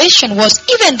salvation was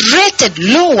even rated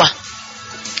lower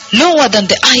than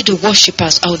the idol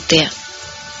worshippers out there.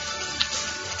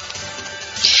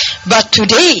 But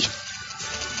today,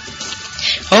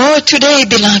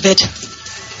 beloved,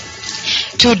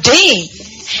 today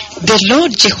the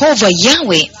Lord Jehovah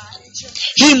Yahweh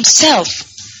himself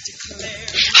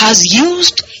has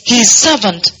used his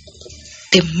servant,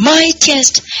 the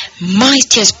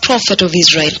mightiest prophet of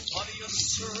Israel,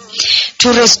 to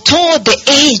restore the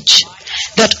age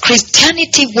that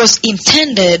Christianity was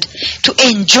intended to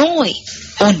enjoy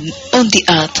on the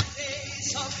earth.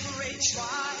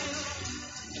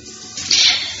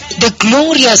 The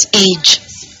glorious age,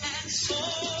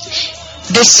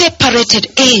 the separated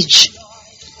age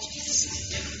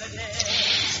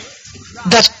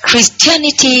that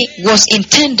Christianity was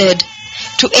intended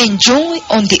to enjoy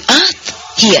on the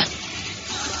earth here.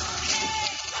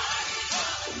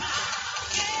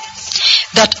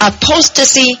 That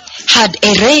apostasy had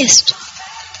erased,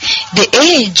 the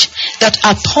age that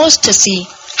apostasy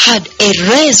had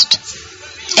erased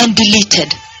and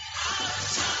deleted.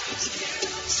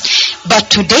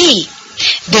 But today,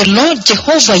 the Lord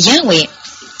Jehovah Yahweh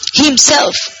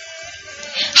himself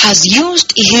has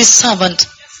used his servant,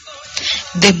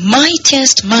 the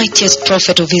mightiest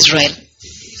prophet of Israel,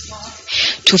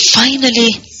 to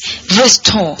finally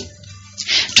restore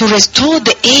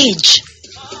the age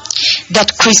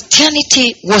that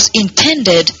Christianity was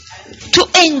intended to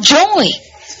enjoy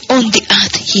on the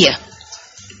earth here.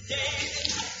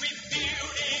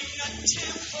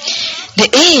 The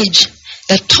age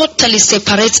that totally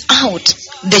separates out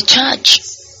the church.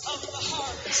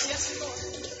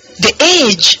 The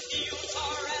age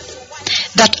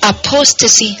that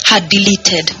apostasy had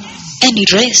deleted and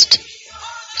erased.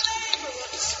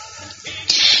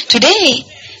 Today,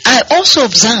 I also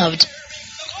observed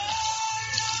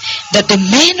that the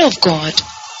man of God,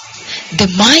 the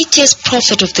mightiest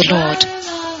prophet of the Lord,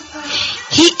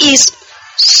 he is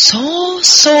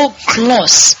so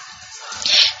close,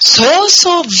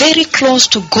 so very close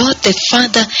to God the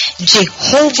Father,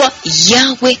 Jehovah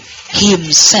Yahweh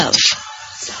himself.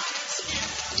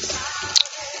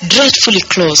 Dreadfully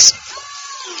close,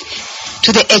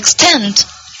 to the extent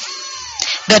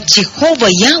that Jehovah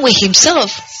Yahweh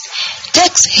himself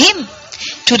takes him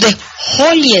to the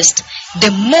holiest,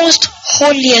 the most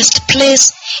holiest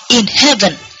place in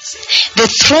heaven, the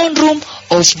throne room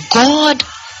of God,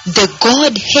 the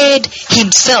Godhead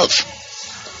himself.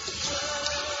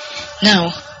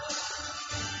 Now,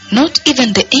 not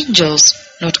even the angels,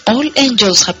 not all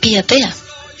angels appear there.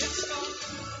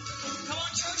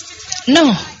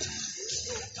 No.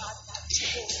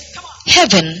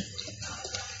 Heaven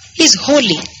is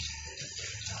holy.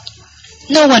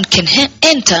 No one can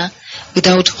enter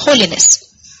without holiness.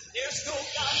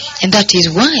 And that is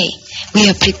why we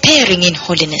are preparing in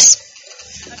holiness.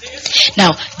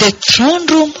 Now, the throne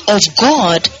room of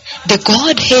God, the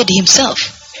Godhead himself,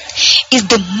 is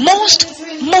the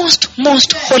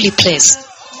most holy place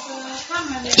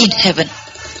in heaven.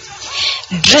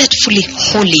 Dreadfully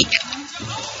holy.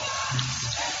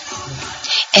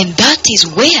 And that is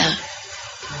where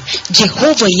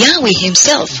Jehovah Yahweh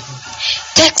himself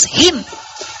takes him.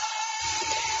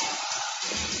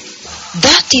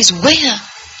 That is where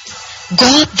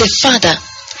God the Father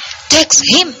takes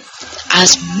him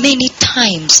as many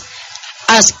times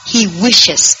as he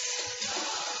wishes.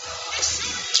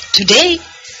 Today,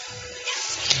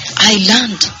 I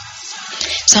learned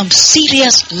some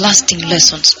serious lasting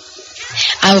lessons.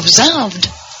 I observed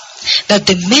that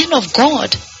the man of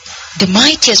God, the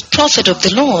mightiest prophet of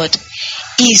the Lord,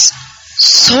 is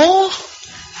so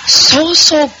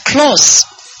close,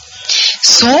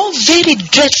 so very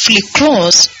dreadfully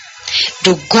close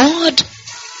to God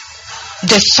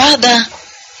the Father,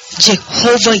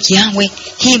 Jehovah Yahweh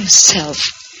himself.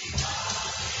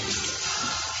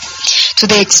 To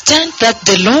the extent that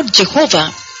the Lord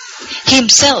Jehovah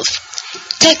himself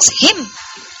takes him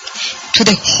to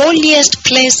the holiest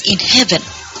place in heaven,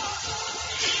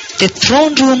 the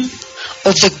throne room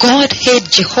of the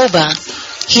Godhead Jehovah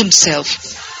himself.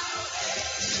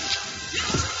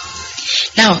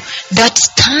 Now, that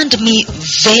stunned me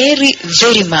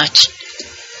very much,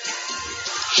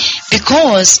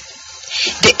 because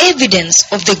the evidence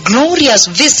of the glorious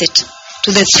visit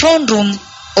to the throne room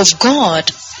of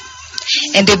God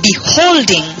and the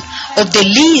beholding of the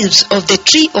leaves of the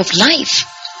tree of life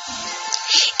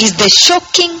is the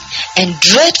shocking and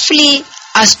dreadfully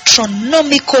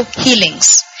astronomical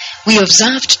healings we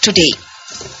observed today.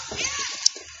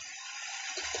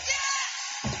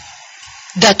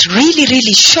 That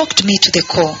really shocked me to the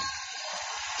core.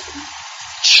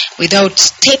 Without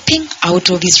stepping out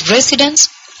of his residence,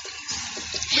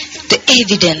 the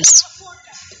evidence.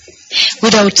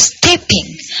 Without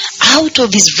stepping out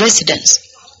of his residence,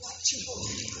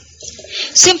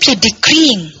 simply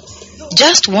decreeing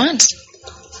just once,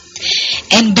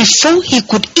 and before he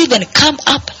could even come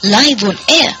up live on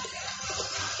air,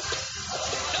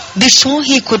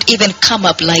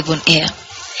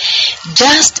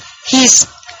 just his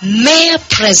mere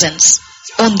presence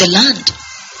on the land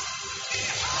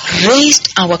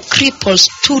raised our cripples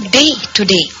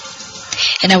today,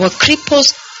 and our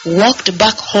cripples walked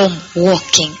back home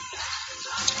walking,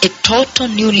 a total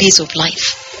new lease of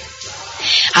life.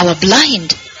 Our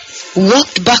blind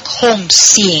walked back home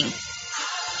seeing.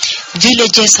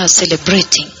 Villages are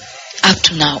celebrating up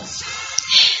to now.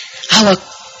 Our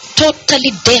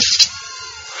totally deaf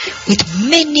with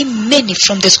many, many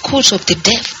from the schools of the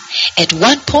deaf. At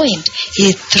one point,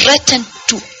 he threatened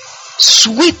to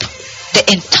sweep the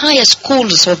entire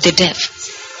schools of the deaf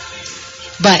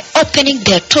by opening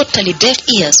their totally deaf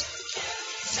ears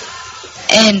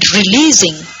and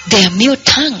releasing their mute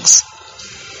tongues.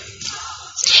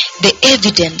 The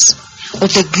evidence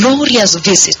of the glorious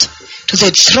visit to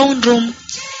the throne room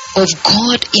of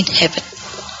God in heaven,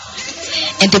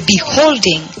 and the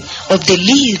beholding of the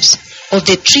leaves of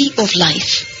the tree of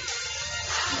life,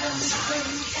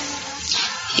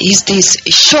 is these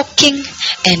shocking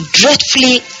and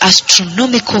dreadfully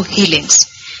astronomical healings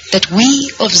that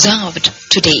we observed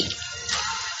today.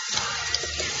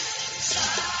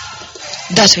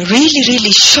 That really,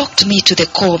 really shocked me to the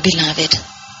core, beloved.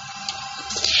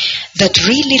 That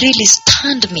really, really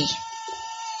stunned me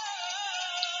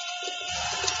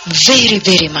very,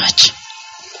 very much.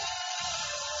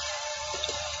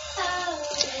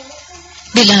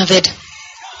 Beloved,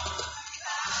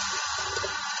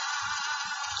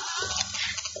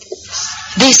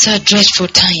 these are dreadful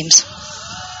times.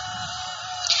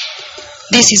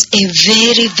 This is a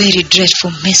very, very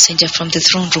dreadful messenger from the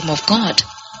throne room of God.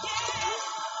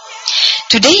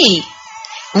 Today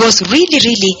was really,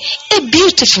 really a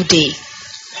beautiful day.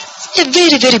 A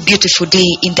very, very beautiful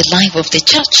day in the life of the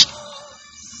church.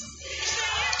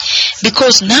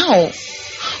 Because now,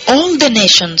 all the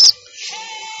nations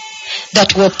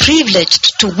that were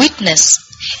privileged to witness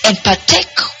and partake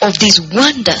of these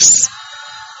wonders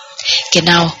can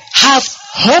now have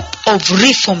hope of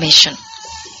reformation.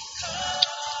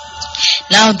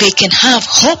 Now they can have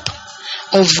hope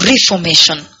of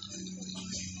reformation.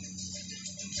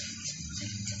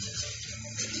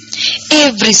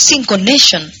 Every single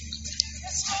nation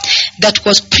that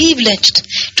was privileged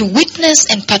to witness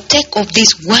and partake of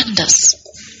these wonders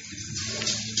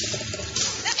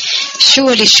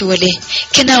surely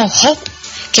can now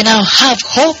have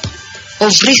hope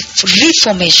of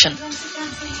reformation.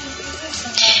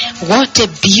 What a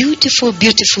beautiful,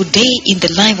 beautiful day in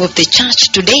the life of the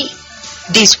church today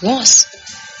this was.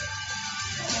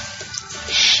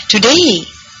 Today,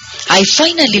 I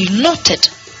finally noted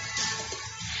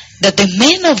that the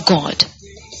man of God,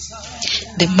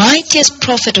 the mightiest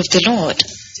prophet of the Lord,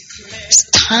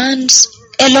 stands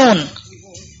alone.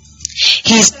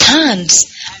 He stands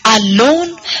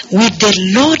alone with the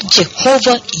Lord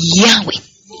Jehovah Yahweh.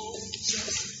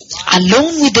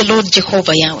 Alone with the Lord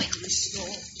Jehovah Yahweh.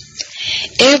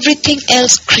 Everything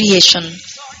else creation.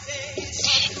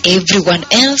 Everyone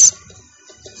else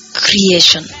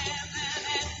creation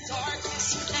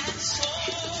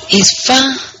is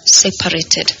far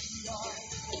separated.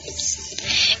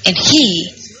 And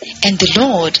he and the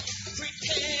Lord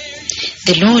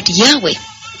Yahweh,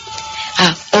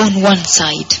 are on one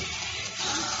side.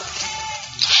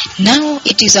 Now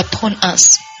it is upon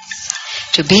us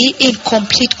to be in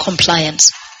complete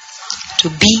compliance, to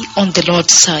be on the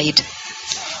Lord's side.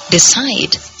 The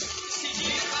side,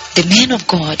 the man of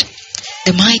God,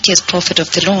 the mightiest prophet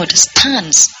of the Lord,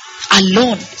 stands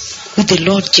alone with the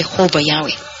Lord Jehovah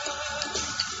Yahweh.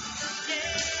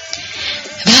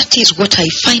 That is what I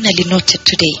finally noted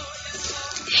today.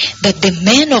 That the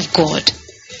man of God,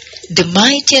 the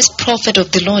mightiest prophet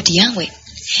of the Lord Yahweh,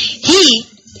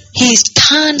 he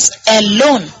stands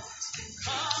alone,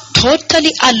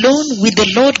 totally alone with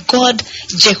the Lord God,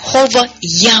 Jehovah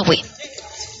Yahweh.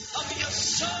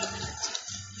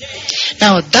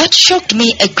 Now that shocked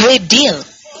me a great deal,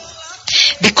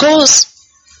 because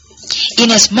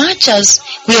inasmuch as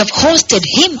we have hosted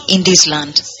him in this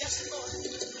land,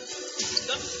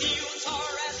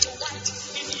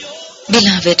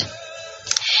 beloved,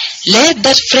 let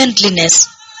that friendliness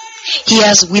he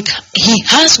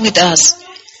has with us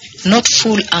not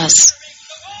fool us.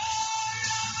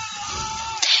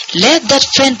 Let that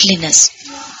friendliness,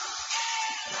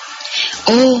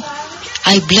 oh,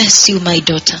 I bless you, my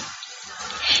daughter.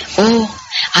 Oh,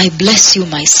 I bless you,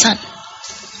 my son.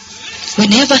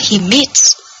 Whenever he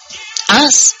meets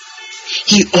us,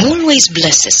 he always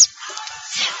blesses.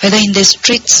 Whether in the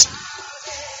streets,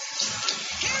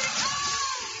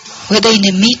 whether in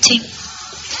a meeting,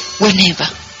 whenever.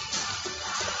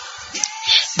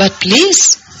 But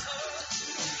please,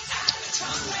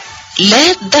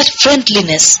 let that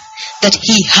friendliness that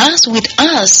he has with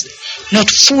us not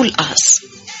fool us.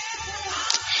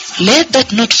 Let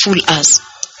that not fool us.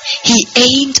 He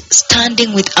ain't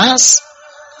standing with us.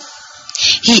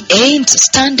 He ain't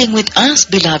standing with us,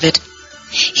 beloved.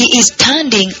 He is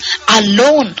standing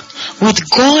alone with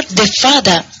God the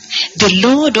Father, the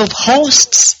Lord of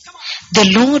hosts, the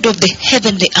Lord of the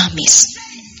heavenly armies.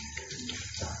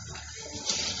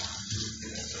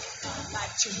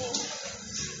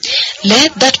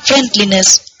 Let that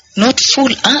friendliness not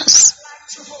fool us.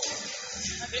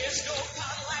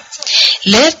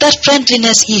 Let that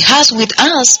friendliness he has with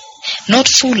us not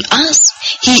fool us.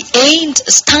 He ain't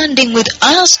standing with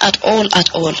us at all,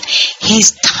 at all. He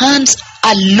stands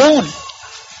alone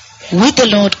with the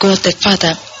Lord God the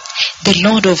Father, the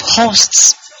Lord of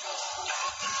hosts.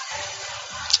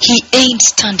 He ain't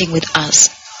standing with us.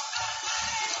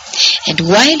 And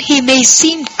while he may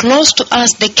seem close to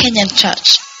us, the Kenyan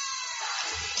church,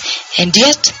 and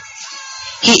yet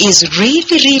he is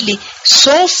really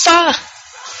so far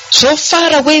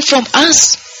away from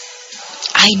us.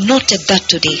 I noted that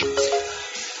today.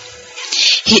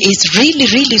 He is really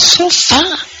so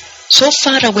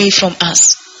far away from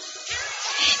us.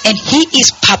 And he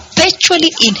is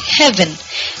perpetually in heaven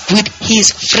with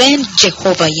his friend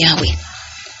Jehovah Yahweh.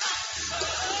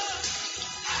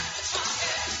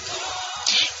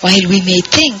 While we may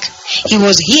think he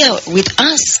was here with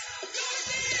us,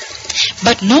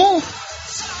 but no,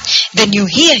 when you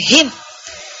hear him,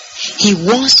 he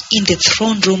was in the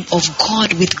throne room of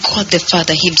God with God the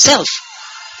Father himself.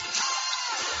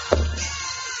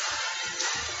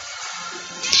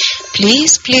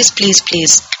 Please,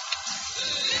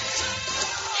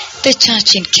 the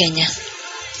church in Kenya.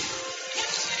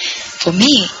 For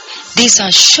me, this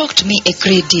has shocked me a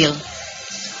great deal.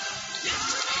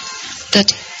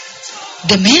 That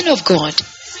the man of God,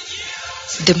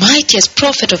 the mightiest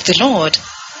prophet of the Lord,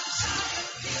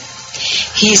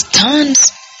 he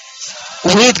stands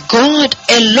with God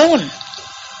alone,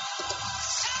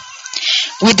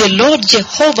 with the Lord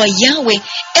Jehovah Yahweh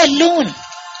alone.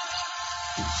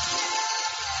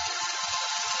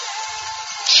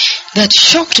 That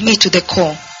shocked me to the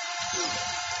core.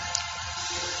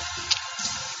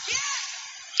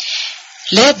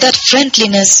 Let that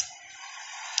friendliness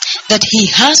that he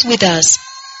has with us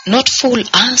not fool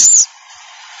us.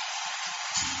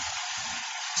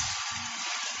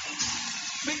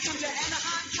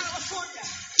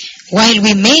 While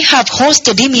we may have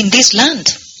hosted him in this land,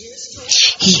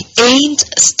 he ain't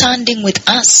standing with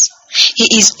us.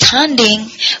 He is standing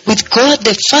with God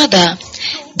the Father,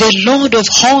 the Lord of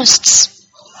hosts.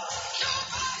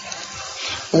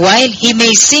 While he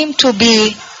may seem to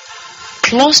be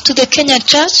close to the Kenyan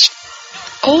church,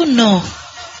 oh no.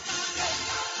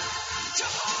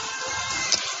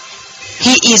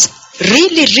 He is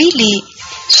really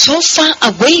so far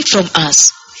away from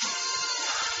us.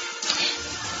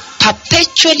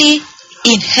 Perpetually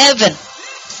in heaven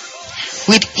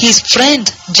with his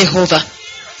friend Jehovah.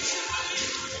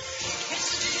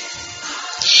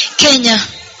 Kenya,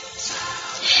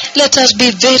 let us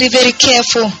be very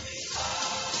careful.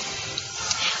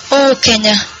 Oh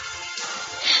Kenya,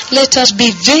 let us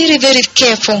be very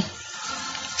careful.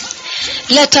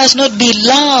 Let us not be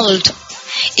lulled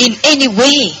in any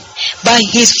way by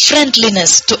his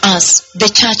friendliness to us, the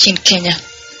church in Kenya.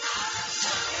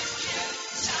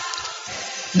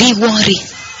 Be wary,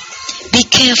 be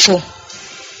careful,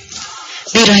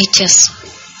 be righteous.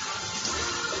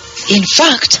 In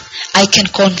fact, I can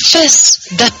confess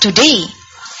that today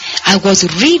I was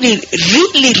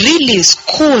really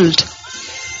schooled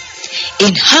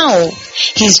in how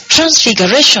his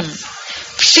transfiguration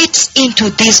fits into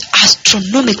this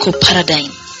astronomical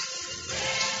paradigm.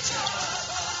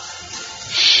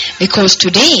 Because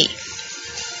today,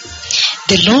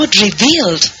 the Lord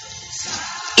revealed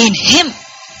in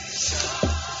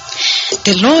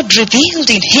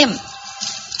him,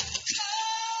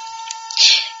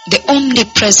 the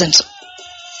omnipresence.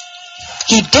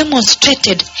 He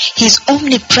demonstrated his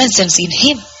omnipresence in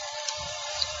him.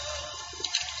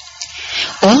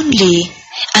 Only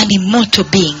an immortal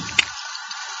being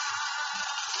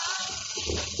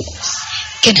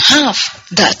can have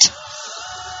that.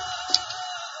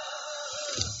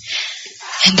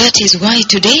 And that is why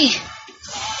today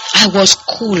I was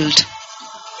cooled.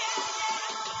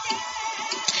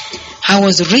 I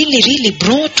was really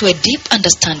brought to a deep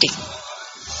understanding.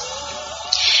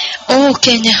 Oh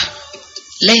Kenya,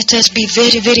 let us be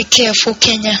very careful,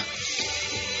 Kenya.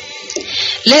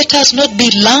 Let us not be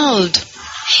lulled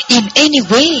in any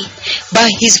way by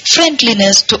his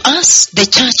friendliness to us, the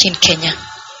church in Kenya.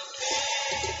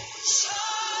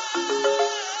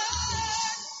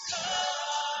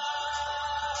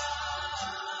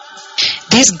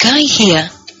 This guy here,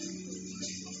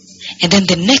 and then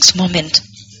the next moment,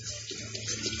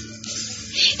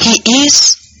 he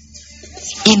is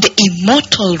in the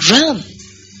immortal realm.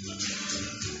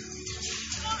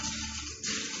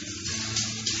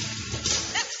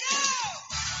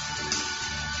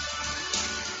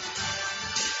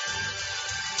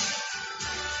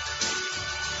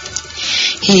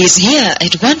 He is here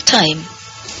at one time,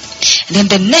 and then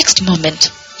the next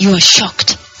moment you are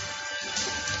shocked.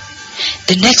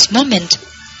 The next moment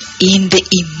in the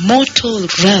immortal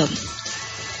realm.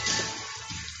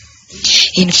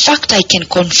 In fact, I can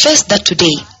confess that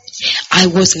today I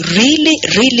was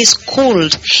really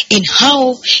schooled in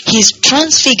how his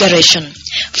transfiguration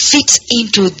fits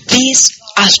into this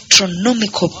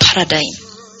astronomical paradigm.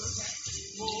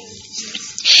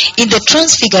 In the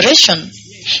transfiguration,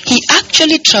 he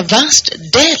actually traversed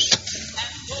death.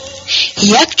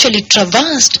 He actually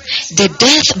traversed the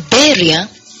death barrier.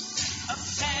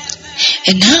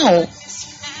 And now,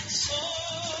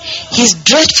 his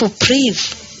dreadful priv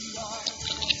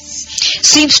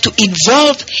seems to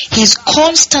involve his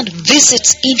constant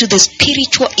visits into the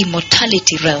spiritual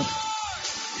immortality realm,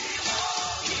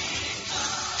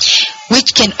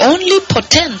 which can only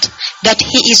portend that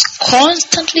he is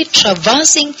constantly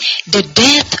traversing the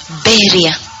death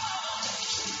barrier.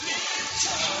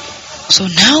 So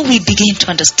now we begin to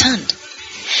understand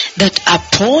that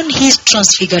upon his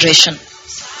transfiguration,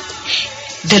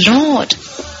 the Lord,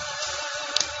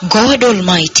 God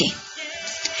Almighty,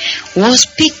 was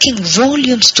speaking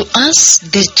volumes to us,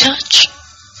 the church,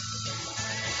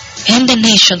 and the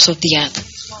nations of the earth.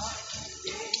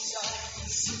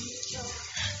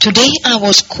 Today I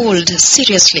was called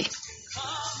seriously.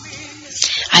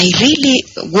 I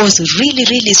was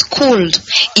really schooled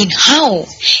in how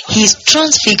his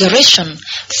transfiguration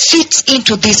fits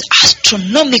into this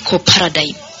astronomical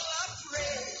paradigm.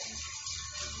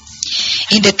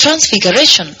 In the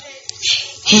transfiguration,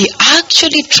 he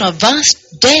actually traversed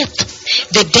death,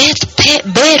 the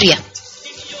death barrier.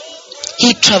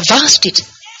 He traversed it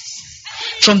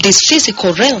from this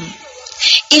physical realm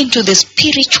into the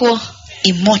spiritual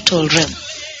immortal realm.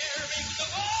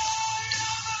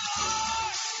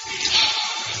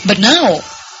 But now,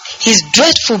 his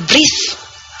dreadful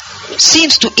breath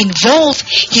seems to involve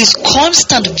his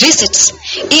constant visits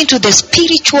into the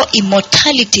spiritual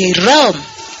immortality realm,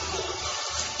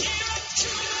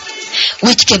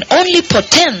 which can only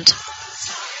portend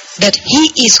that he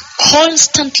is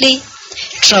constantly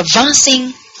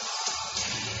traversing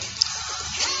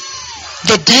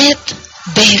the death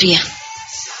barrier.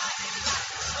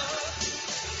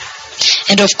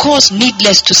 And of course,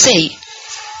 needless to say,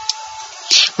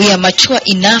 we are mature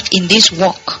enough in this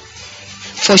walk,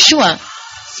 for sure,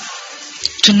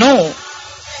 to know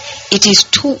it is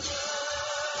too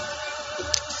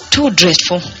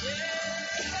dreadful.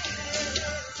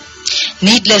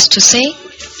 Needless to say,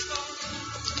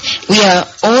 we are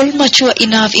all mature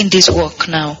enough in this walk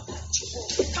now.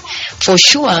 For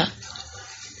sure,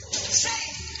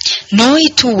 know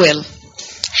it too well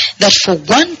that for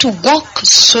one to walk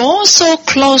so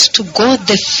close to God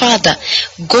the Father,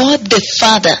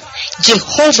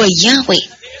 Jehovah Yahweh,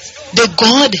 the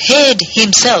Godhead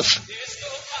himself,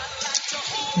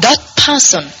 that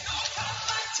person,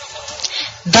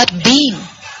 that being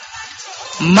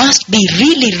must be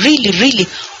really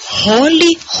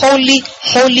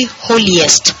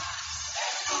holiest.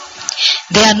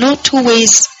 There are no two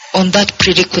ways on that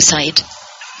prerequisite.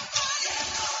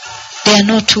 There are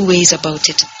no two ways about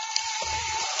it.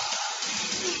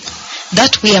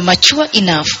 That we are mature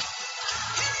enough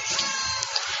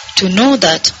to know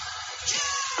that,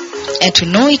 and to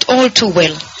know it all too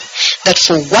well, that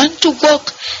for one to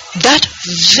walk that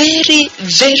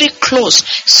very close,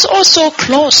 so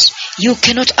close, you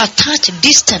cannot attach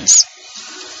distance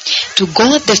to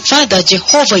God the Father,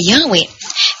 Jehovah Yahweh,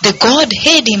 the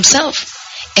Godhead himself,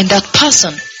 and that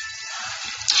person,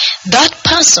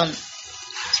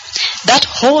 that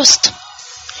host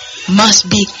must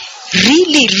be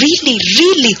really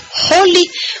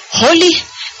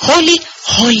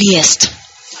holiest.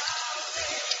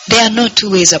 There are no two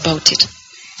ways about it.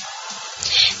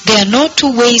 There are no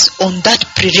two ways on that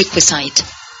prerequisite.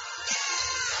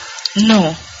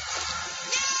 No.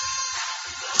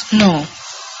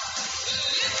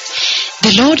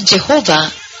 The Lord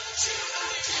Jehovah,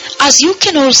 as you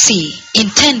can all see,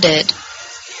 intended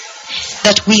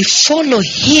that we follow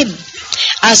him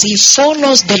as he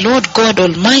follows the Lord God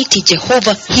Almighty,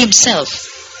 Jehovah himself.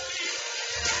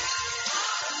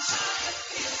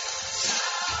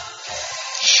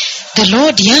 The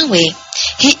Lord Yahweh,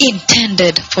 he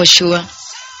intended for sure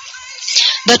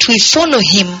that we follow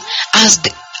him as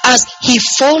he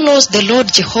follows the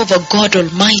Lord Jehovah God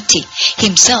Almighty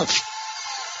himself.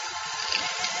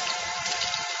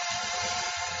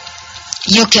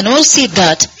 You can all see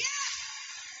that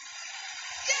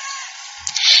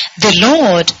the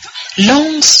Lord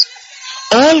longs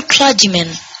all clergymen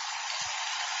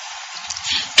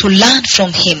to learn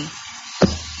from him.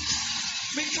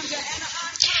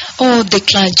 all the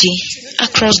clergy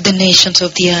across the nations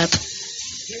of the earth.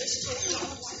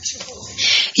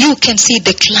 You can see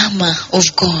the clamor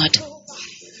of God.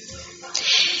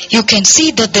 You can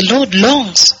see that the Lord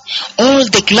longs all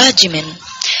the clergymen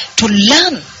to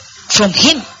learn from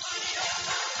Him.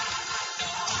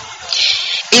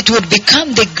 It would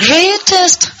become the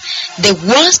greatest, the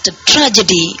worst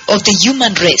tragedy of the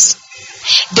human race.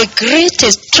 The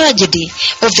greatest tragedy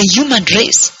of the human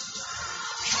race.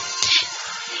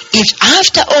 If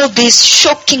after all these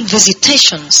shocking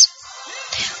visitations,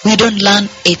 we don't learn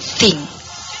a thing,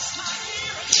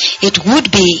 it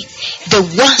would be the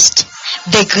worst,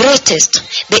 the greatest,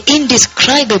 the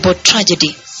indescribable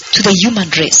tragedy to the human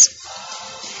race.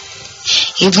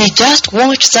 If we just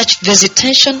watch such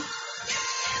visitation,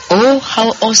 oh, how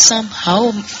awesome,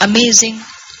 how amazing,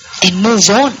 and move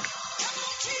on.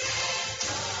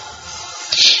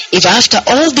 If after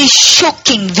all these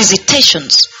shocking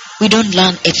visitations, we don't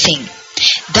learn a thing,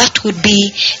 that would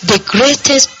be the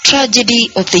greatest tragedy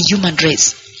of the human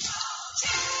race.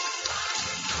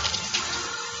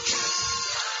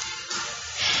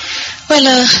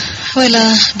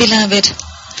 Well, beloved,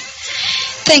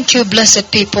 thank you, blessed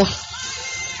people.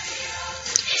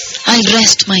 I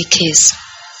rest my case.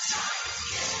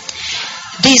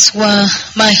 These were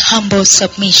my humble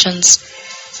submissions,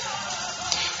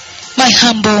 my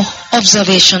humble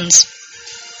observations.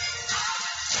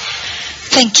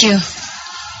 Thank you.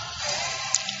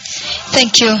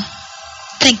 Thank you.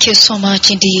 Thank you so much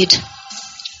indeed.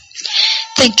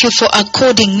 Thank you for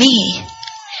according me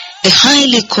the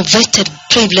highly coveted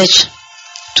privilege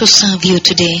to serve you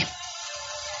today.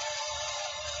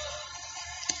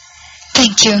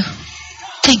 Thank you.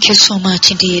 Thank you so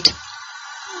much indeed.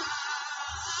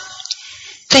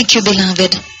 Thank you,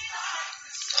 beloved.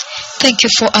 Thank you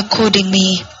for according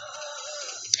me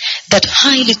that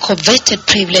highly coveted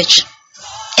privilege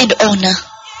and honor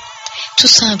to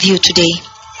serve you today.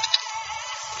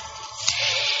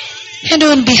 And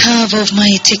on behalf of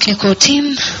my technical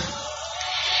team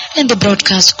and the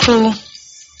broadcast crew,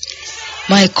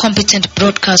 my competent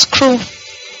broadcast crew,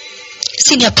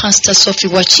 Senior Pastor Sophie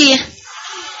Wachie,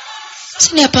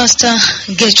 Senior Pastor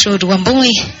Gertrude Wamboi,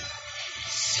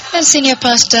 and Senior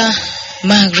Pastor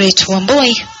Margaret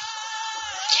Wamboi,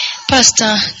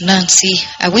 Pastor Nancy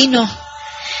Awino,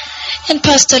 and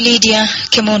Pastor Lydia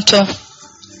Kemonto.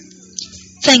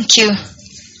 Thank you.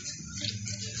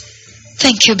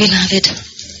 Thank you, beloved.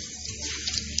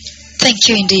 Thank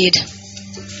you indeed.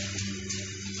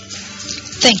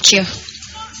 Thank you.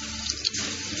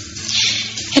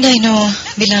 And I know,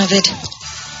 beloved,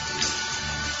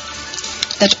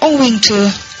 that owing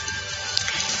to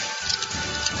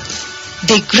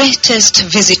the greatest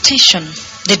visitation,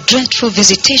 the dreadful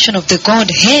visitation of the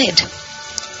Godhead,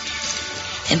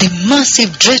 and the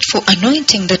massive, dreadful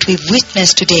anointing that we've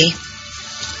witnessed today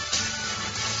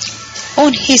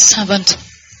on His servant,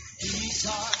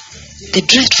 the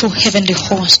dreadful heavenly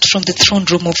host from the throne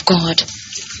room of God,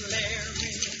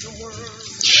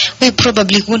 we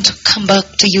probably won't come back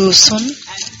to you soon.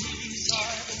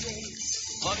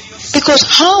 Because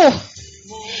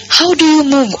how do you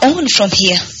move on from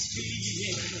here?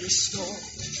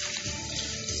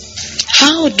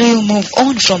 How do you move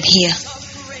on from here?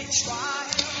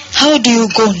 How do you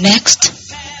go next?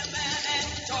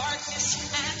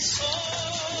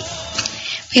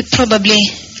 We probably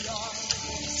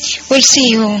will see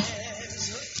you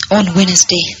on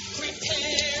Wednesday.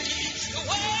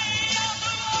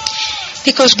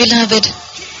 Because, beloved,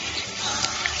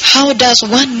 how does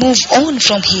one move on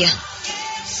from here?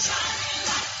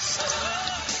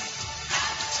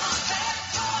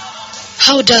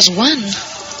 How does one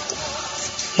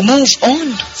move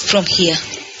on from here?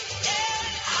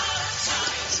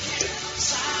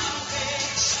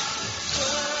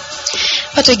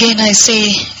 But again I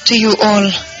say to you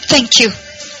all, thank you.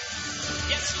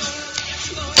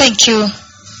 Thank you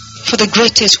for the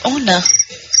greatest honor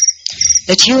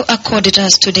that you accorded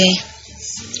us today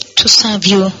to serve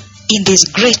you in this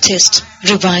greatest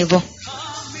revival.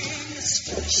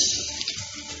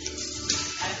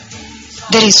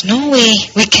 There is no way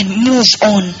we can move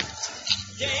on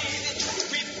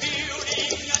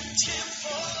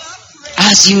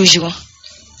as usual.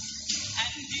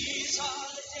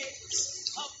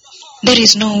 There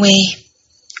is no way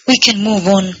we can move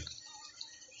on.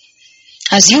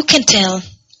 As you can tell,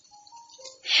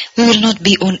 we will not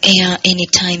be on air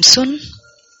anytime soon.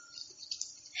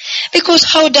 Because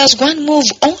how does one move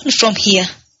on from here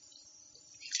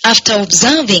after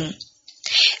observing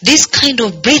this kind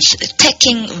of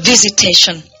breathtaking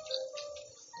visitation?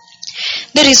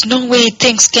 There is no way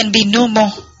things can be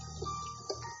normal.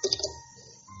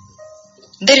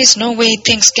 There is no way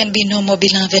things can be normal,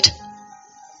 beloved.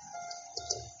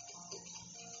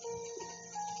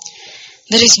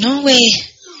 There is no way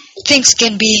things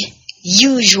can be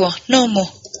usual, normal,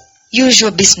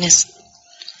 usual business.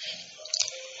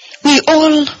 We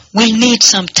all will need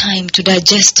some time to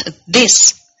digest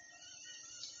this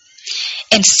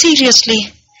and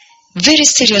seriously, very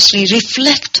seriously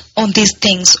reflect on these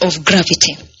things of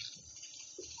gravity.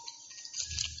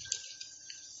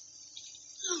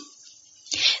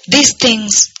 These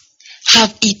things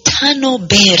have eternal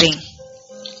bearing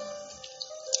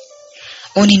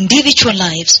on individual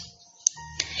lives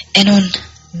and on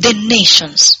the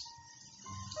nations,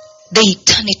 the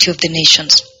eternity of the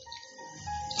nations.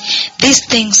 These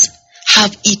things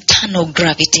have eternal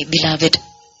gravity, beloved.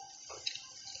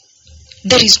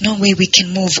 There is no way we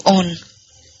can move on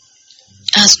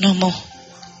as normal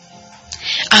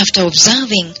after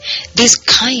observing this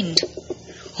kind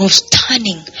of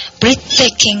stunning,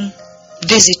 breathtaking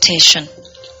visitation.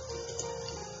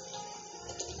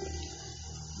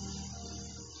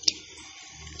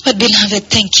 But beloved,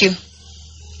 thank you.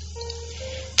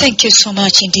 Thank you so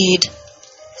much indeed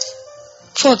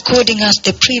for according us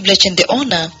the privilege and the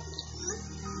honor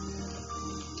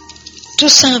to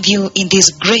serve you in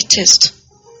this greatest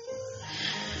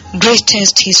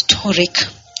historic,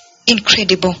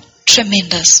 incredible,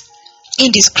 tremendous,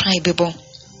 indescribable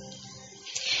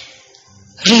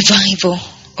revival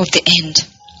of the end.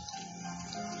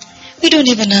 We don't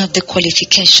even have the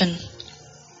qualification,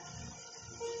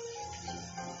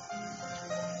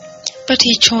 but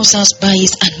He chose us by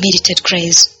His unmerited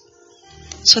grace.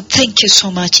 So thank you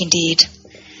so much indeed.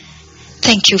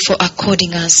 Thank you for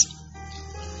according us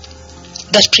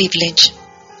that privilege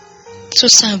to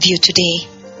serve you today.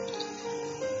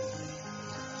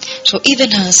 So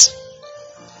even as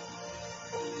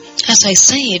I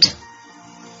said,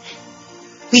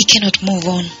 we cannot move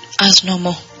on as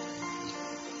normal.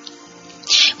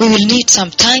 We will need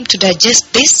some time to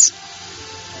digest this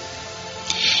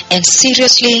and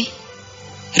seriously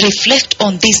reflect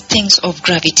on these things of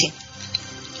gravity.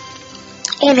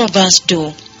 All of us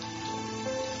do.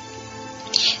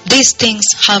 These things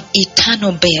have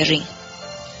eternal bearing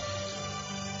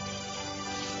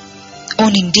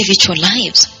on individual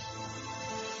lives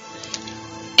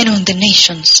and on the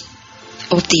nations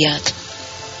of the earth.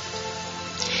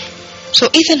 So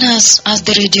even as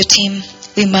the radio team,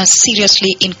 we must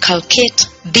seriously inculcate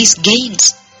these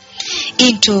gains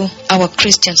into our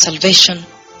Christian salvation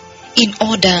in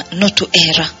order not to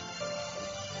err.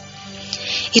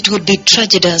 It would be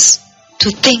tragedious to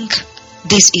think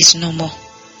this is normal.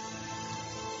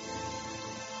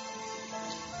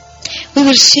 We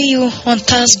will see you on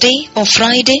Thursday or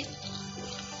Friday.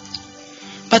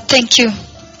 But thank you.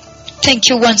 Thank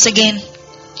you once again.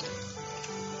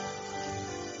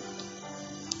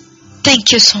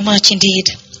 Thank you so much indeed.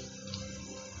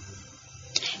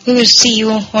 We will see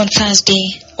you on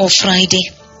Thursday or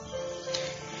Friday.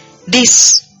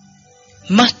 These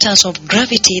matters of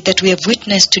gravity that we have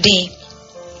witnessed today,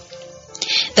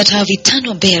 that have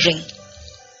eternal bearing,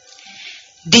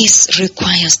 this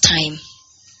requires time.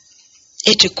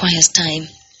 It requires time.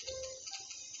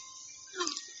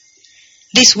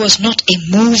 This was not a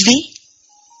movie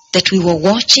that we were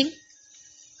watching.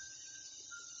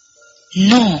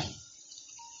 No.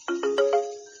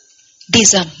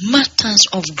 These are matters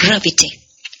of gravity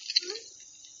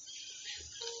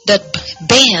that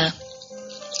bear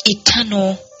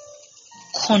eternal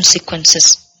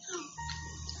consequences.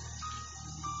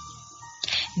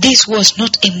 This was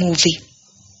not a movie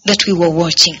that we were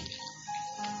watching.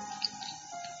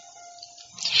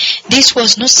 This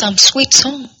was not some sweet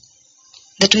song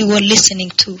that we were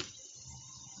listening to.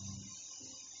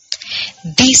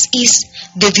 This is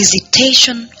the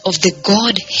visitation of the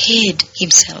Godhead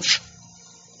Himself.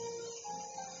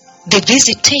 The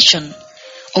visitation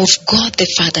of God the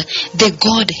Father, the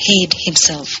Godhead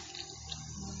Himself.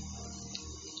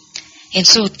 And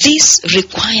so this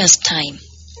requires time.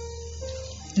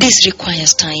 This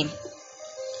requires time.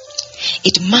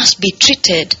 It must be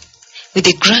treated with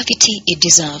the gravity it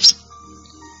deserves.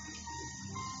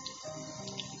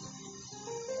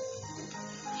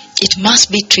 It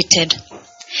must be treated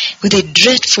with the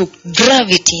dreadful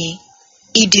gravity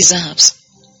it deserves.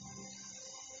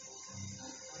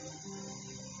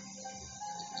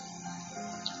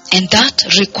 And that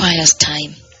requires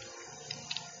time.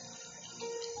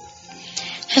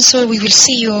 And so we will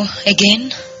see you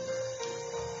again,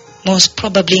 most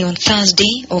probably on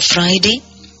Thursday or Friday.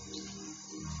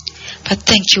 But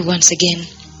thank you once again.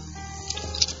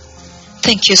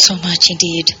 Thank you so much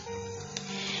indeed.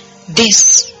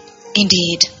 This,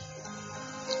 indeed,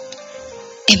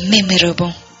 a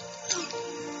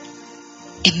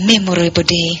memorable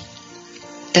day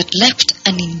that left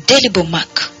an indelible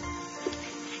mark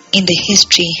in the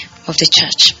history of the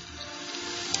church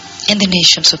and the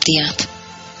nations of the earth.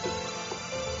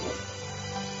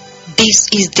 This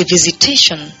is the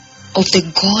visitation of the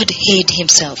Godhead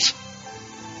himself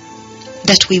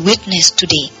that we witness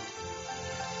today.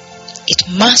 It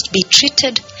must be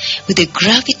treated with the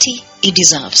gravity it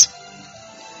deserves.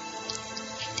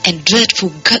 And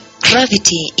dreadful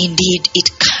gravity indeed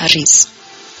it carries.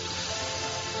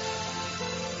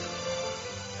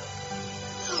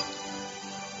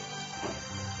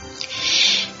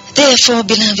 Therefore,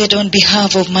 beloved, on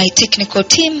behalf of my technical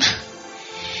team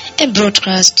and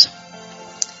broadcast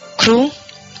crew,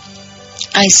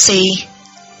 I say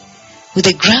with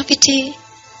the gravity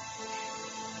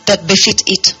that befits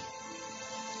it,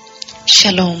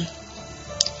 Shalom.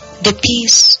 The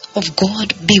peace of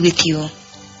God be with you.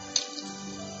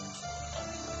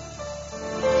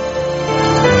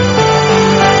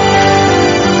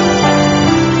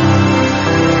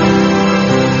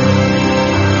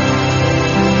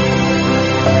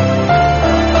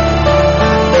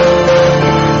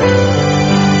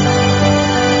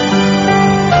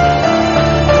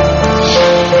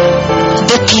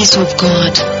 Peace of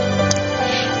God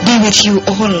be with you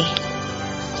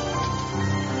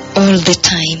all the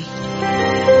time.